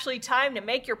it's actually time to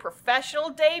make your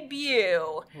professional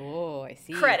debut. Oh, I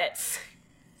see. Credits.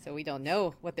 So we don't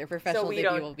know what their professional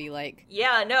debut will be like.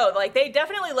 Yeah, no, like they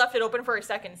definitely left it open for a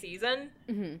second season.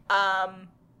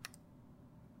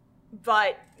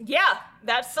 But yeah,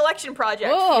 that's Selection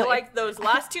Project. I feel like those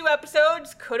last 2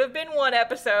 episodes could have been 1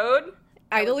 episode.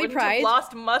 Idly Pride.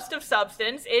 Lost must of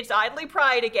substance. It's Idly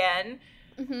Pride again.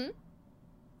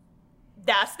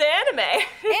 That's the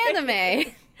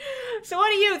anime. So what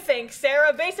do you think,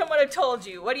 Sarah? Based on what I've told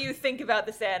you, what do you think about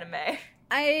this anime?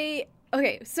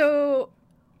 Okay, so,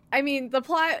 I mean, the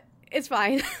plot is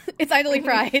fine. It's Idly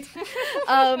Pride.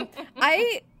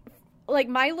 Like,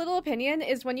 my little opinion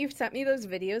is when you sent me those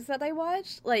videos that I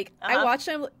watched, like, I watched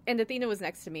them, and Athena was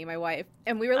next to me, my wife,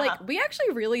 and we were like, we actually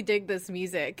really dig this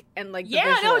music, and, like, the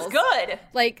visuals. No, it's good.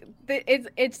 Like,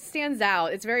 it stands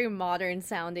out. It's very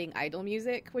modern-sounding idol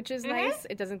music, which is nice.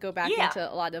 It doesn't go back into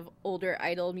a lot of older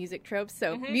idol music tropes,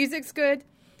 so music's good.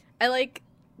 I like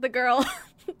the girl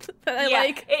that I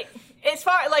like. As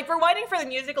far, like, rewinding for the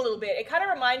music a little bit, it kind of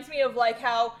reminds me of, like,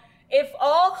 how if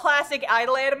all classic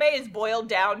idol anime is boiled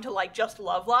down to, like, just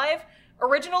Love Live,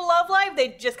 original Love Live, they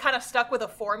just kind of stuck with a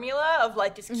formula of,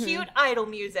 like, just cute idol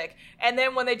music. And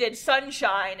then when they did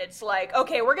Sunshine, it's like,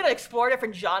 okay, we're going to explore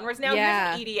different genres now.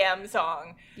 Here's an EDM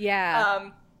song. Yeah.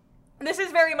 This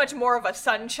is very much more of a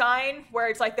Sunshine, where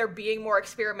it's like they're being more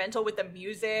experimental with the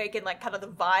music and, like, kind of the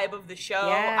vibe of the show.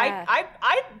 Yeah.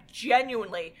 I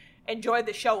genuinely enjoyed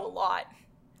the show a lot.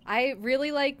 I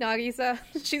really like Nagisa.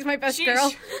 She's my best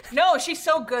girl. No, she's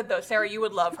so good, though, Sarah. You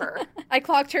would love her. I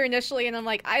clocked her initially, and I'm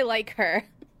like, I like her.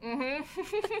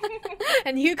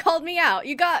 And you called me out.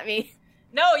 You got me.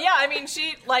 No, yeah, I mean,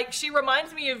 she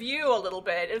reminds me of you a little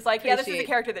bit. It's like, this is a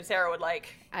character that Sarah would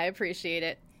like. I appreciate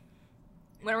it.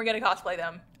 When are we going to cosplay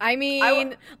them? I mean,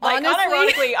 honestly,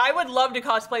 unironically, I would love to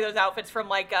cosplay those outfits from,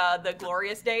 like, the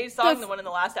Glorious Days song, the one in the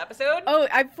last episode. Oh,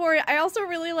 I also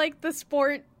really like the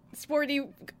sport sporty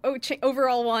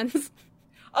overall ones.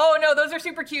 Oh, no, those are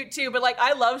super cute, too. But, like,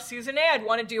 I love Suzume. I'd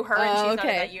want to do her, and she's not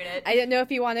in that unit. I didn't know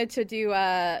if you wanted to do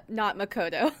not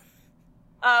Makoto.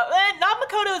 Not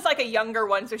Makoto is, like, a younger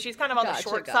one, so she's kind of on the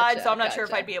short side, so I'm not sure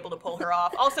if I'd be able to pull her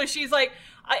off. Also, she's, like,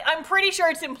 I'm pretty sure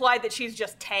it's implied that she's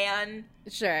just tan.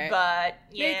 Sure. But,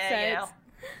 yeah, makes sense. You know.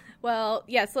 Well,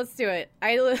 yes, let's do it.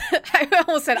 I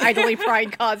almost said Idly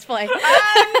Pride cosplay.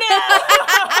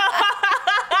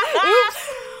 Oops.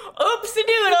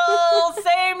 Oopsie-doodle,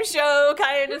 same show,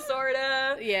 kind of, sort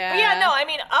of. Yeah. But yeah, no, I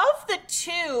mean, of the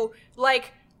two,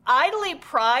 like, Idly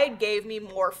Pride gave me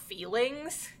more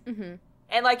feelings. Mm-hmm.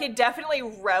 And, like, it definitely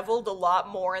reveled a lot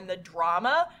more in the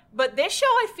drama. But this show,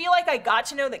 I feel like I got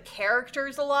to know the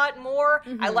characters a lot more.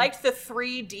 Mm-hmm. I liked the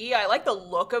 3D. I like the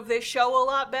look of this show a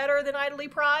lot better than Idly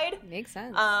Pride. Makes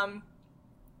sense. I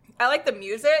like the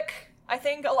music. I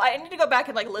think I need to go back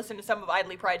and like listen to some of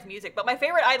Idly Pride's music, but my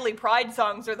favorite Idly Pride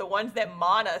songs are the ones that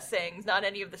Mana sings, not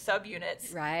any of the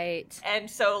subunits. Right. And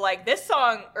so like this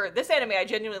song or this anime, I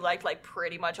genuinely liked like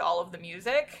pretty much all of the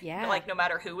music. Yeah. Like no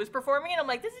matter who was performing it, I'm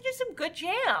like, this is just some good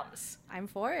jams. I'm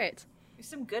for it. There's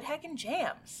some good heckin'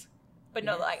 jams. But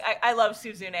no, like I love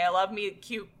Suzune. I love me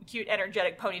cute,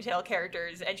 energetic ponytail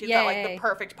characters, and she's got like the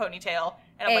perfect ponytail.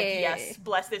 And I'm like, yes,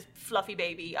 bless this fluffy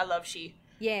baby. I love she.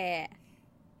 Yeah.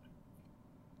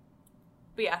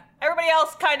 But yeah, everybody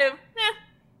else kind of,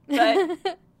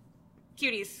 but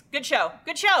cuties. Good show.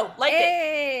 Liked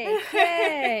it.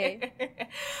 Yay.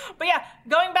 But yeah,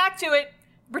 going back to it,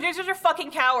 producers are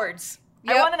fucking cowards.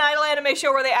 Yep. I want an idol anime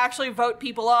show where they actually vote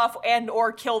people off and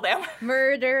or kill them.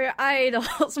 Murder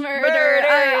idols. Murder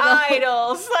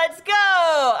idols. Let's go.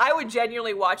 I would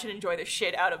genuinely watch and enjoy the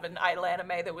shit out of an idol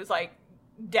anime that was like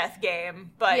Death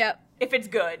Game, but if it's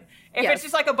good. If it's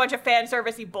just like a bunch of fan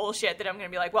servicey bullshit, then I'm going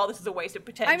to be like, well, this is a waste of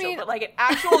potential. I mean, but like an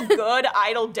actual good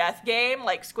idol death game,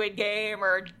 like Squid Game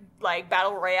or like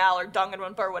Battle Royale or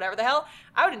Danganronpa or whatever the hell,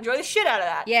 I would enjoy the shit out of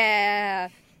that. Yeah.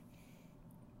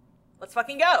 Let's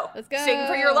fucking go. Let's go. Sing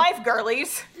for your life,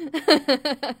 girlies.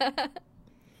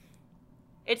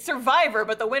 It's Survivor,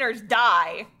 but the winners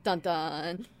die. Dun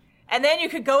dun. And then you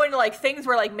could go into like things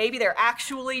where like maybe they're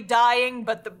actually dying,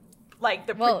 but the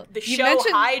show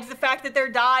hides the fact that they're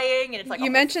dying, and it's like you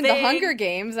mentioned the Hunger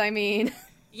Games. I mean,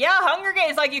 yeah, Hunger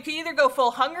Games. Like you could either go full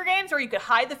Hunger Games, or you could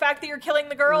hide the fact that you're killing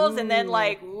the girls, and then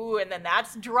and then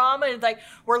that's drama. It's like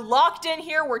we're locked in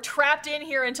here, we're trapped in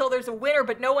here until there's a winner,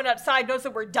 but no one outside knows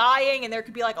that we're dying, and there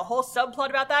could be like a whole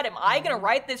subplot about that. Am I gonna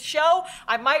write this show?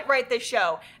 I might write this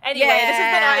show. Anyway, This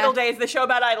has been Idol Days, the show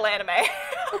about idol anime.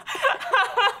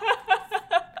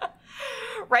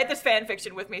 Write this fan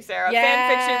fiction with me, Sarah. Yes. Fan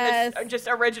fiction that's just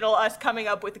original, us coming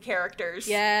up with the characters.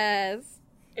 Yes.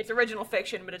 It's original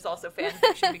fiction, but it's also fan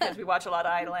fiction because we watch a lot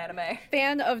of idol anime.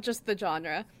 Fan of just the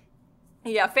genre.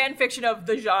 Yeah, fan fiction of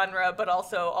the genre, but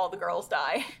also all the girls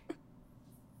die.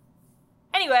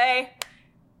 Anyway,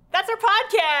 that's our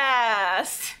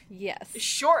podcast. Yes.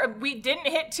 Short. We didn't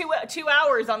hit 2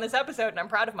 hours on this episode, and I'm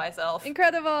proud of myself.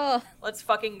 Incredible. Let's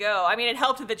fucking go. I mean, it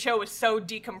helped that the show was so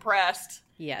decompressed.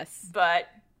 Yes. But,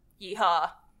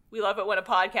 yeehaw. We love it when a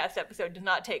podcast episode does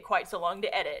not take quite so long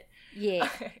to edit. Yeah.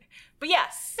 But yeah,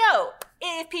 so,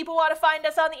 if people want to find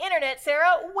us on the internet,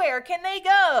 Sarah, where can they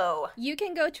go? You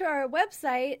can go to our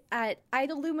website at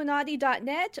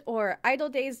idolluminati.net or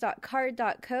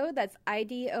idoldays.card.co. That's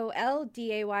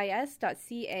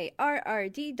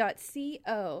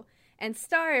idoldays.carrd.co. And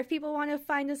Star, if people want to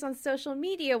find us on social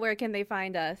media, where can they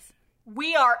find us?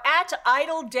 We are at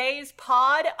Idol Days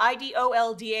Pod,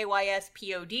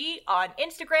 IDOLDAYSPOD, on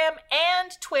Instagram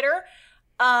and Twitter.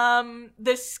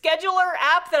 The scheduler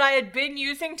app that I had been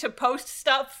using to post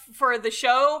stuff for the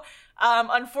show,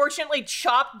 unfortunately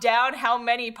chopped down how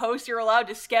many posts you're allowed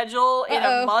to schedule in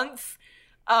a month,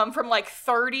 from like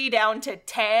 30 down to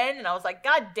 10. And I was like,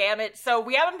 God damn it. So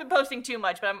we haven't been posting too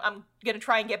much, but I'm going to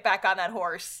try and get back on that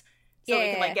horse. So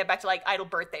we can like get back to like idol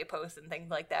birthday posts and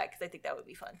things like that, because I think that would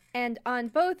be fun. And on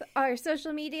both our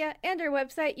social media and our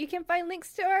website, you can find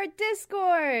links to our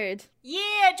Discord.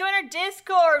 Yeah, join our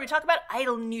Discord. We talk about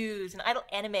idol news and idol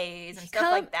animes and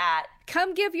stuff like that.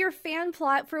 Come give your fan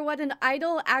plot for what an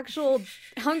idol actual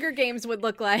Hunger Games would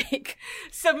look like.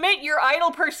 Submit your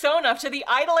idol persona to the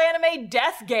idol anime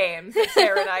Death Games that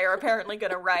Sarah and I are apparently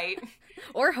going to write.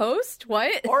 Or host?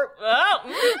 What? Or,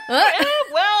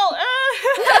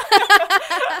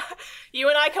 you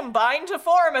and I combined to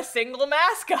form a single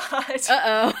mascot.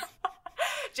 Uh-oh.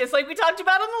 Just like we talked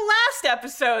about on the last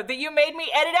episode that you made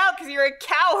me edit out because you're a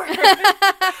coward.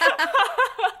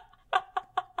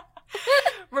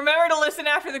 Remember to listen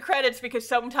after the credits because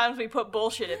sometimes we put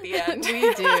bullshit at the end.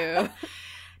 We do.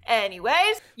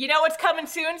 Anyways, you know what's coming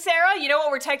soon, Sarah? You know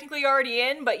what we're technically already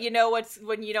in, but you know what's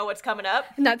coming up?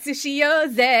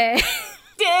 Natsushiyose.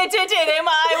 In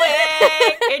my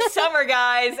way. It's summer,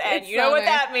 guys, and you know what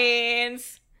that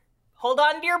means. Hold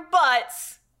on to your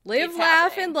butts. Live,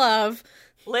 laugh, and love.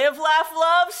 Live, laugh,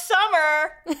 love,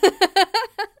 summer.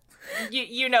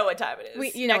 you know what time it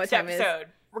is. Next episode.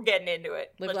 We're getting into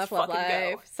it. Live, laugh, love,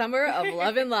 live. Summer of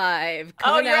Love and Live.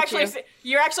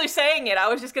 You're actually saying it. I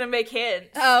was just gonna make hints.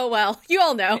 Oh well, you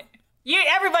all know.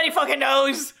 Everybody fucking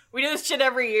knows. We do this shit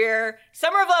every year.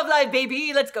 Summer of Love Live,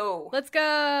 baby. Let's go. Let's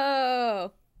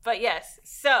go. But yes,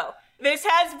 so this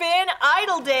has been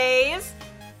Idle Days.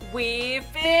 We've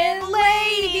been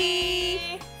Lady.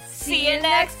 See you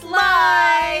next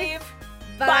live.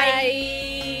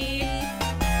 Bye.